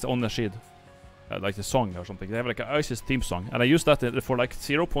has like this own Nasheed, like the song or something. They have like an ISIS theme song, and I used that for like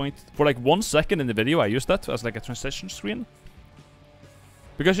for like 1 second in the video. I used that as like a transition screen.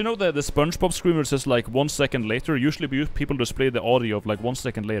 Because you know the SpongeBob screen where it says like 1 second later. Usually people just play the audio of like 1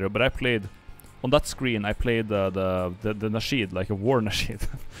 second later, but I played on that screen. I played the Nasheed, like a war Nasheed,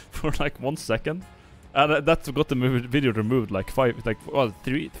 for like 1 second. And that got the video removed like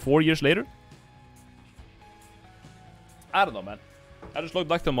 4 years later. I don't know, man. I just logged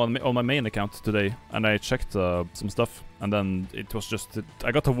back to on my main account today, and I checked some stuff, and then it was just...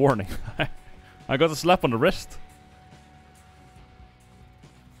 I got a warning. I got a slap on the wrist.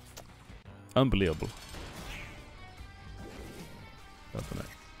 Unbelievable. Definitely.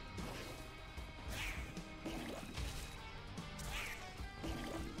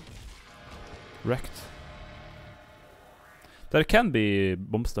 Wrecked. There can be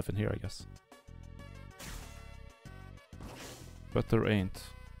bomb stuff in here, I guess. But there ain't.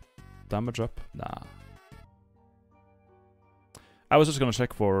 Damage up? Nah. I was just gonna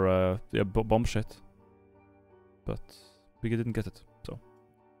check for yeah, bomb shit. But we didn't get it, so.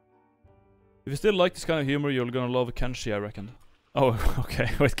 If you still like this kind of humor, you're gonna love Kenshi, I reckon. Oh,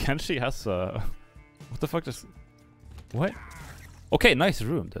 okay. Wait, Kenshi has what the fuck just... What? Okay, nice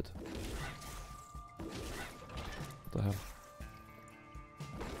room, dude. What the hell?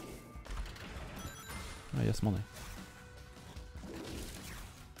 Ah, yes, money.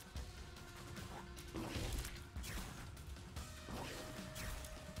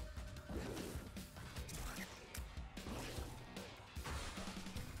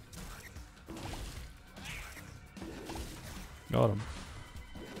 Got him.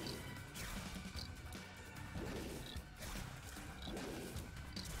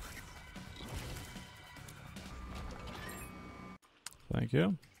 Thank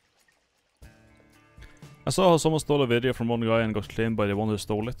you. I saw how someone stole a video from one guy and got claimed by the one who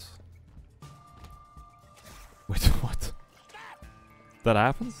stole it. Wait, what? That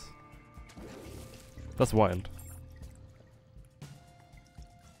happens? That's wild.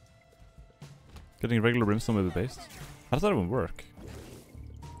 Getting regular brimstone with the base? How does that even work?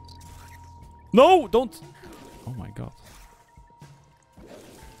 No! Don't! Oh my god.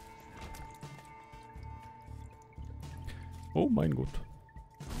 Oh my god.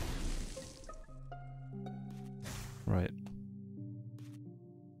 Right.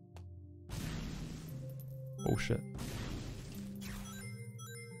 Oh shit.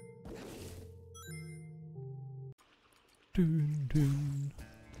 Dun, dun.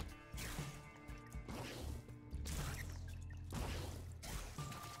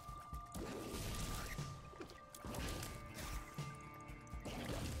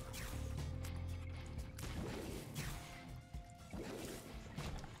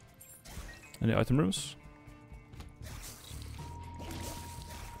 Any item rooms?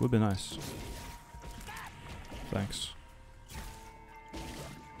 Would be nice. Thanks.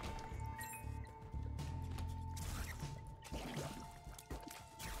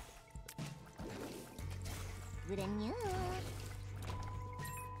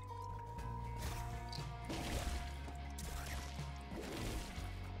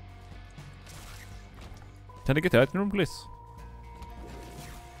 Can I get the item room, please?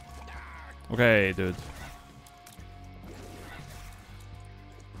 Okay, dude.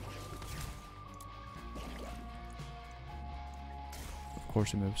 Of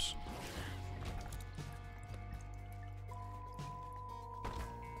course he moves.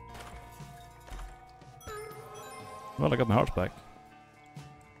 Well, I got my heart back.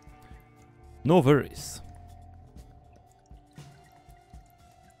 No worries.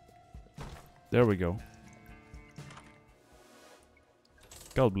 There we go.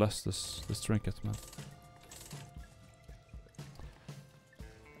 God bless this trinket, man.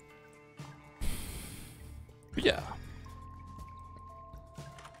 But yeah.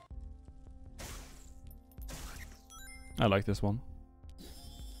 I like this one.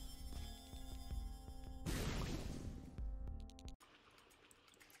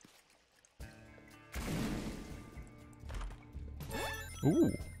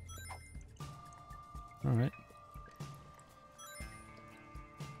 Ooh. Alright.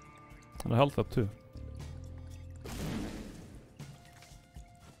 And a health up too.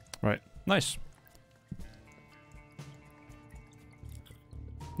 Right. Nice.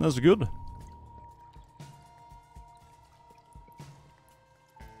 That's good.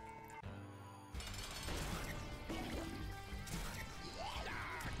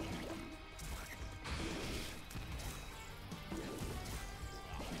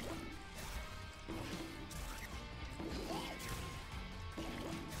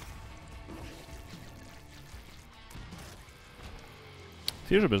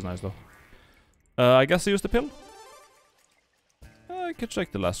 Teardrop is nice though. I guess I used the pill. I could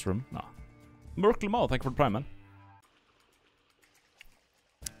check the last room. Nah. Merkle Mao, thank you for the prime, man.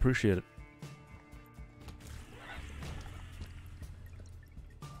 Appreciate it.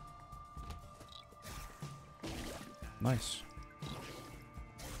 Nice.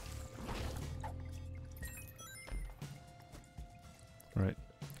 Right.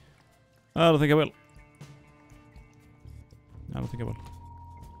 I don't think I will. I don't think I will.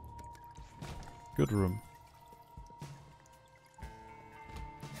 Good room.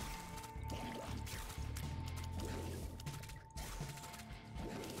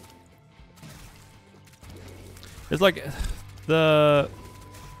 It's like the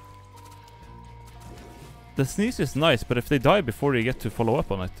sneeze is nice, but if they die before you get to follow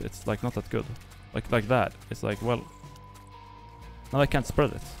up on it, it's like not that good. Like that. It's like, well, now I can't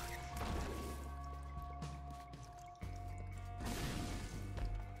spread it.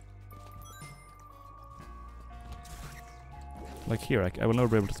 Like here, I will never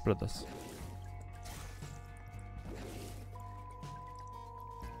be able to spread this.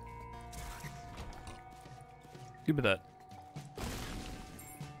 Give me that.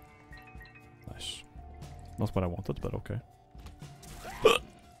 Nice. Not what I wanted, but okay.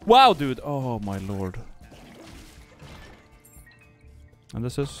 Wow, dude! Oh my lord. And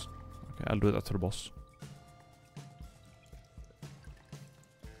this is... Okay, I'll do it after the boss.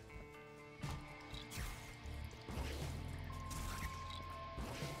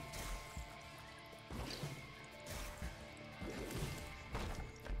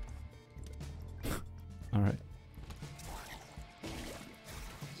 Alright.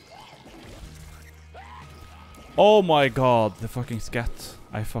 Oh my god, the fucking scat.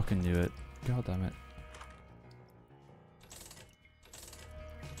 I fucking knew it. God damn it.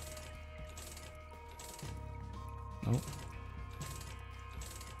 Oh.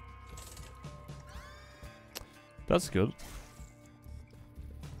 That's good.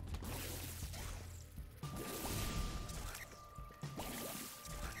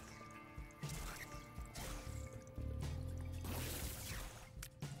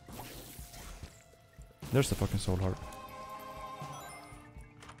 There's the fucking soul heart.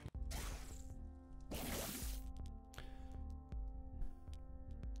 I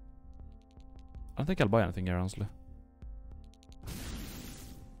don't think I'll buy anything here, honestly.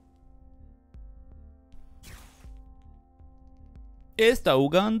 Está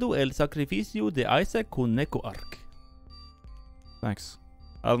jugando el sacrificio de Isaac con Neko Arc. Thanks.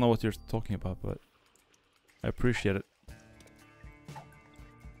 I don't know what you're talking about, but I appreciate it.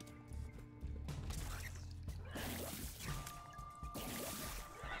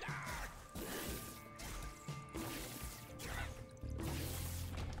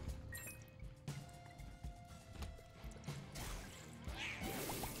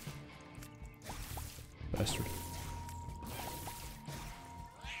 Bastard.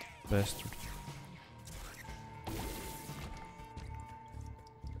 Bastard.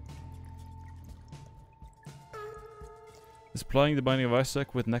 Supplying the Binding of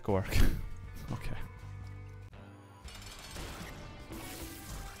Isaac with Neko Arc. Okay.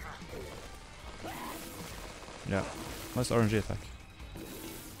 Yeah. Nice RNG attack.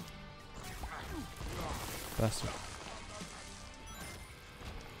 Bastard.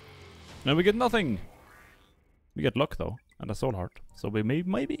 No, we get nothing! We get luck though, and a soul heart. So we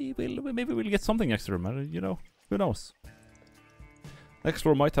maybe we'll get something next room, you know? Who knows? Next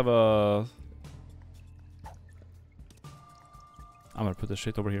floor might have a... I'm gonna put this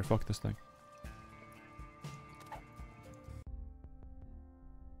shit over here, fuck this thing.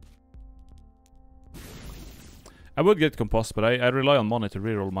 I would get compost, but I rely on money to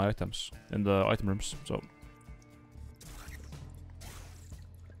reroll my items in the item rooms, so...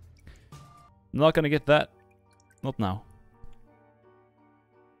 Not gonna get that. Not now.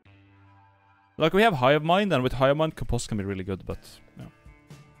 Like, we have Hive Mind, and with Hive Mind, compost can be really good, but... Yeah.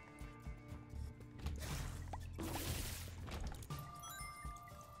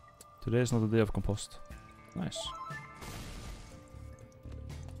 Today is not the day of compost. Nice.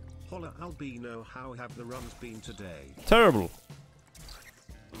 Holla Albino, how have the runs been today? Terrible!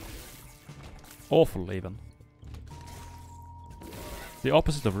 Awful, even. The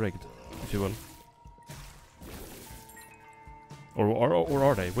opposite of rigged, if you will. Or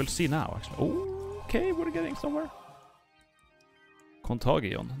are they? We'll see now, actually. Oh, okay, we're getting somewhere.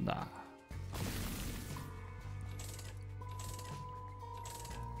 Contagion? Nah.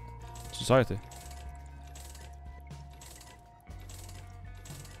 Society.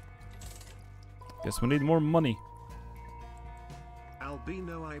 Guess we need more money.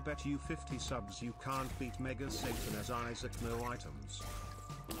 Albino, I bet you 50 subs you can't beat Mega Satan as Isaac no items.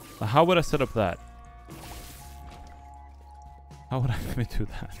 Now, how would I set up that? How would I let me do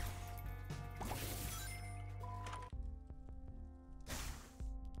that?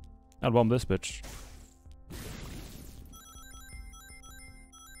 I'll bomb this bitch.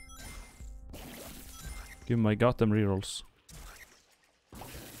 Give me my goddamn rerolls.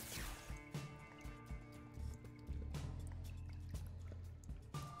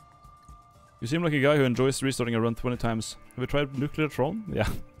 You seem like a guy who enjoys restarting a run 20 times. Have you tried Nuclear Throne? Yeah.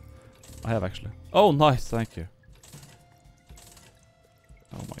 I have actually. Oh, nice, thank you.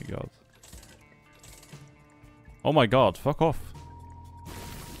 Oh my god. Oh my god, fuck off.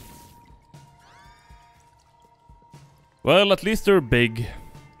 Well, at least they're big.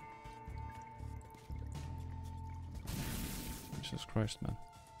 Jesus Christ, man.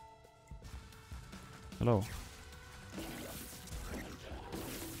 Hello.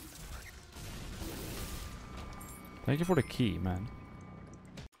 Thank you for the key, man.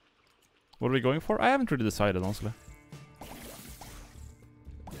 What are we going for? I haven't really decided, honestly.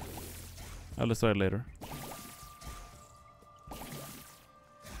 I'll decide later.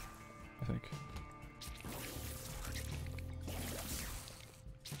 I think.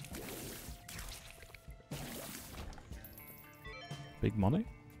 Big money?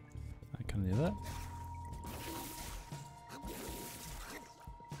 I can do that.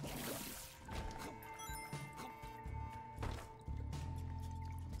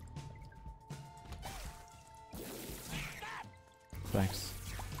 Thanks.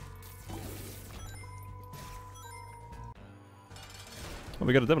 Oh,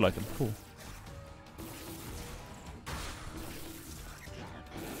 we got a devil item. Cool.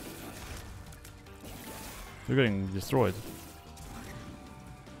 You're getting destroyed.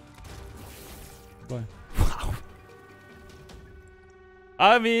 Bye. Wow.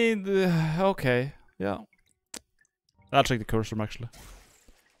 I mean, okay. Yeah. I'll check the curse room, actually.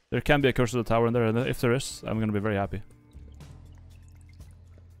 There can be a curse of the tower in there, and if there is, I'm gonna be very happy.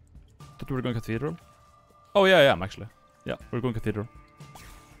 Thought we were going cathedral? Oh yeah, I am actually. Yeah, we're going cathedral.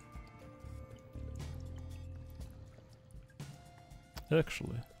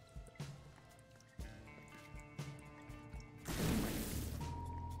 Actually.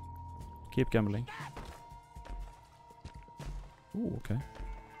 Keep gambling. Ooh, okay.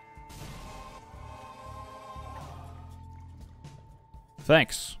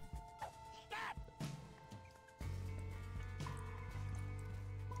 Thanks.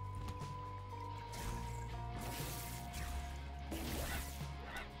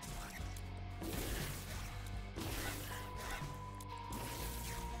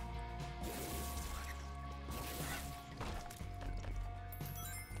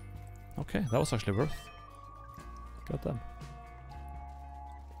 Okay, that was actually worth. Got them.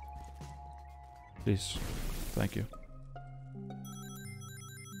 Please. Thank you.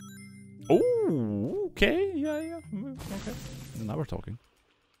 Oh, okay. Yeah. Okay. Now we're talking.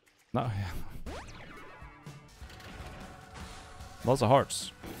 Now, yeah. Lots of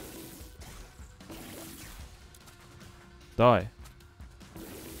hearts. Die.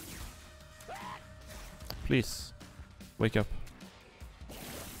 Please. Wake up.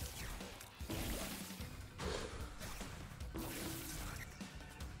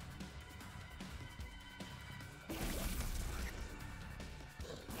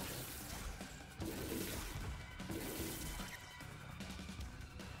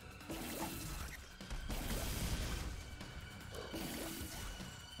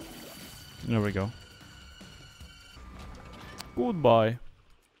 There we go. Goodbye.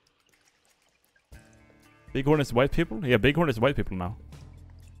 Bighorn is white people? Yeah, Bighorn is white people now.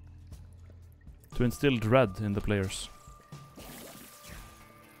 To instill dread in the players.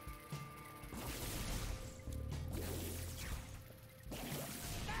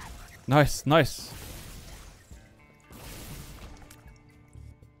 Nice, nice.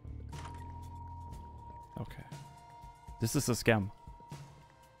 Okay. This is a scam.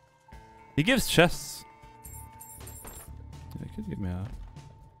 He gives chests. Yeah, he could give me a...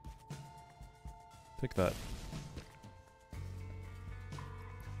 Take that.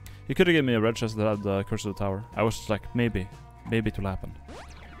 He could have given me a red chest that had the Curse of the Tower. I was just like, maybe. Maybe it will happen.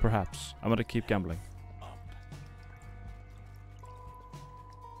 Perhaps. I'm gonna keep gambling.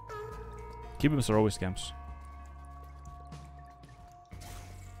 Cubums are always scams.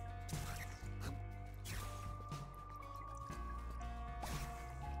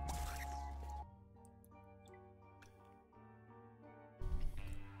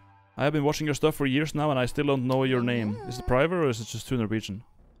 I have been watching your stuff for years now and I still don't know your name. Is it private or is it just too Norwegian?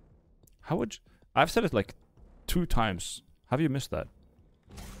 How would you... I've said it like 2 times. Have you missed that?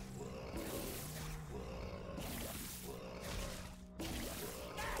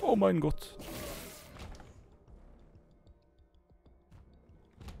 Oh mein Gott.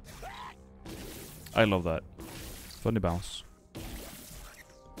 I love that. Funny bounce.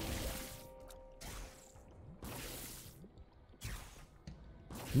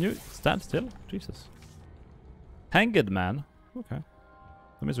 Can you stand still? Jesus. Hanged man. Okay.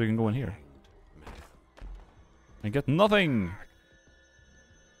 That means we can go in here. And get nothing!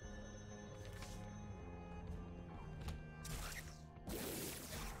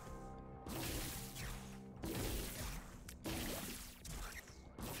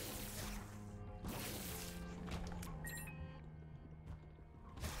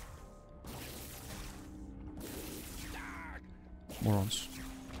 Morons.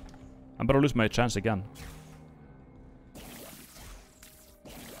 I'm about to lose my chance again.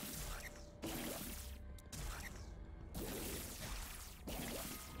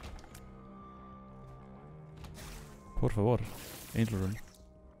 Por favor, Angel Rune.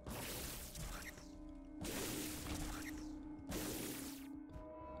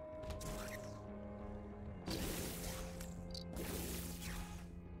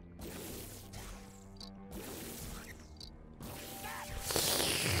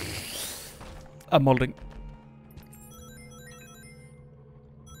 I'm molding.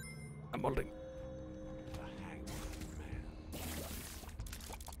 I'm molding.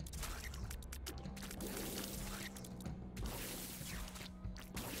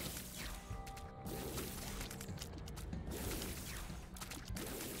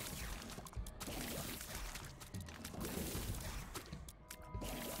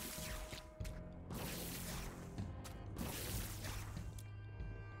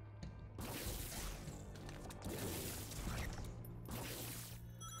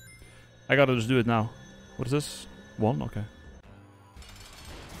 I gotta just do it now. What is this? 1? Okay.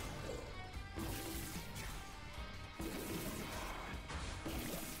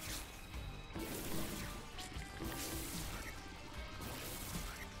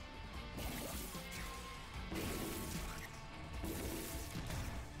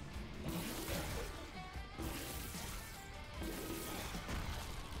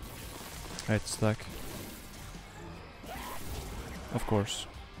 Right, stack. Of course.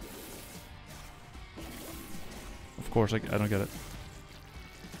 Of course, I don't get it.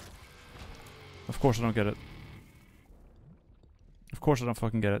 Of course I don't get it. Of course I don't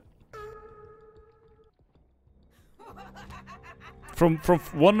fucking get it. From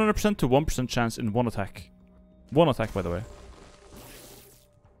 100% to 1% chance in 1 attack. 1 attack, by the way.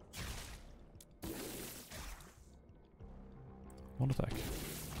 One attack.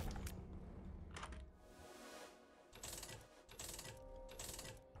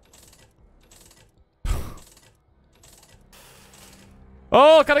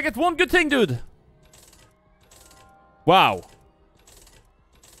 Oh, can I get one good thing, dude? Wow.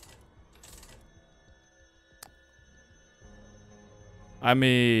 I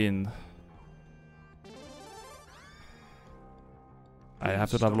mean... I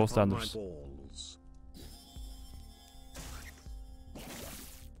have to have low standards.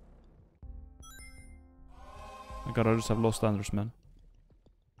 I gotta just have low standards, man.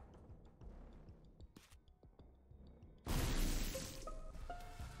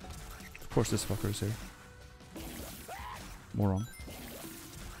 Of course this fucker is here. Moron.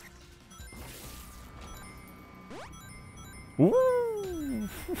 Ooh.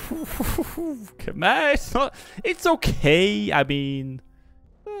 Come on, it's okay. I mean,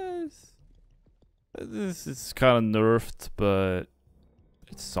 this is kind of nerfed, but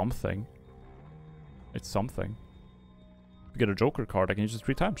it's something. It's something. We get a Joker card, I can use it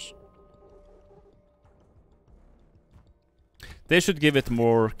 3 times. They should give it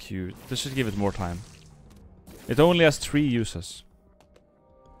more cute. They should give it more time. It only has 3 uses.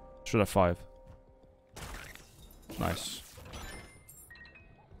 Should have 5. Nice.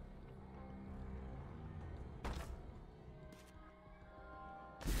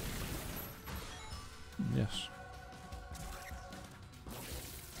 Yes.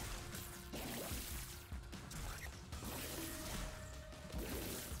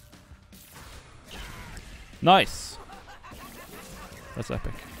 Nice. That's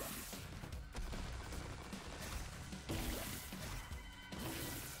epic.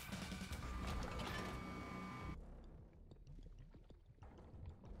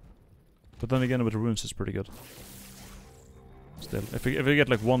 But then again, with the runes, it's pretty good. Still, if we get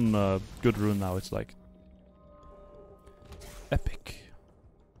like one good rune now, it's like epic.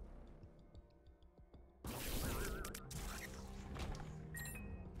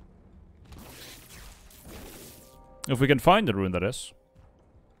 If we can find the rune, that is.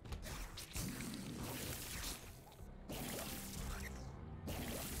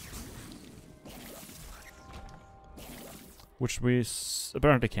 Which we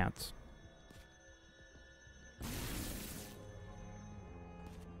apparently can't.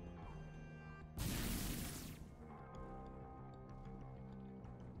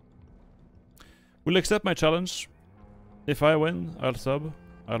 Will you accept my challenge? If I win, I'll sub.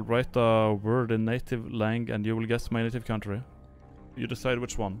 I'll write a word in native lang and you will guess my native country. You decide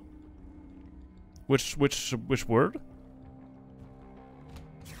which one. Which word?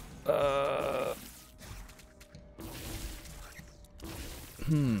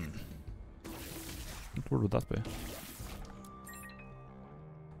 What word would that be?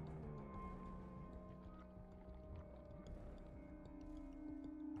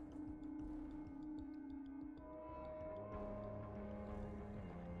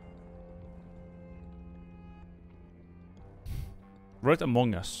 Write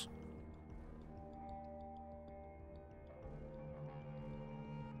Among Us.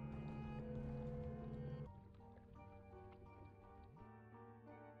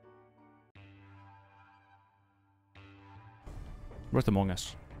 Write Among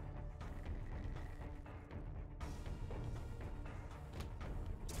Us.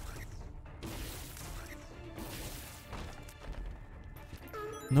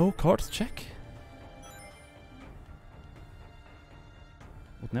 No cards check?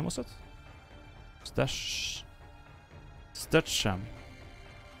 What name was it? Stetsham.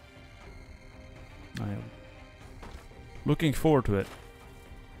 I am looking forward to it.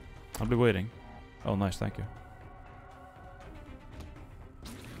 I'll be waiting. Oh, nice, thank you.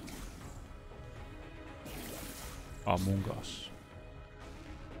 Among Us.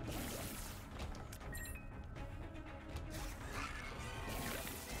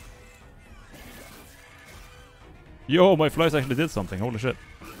 Yo, my flies actually did something. Holy shit.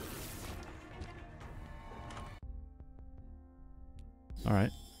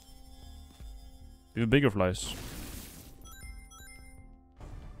 Alright. Even bigger flies.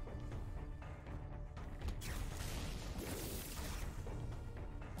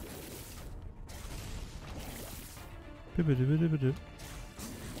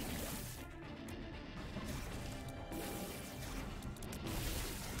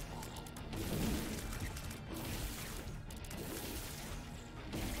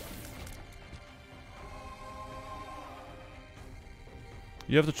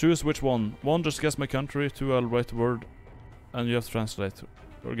 You have to choose which one. 1, just guess my country. 2, I'll write the word. And you have to translate.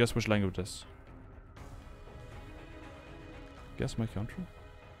 Or guess which language it is. Guess my country?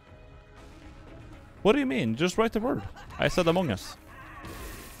 What do you mean? Just write the word. I said Among Us.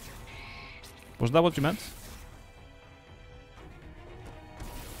 Was that what you meant?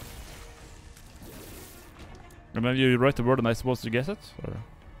 And then you write the word and I'm supposed to guess it? Or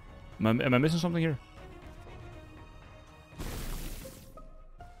am I missing something here?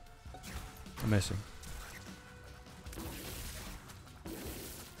 Amazing.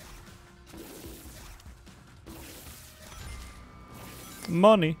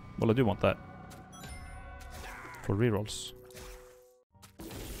 Money! Well, I do want that. For rerolls.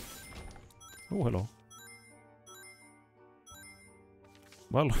 Oh, hello.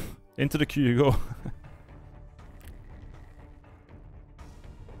 Well, into the queue you go.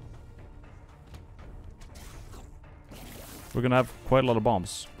 We're gonna have quite a lot of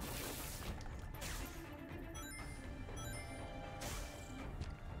bombs.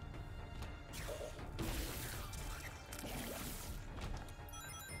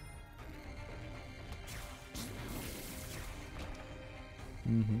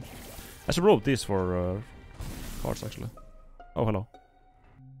 I should roll these for cards actually. Oh, hello.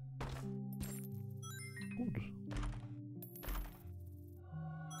 Good.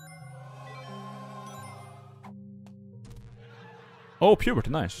 Oh, puberty,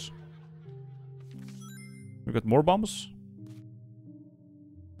 nice. We got more bombs.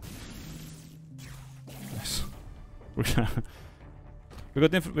 Nice. we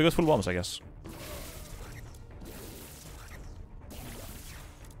got full bombs, I guess.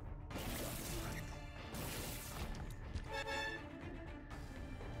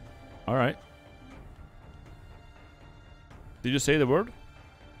 All right. Did you say the word?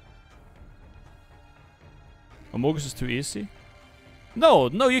 Amogus is too easy. No,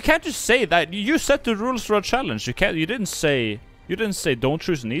 no, you can't just say that. You set the rules for a challenge. You can't. You didn't say. You didn't say don't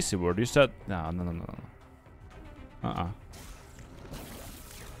choose an easy word. You said no, no, no, no, no.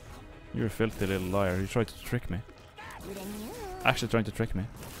 You're a filthy little liar. You tried to trick me. Actually, trying to trick me.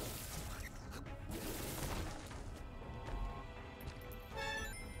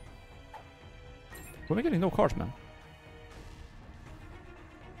 We're getting no cards, man.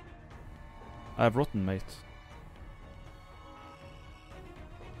 I have rotten, mate.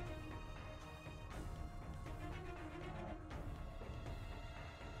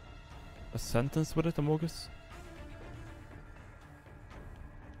 A sentence with it, Amogus?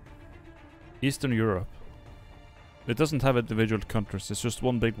 Eastern Europe. It doesn't have individual countries, it's just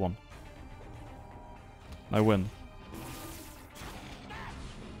one big one. I win.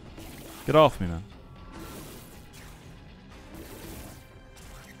 Get off me, man.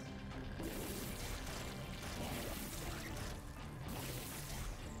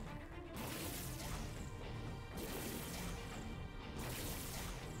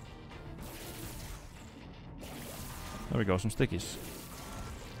 There we go, some stickies.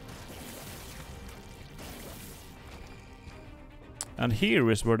 And here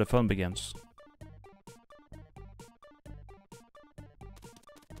is where the fun begins.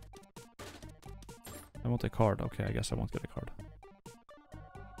 I want a card. Okay, I guess I won't get a card.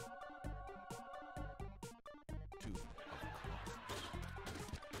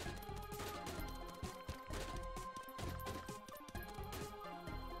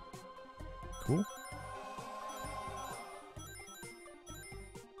 Cool.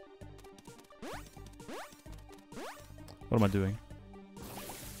 What am I doing?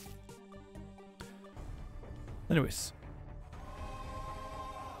 Anyways.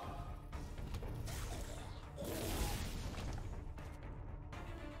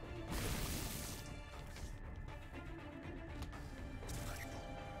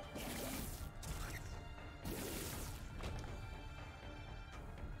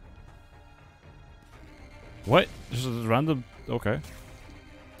 What? Just a random... Okay.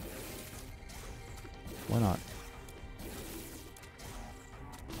 Why not?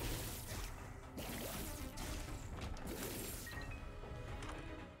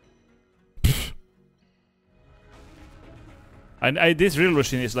 And this real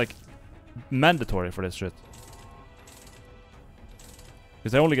machine is like mandatory for this shit.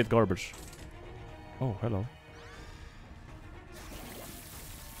 Because I only get garbage. Oh, hello.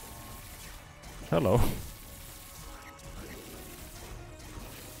 Hello.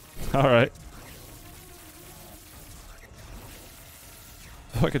 Alright.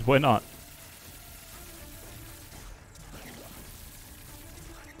 Fuck it, why not?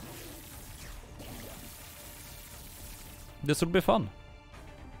 This will be fun.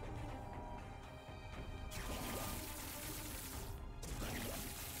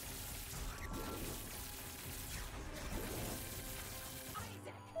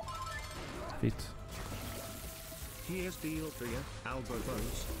 Feet. Here's deal for you, elbow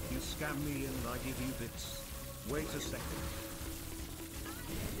bones. You scam me and I give you bits. Wait a second.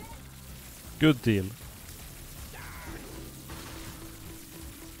 Good deal.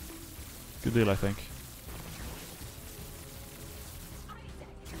 Good deal, I think.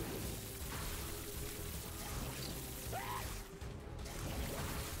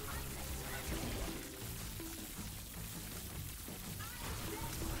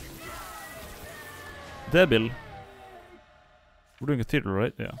 Devil. We're doing a theater,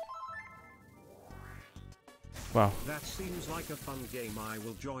 right? Yeah. Wow. That seems like a fun game. I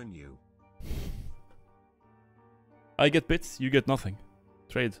will join you. I get bits, you get nothing.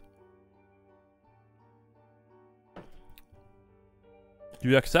 Trade. Do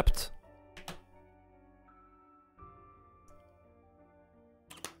you accept?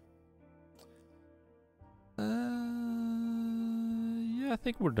 Yeah, I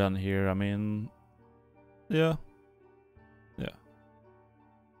think we're done here. I mean... Yeah. Yeah.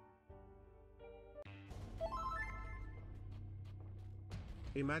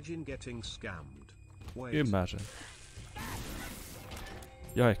 Imagine getting scammed. Wait. Imagine.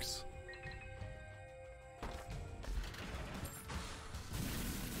 Yikes.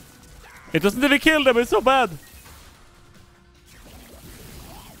 It doesn't even kill them, it's so bad!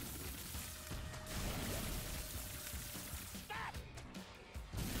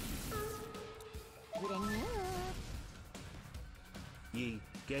 Yee,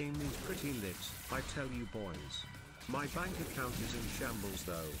 game is pretty lit, I tell you boys. My bank account is in shambles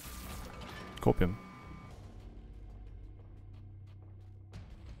though. Copium.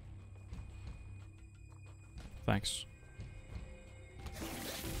 Thanks.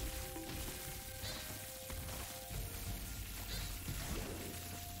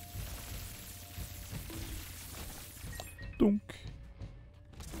 Dunk.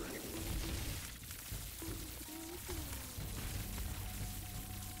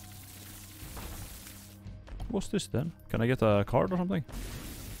 What's this then? Can I get a card or something?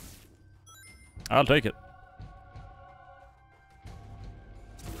 I'll take it.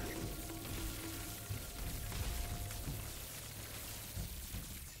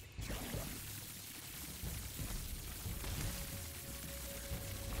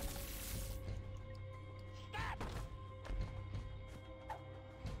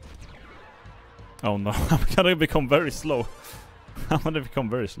 Oh no, I'm gonna become very slow. I'm gonna become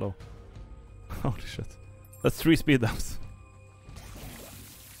very slow. Holy shit. That's 3 speed downs.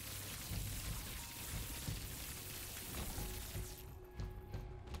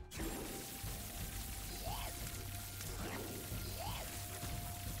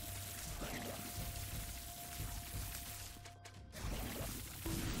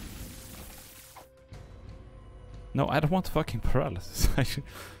 No, I don't want fucking paralysis.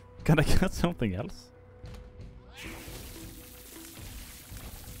 Can I get something else?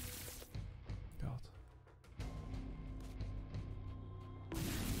 God.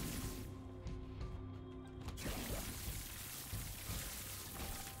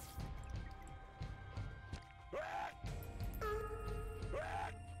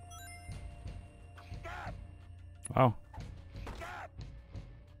 Wow.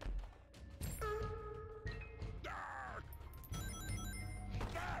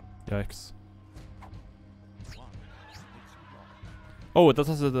 Yikes. Oh, that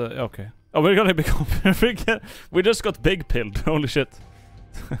has the okay. Oh, we're gonna become we just got big pilled. Holy shit.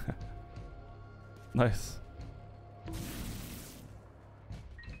 Nice.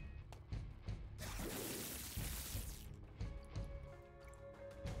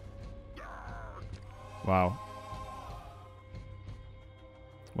 Wow.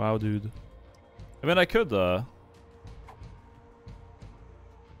 Wow, dude. I mean, I could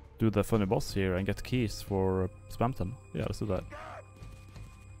do the funny boss here and get keys for Spamton. Yeah, let's do that.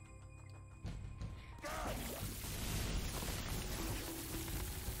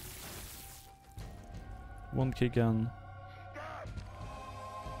 One key gun.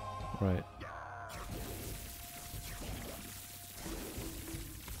 Right.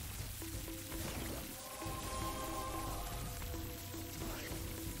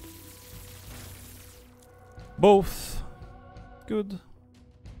 Both. Good.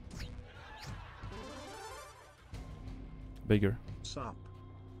 Bigger. Sup?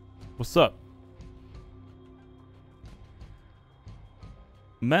 What's up?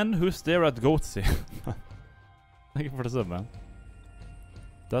 Men who stare at Goatsy. Thank you for the sub, man.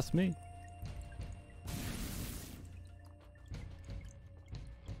 That's me.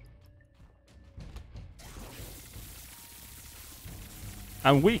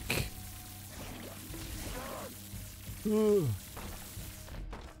 I'm weak.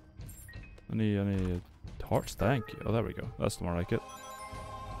 Any hearts? Thank you. Oh, there we go. That's more like it.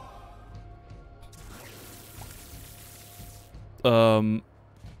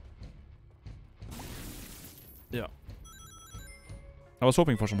 Yeah. I was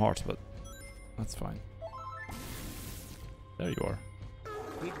hoping for some hearts, but that's fine. There you are.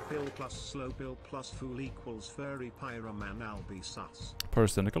 Big pill plus slow pill plus fool equals furry pyroman, I'll be sus. Per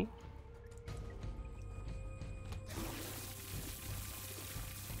cynical.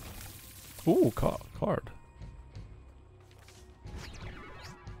 Ooh, card.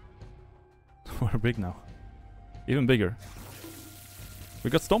 We're big now. Even bigger. We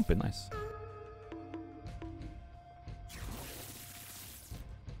got Stompy, nice.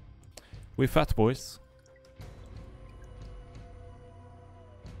 We fat boys.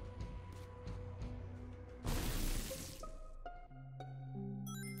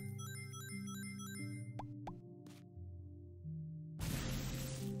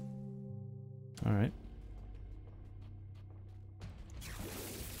 All right.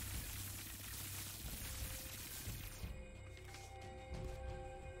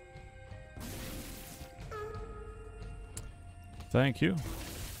 Thank you.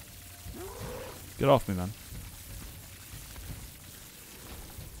 Get off me, man.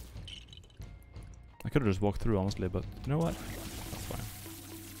 I could have just walked through, honestly, but you know what? That's fine.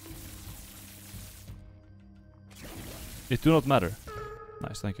 It do not matter.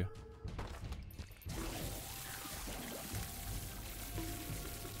 Nice, thank you.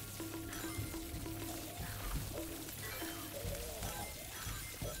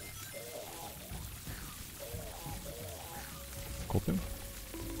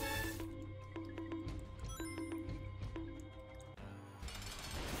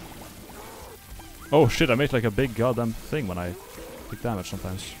 Oh shit, I make like a big goddamn thing when I take damage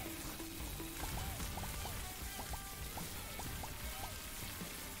sometimes.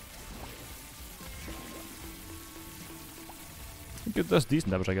 It does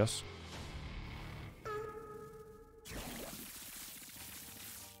decent damage, I guess.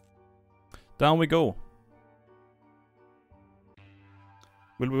 Down we go.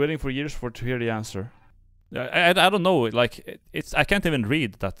 We'll be waiting for years to hear the answer. I don't know. Like it's I can't even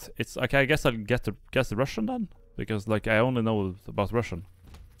read that. It's like I guess I'll guess the Russian then, because like I only know about Russian.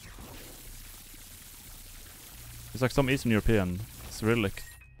 It's like some Eastern European Cyrillic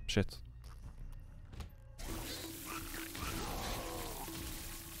shit.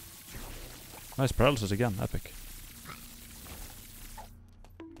 Nice paralysis again, epic.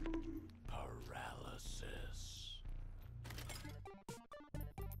 Paralysis.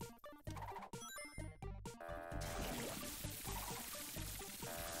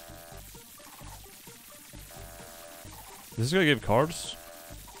 This is gonna give cards.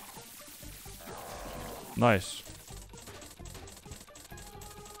 Nice.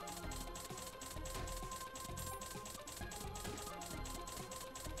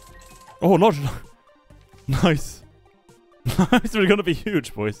 Oh, large. Nice. Nice. We're gonna be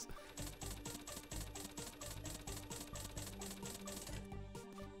huge, boys.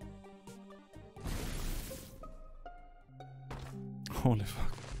 Holy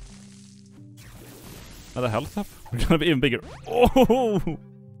fuck. Another health up? We're gonna be even bigger. Oh!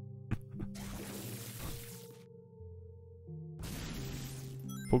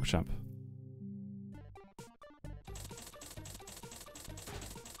 Pokechamp.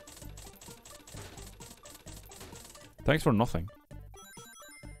 Thanks for nothing.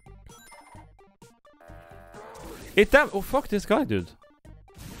 Oh fuck this guy, dude.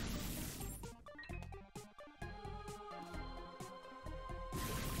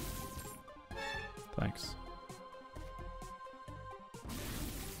 Thanks.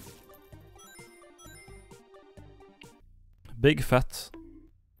 Big fat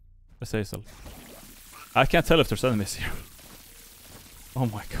Azazel. I can't tell if there's enemies here. Oh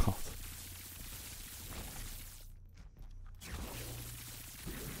my god.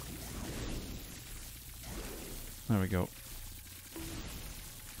 There we go.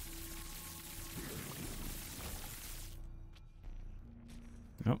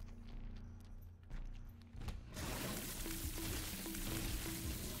 Yep.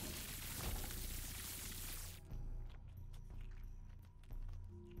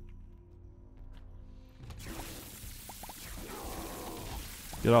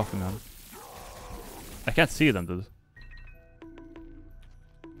 Get off me, man. I can't see them, dude.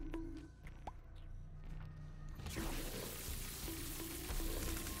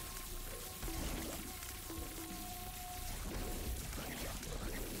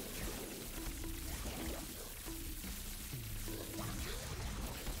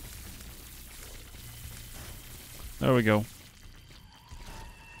 There we go.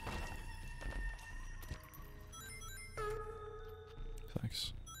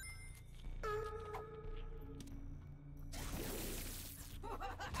 Thanks.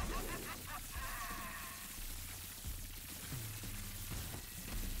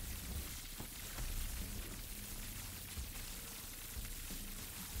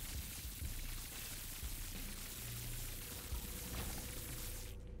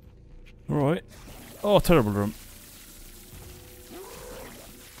 Alright. Oh, terrible room.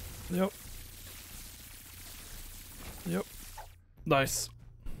 Yep. Yep. Nice.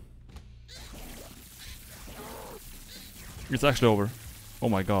 It's actually over. Oh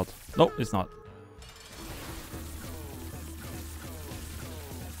my god. No, it's not.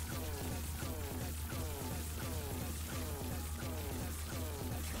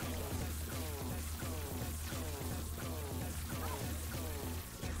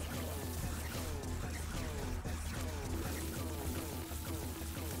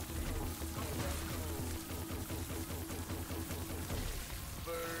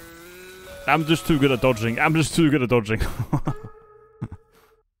 I'm just too good at dodging. I'm just too good at dodging.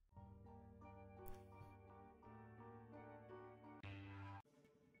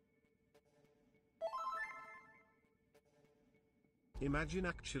 Imagine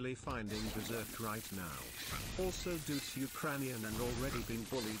actually finding Berserk right now. Also Dude's Ukrainian and already been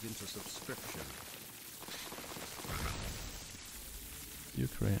bullied into subscription.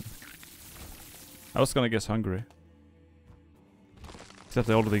 Ukraine. I was gonna guess Hungary. Except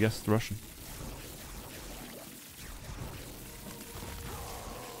I already guessed Russian.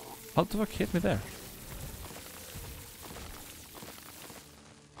 How the fuck hit me there?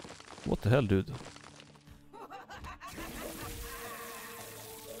 What the hell, dude?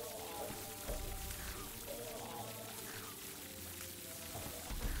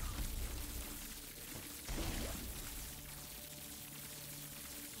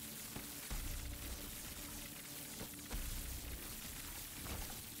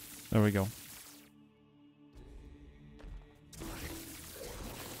 There we go.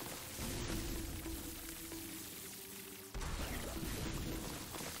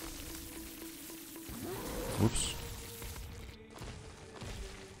 Whoops.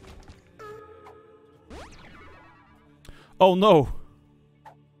 Oh no!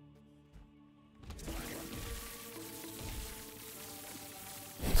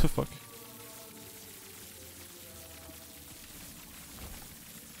 What the fuck?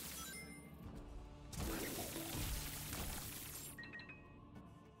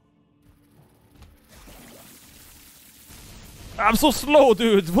 I'm so slow,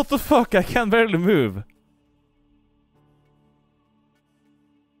 dude! What the fuck? I can barely move.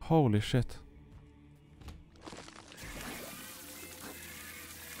 Holy shit.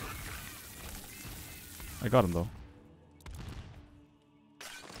 I got him though.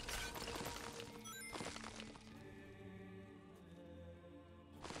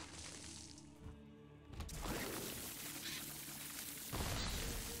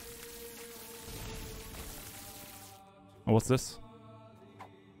 Oh, what's this?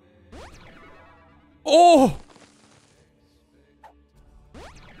 Oh!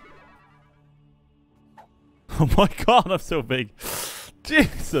 Oh my god, I'm so big.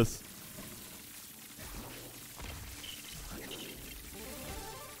 Jesus.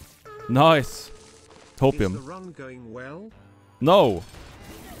 Nice. Hopium. Is the run going well? No.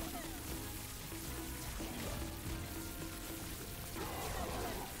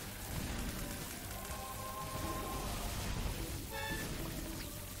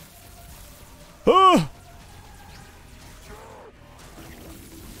 Ah!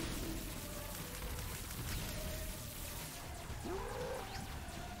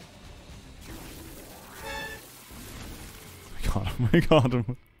 I got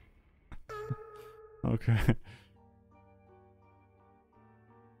him. Okay.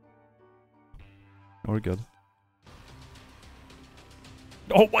 We're good.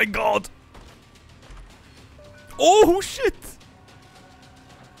 Oh my god! Oh shit!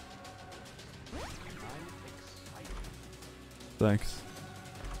 Thanks.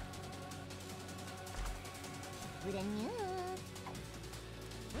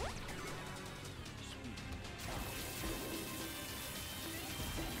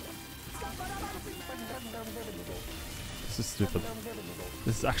 This is stupid.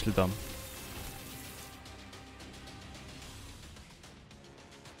 This is actually dumb.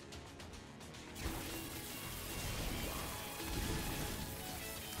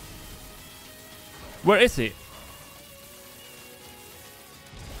 Where is he?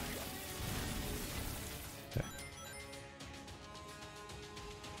 Okay.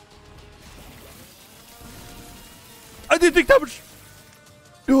 I didn't take damage!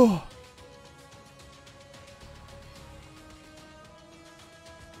 Oh.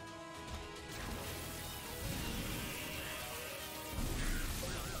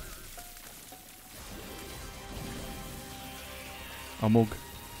 Amog.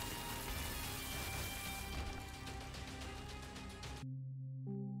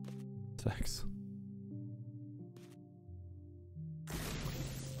 Thanks.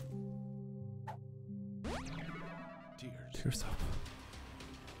 Tears up.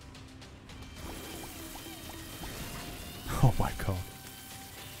 Oh my god.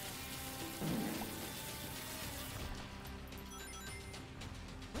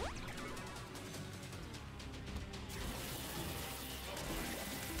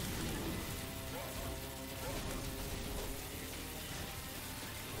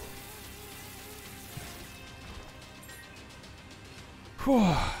 Whew.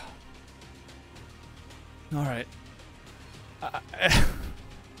 All right.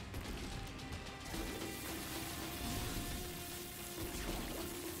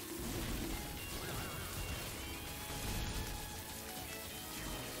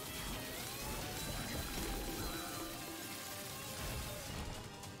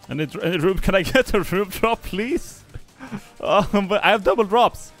 Any room? Can I get a room drop, please? But I have double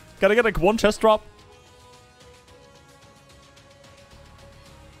drops. Can I get like one chest drop?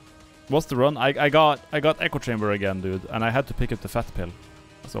 What's the run? I got echo chamber again, dude, and I had to pick up the fat pill,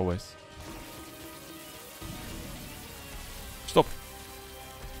 as always. Stop.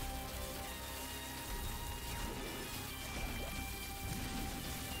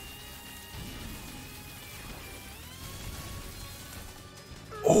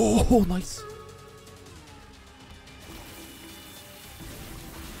 Oh, nice.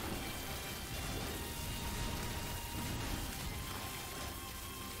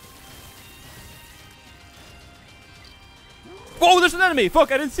 Oh, there's an enemy!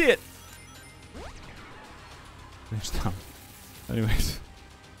 Fuck, I didn't see it! Finish down. Anyways.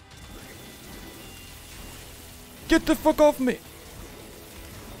 Get the fuck off me!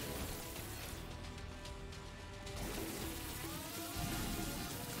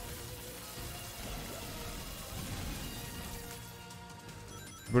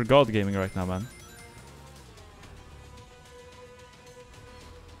 We're god gaming right now, man.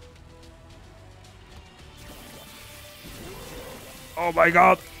 Oh my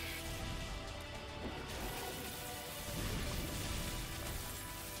god!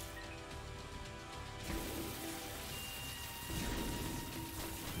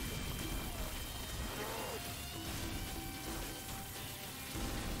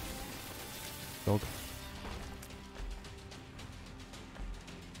 Dog.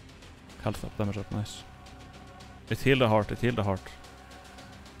 Health up, damage up, nice. It healed the heart, it healed the heart.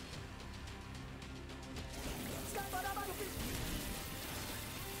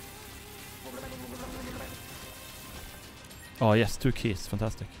 Oh yes, 2 keys,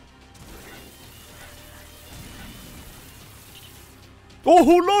 fantastic. Oh,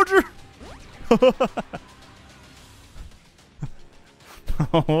 larger!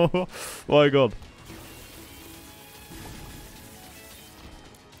 Oh my god.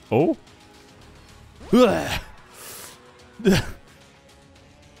 Oh?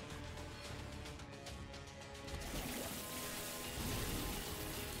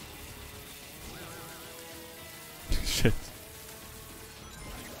 Shit.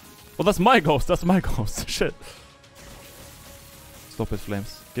 Well, that's my ghost, that's my ghost. Shit. Stop it,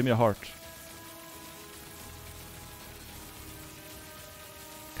 flames. Give me a heart.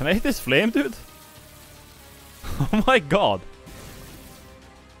 Can I hit this flame, dude? Oh my god.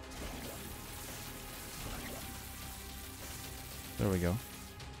 There we go.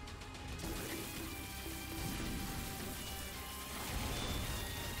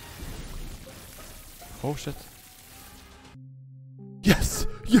 Oh shit. Yes!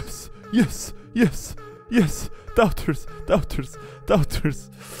 Yes! Yes! Yes! Yes! Doubters! Doubters! Doubters!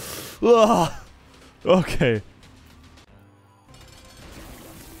 Ah! Okay.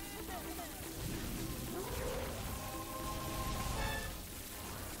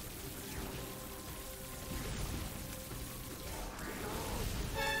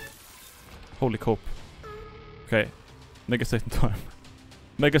 Holy cope. Okay. Mega Satan time.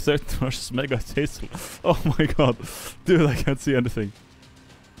 Mega Satan versus Mega Hazel. Oh my god. Dude, I can't see anything.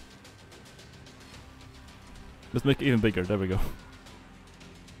 Let's make it even bigger. There we go.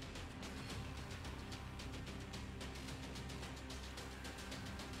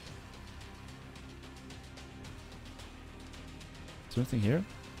 Is there anything here?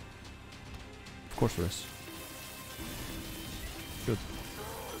 Of course there is. Good.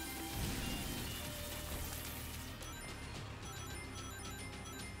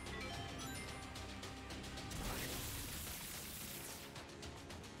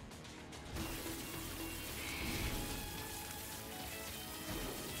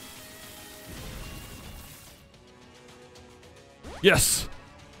 Yes!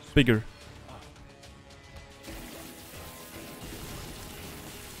 Bigger.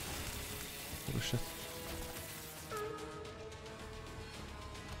 Holy shit.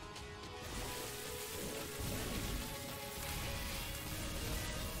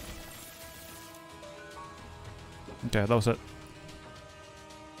 Okay, that was it.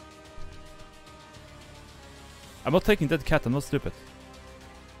 I'm not taking dead cat, I'm not stupid.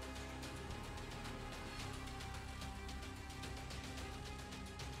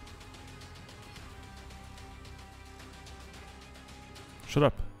 Shut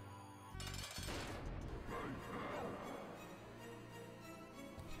up.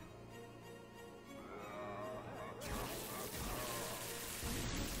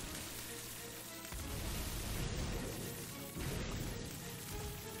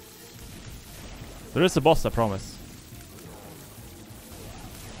 There is a boss, I promise.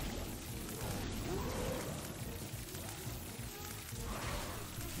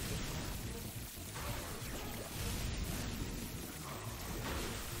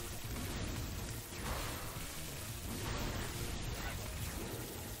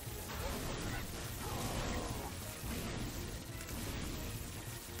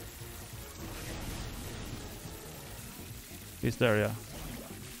 He's there, yeah.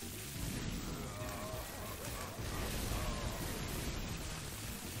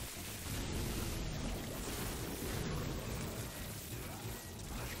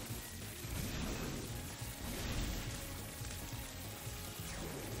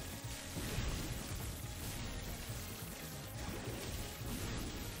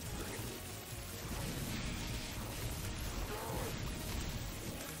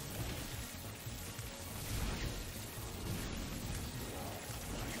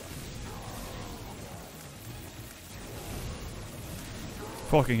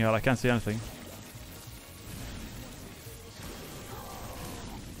 Fucking hell, I can't see anything.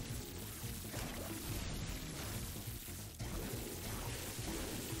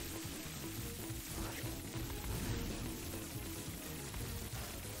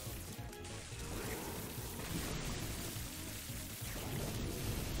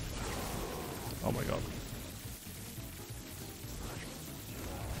 Oh my god.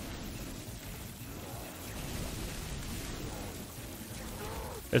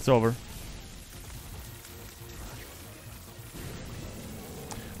 It's over.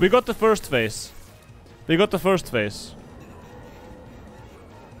 We got the first phase. We got the first phase.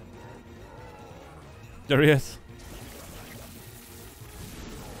 There he is.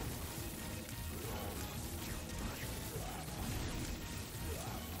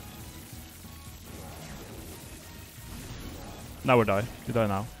 Now we die. We die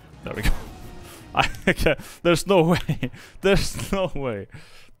now. There we go. Okay, there's no way. There's no way.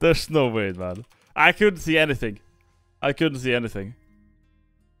 There's no way, man. I couldn't see anything. I couldn't see anything.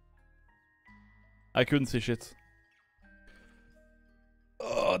 I couldn't see shit.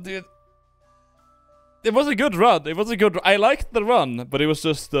 Oh, dude. It was a good run. It was a good... I liked the run, but it was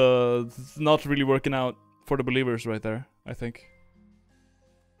just not really working out for the believers right there, I think.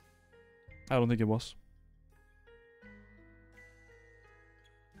 I don't think it was.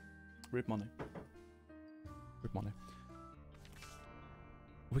 Rip money. Rip money.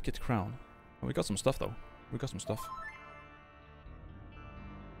 Wicked crown. Oh, we got some stuff though. We got some stuff.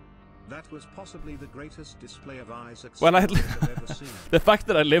 That was possibly the greatest display of Isaac's Well, I've ever seen. the fact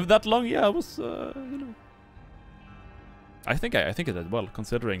that I lived that long, yeah, was you know. I think I did well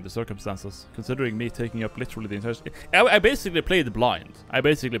considering the circumstances. Considering me taking up literally the entire. I basically played blind.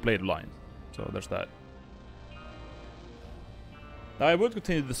 So there's that. Now, I would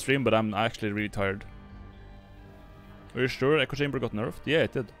continue the stream, but I'm actually really tired. Are you sure Echo Chamber got nerfed? Yeah,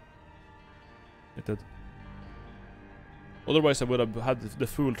 it did. It did. Otherwise, I would have had the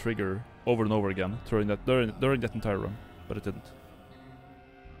full trigger over and over again during that entire run, but it didn't.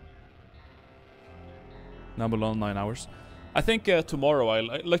 Now I'm alone 9 hours. I think tomorrow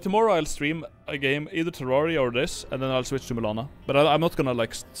I'll stream a game, either Terraria or this, and then I'll switch to Milana. But I'm not gonna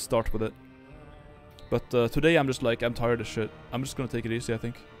like start with it. But today I'm just like, I'm tired as shit. I'm just gonna take it easy, I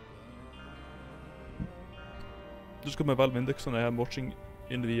think. Just got my Valve Index and I am watching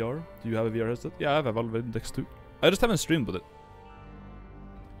in VR. Do you have a VR headset? Yeah, I have a Valve Index too. I just haven't streamed with it.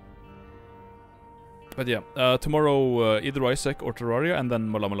 But yeah, tomorrow either Isaac or Terraria and then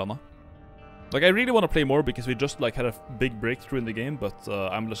Milana. Like, I really want to play more because we just like had a big breakthrough in the game, but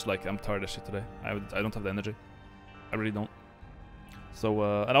I'm just like, I'm tired as shit today. I don't have the energy. I really don't. So,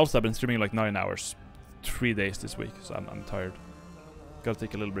 and also I've been streaming like 9 hours. 3 days this week, so I'm tired. Gotta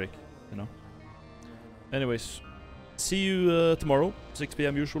take a little break, you know. Anyways, see you tomorrow, 6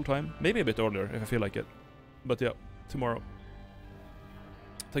 PM usual time. Maybe a bit earlier if I feel like it. But yeah, tomorrow.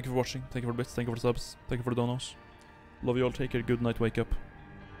 Thank you for watching. Thank you for the bits. Thank you for the subs. Thank you for the donos. Love you all. Take care. Good night. Wake up.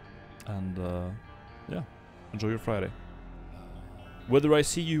 And yeah, enjoy your Friday. Whether I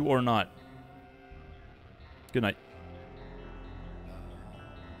see you or not. Good night.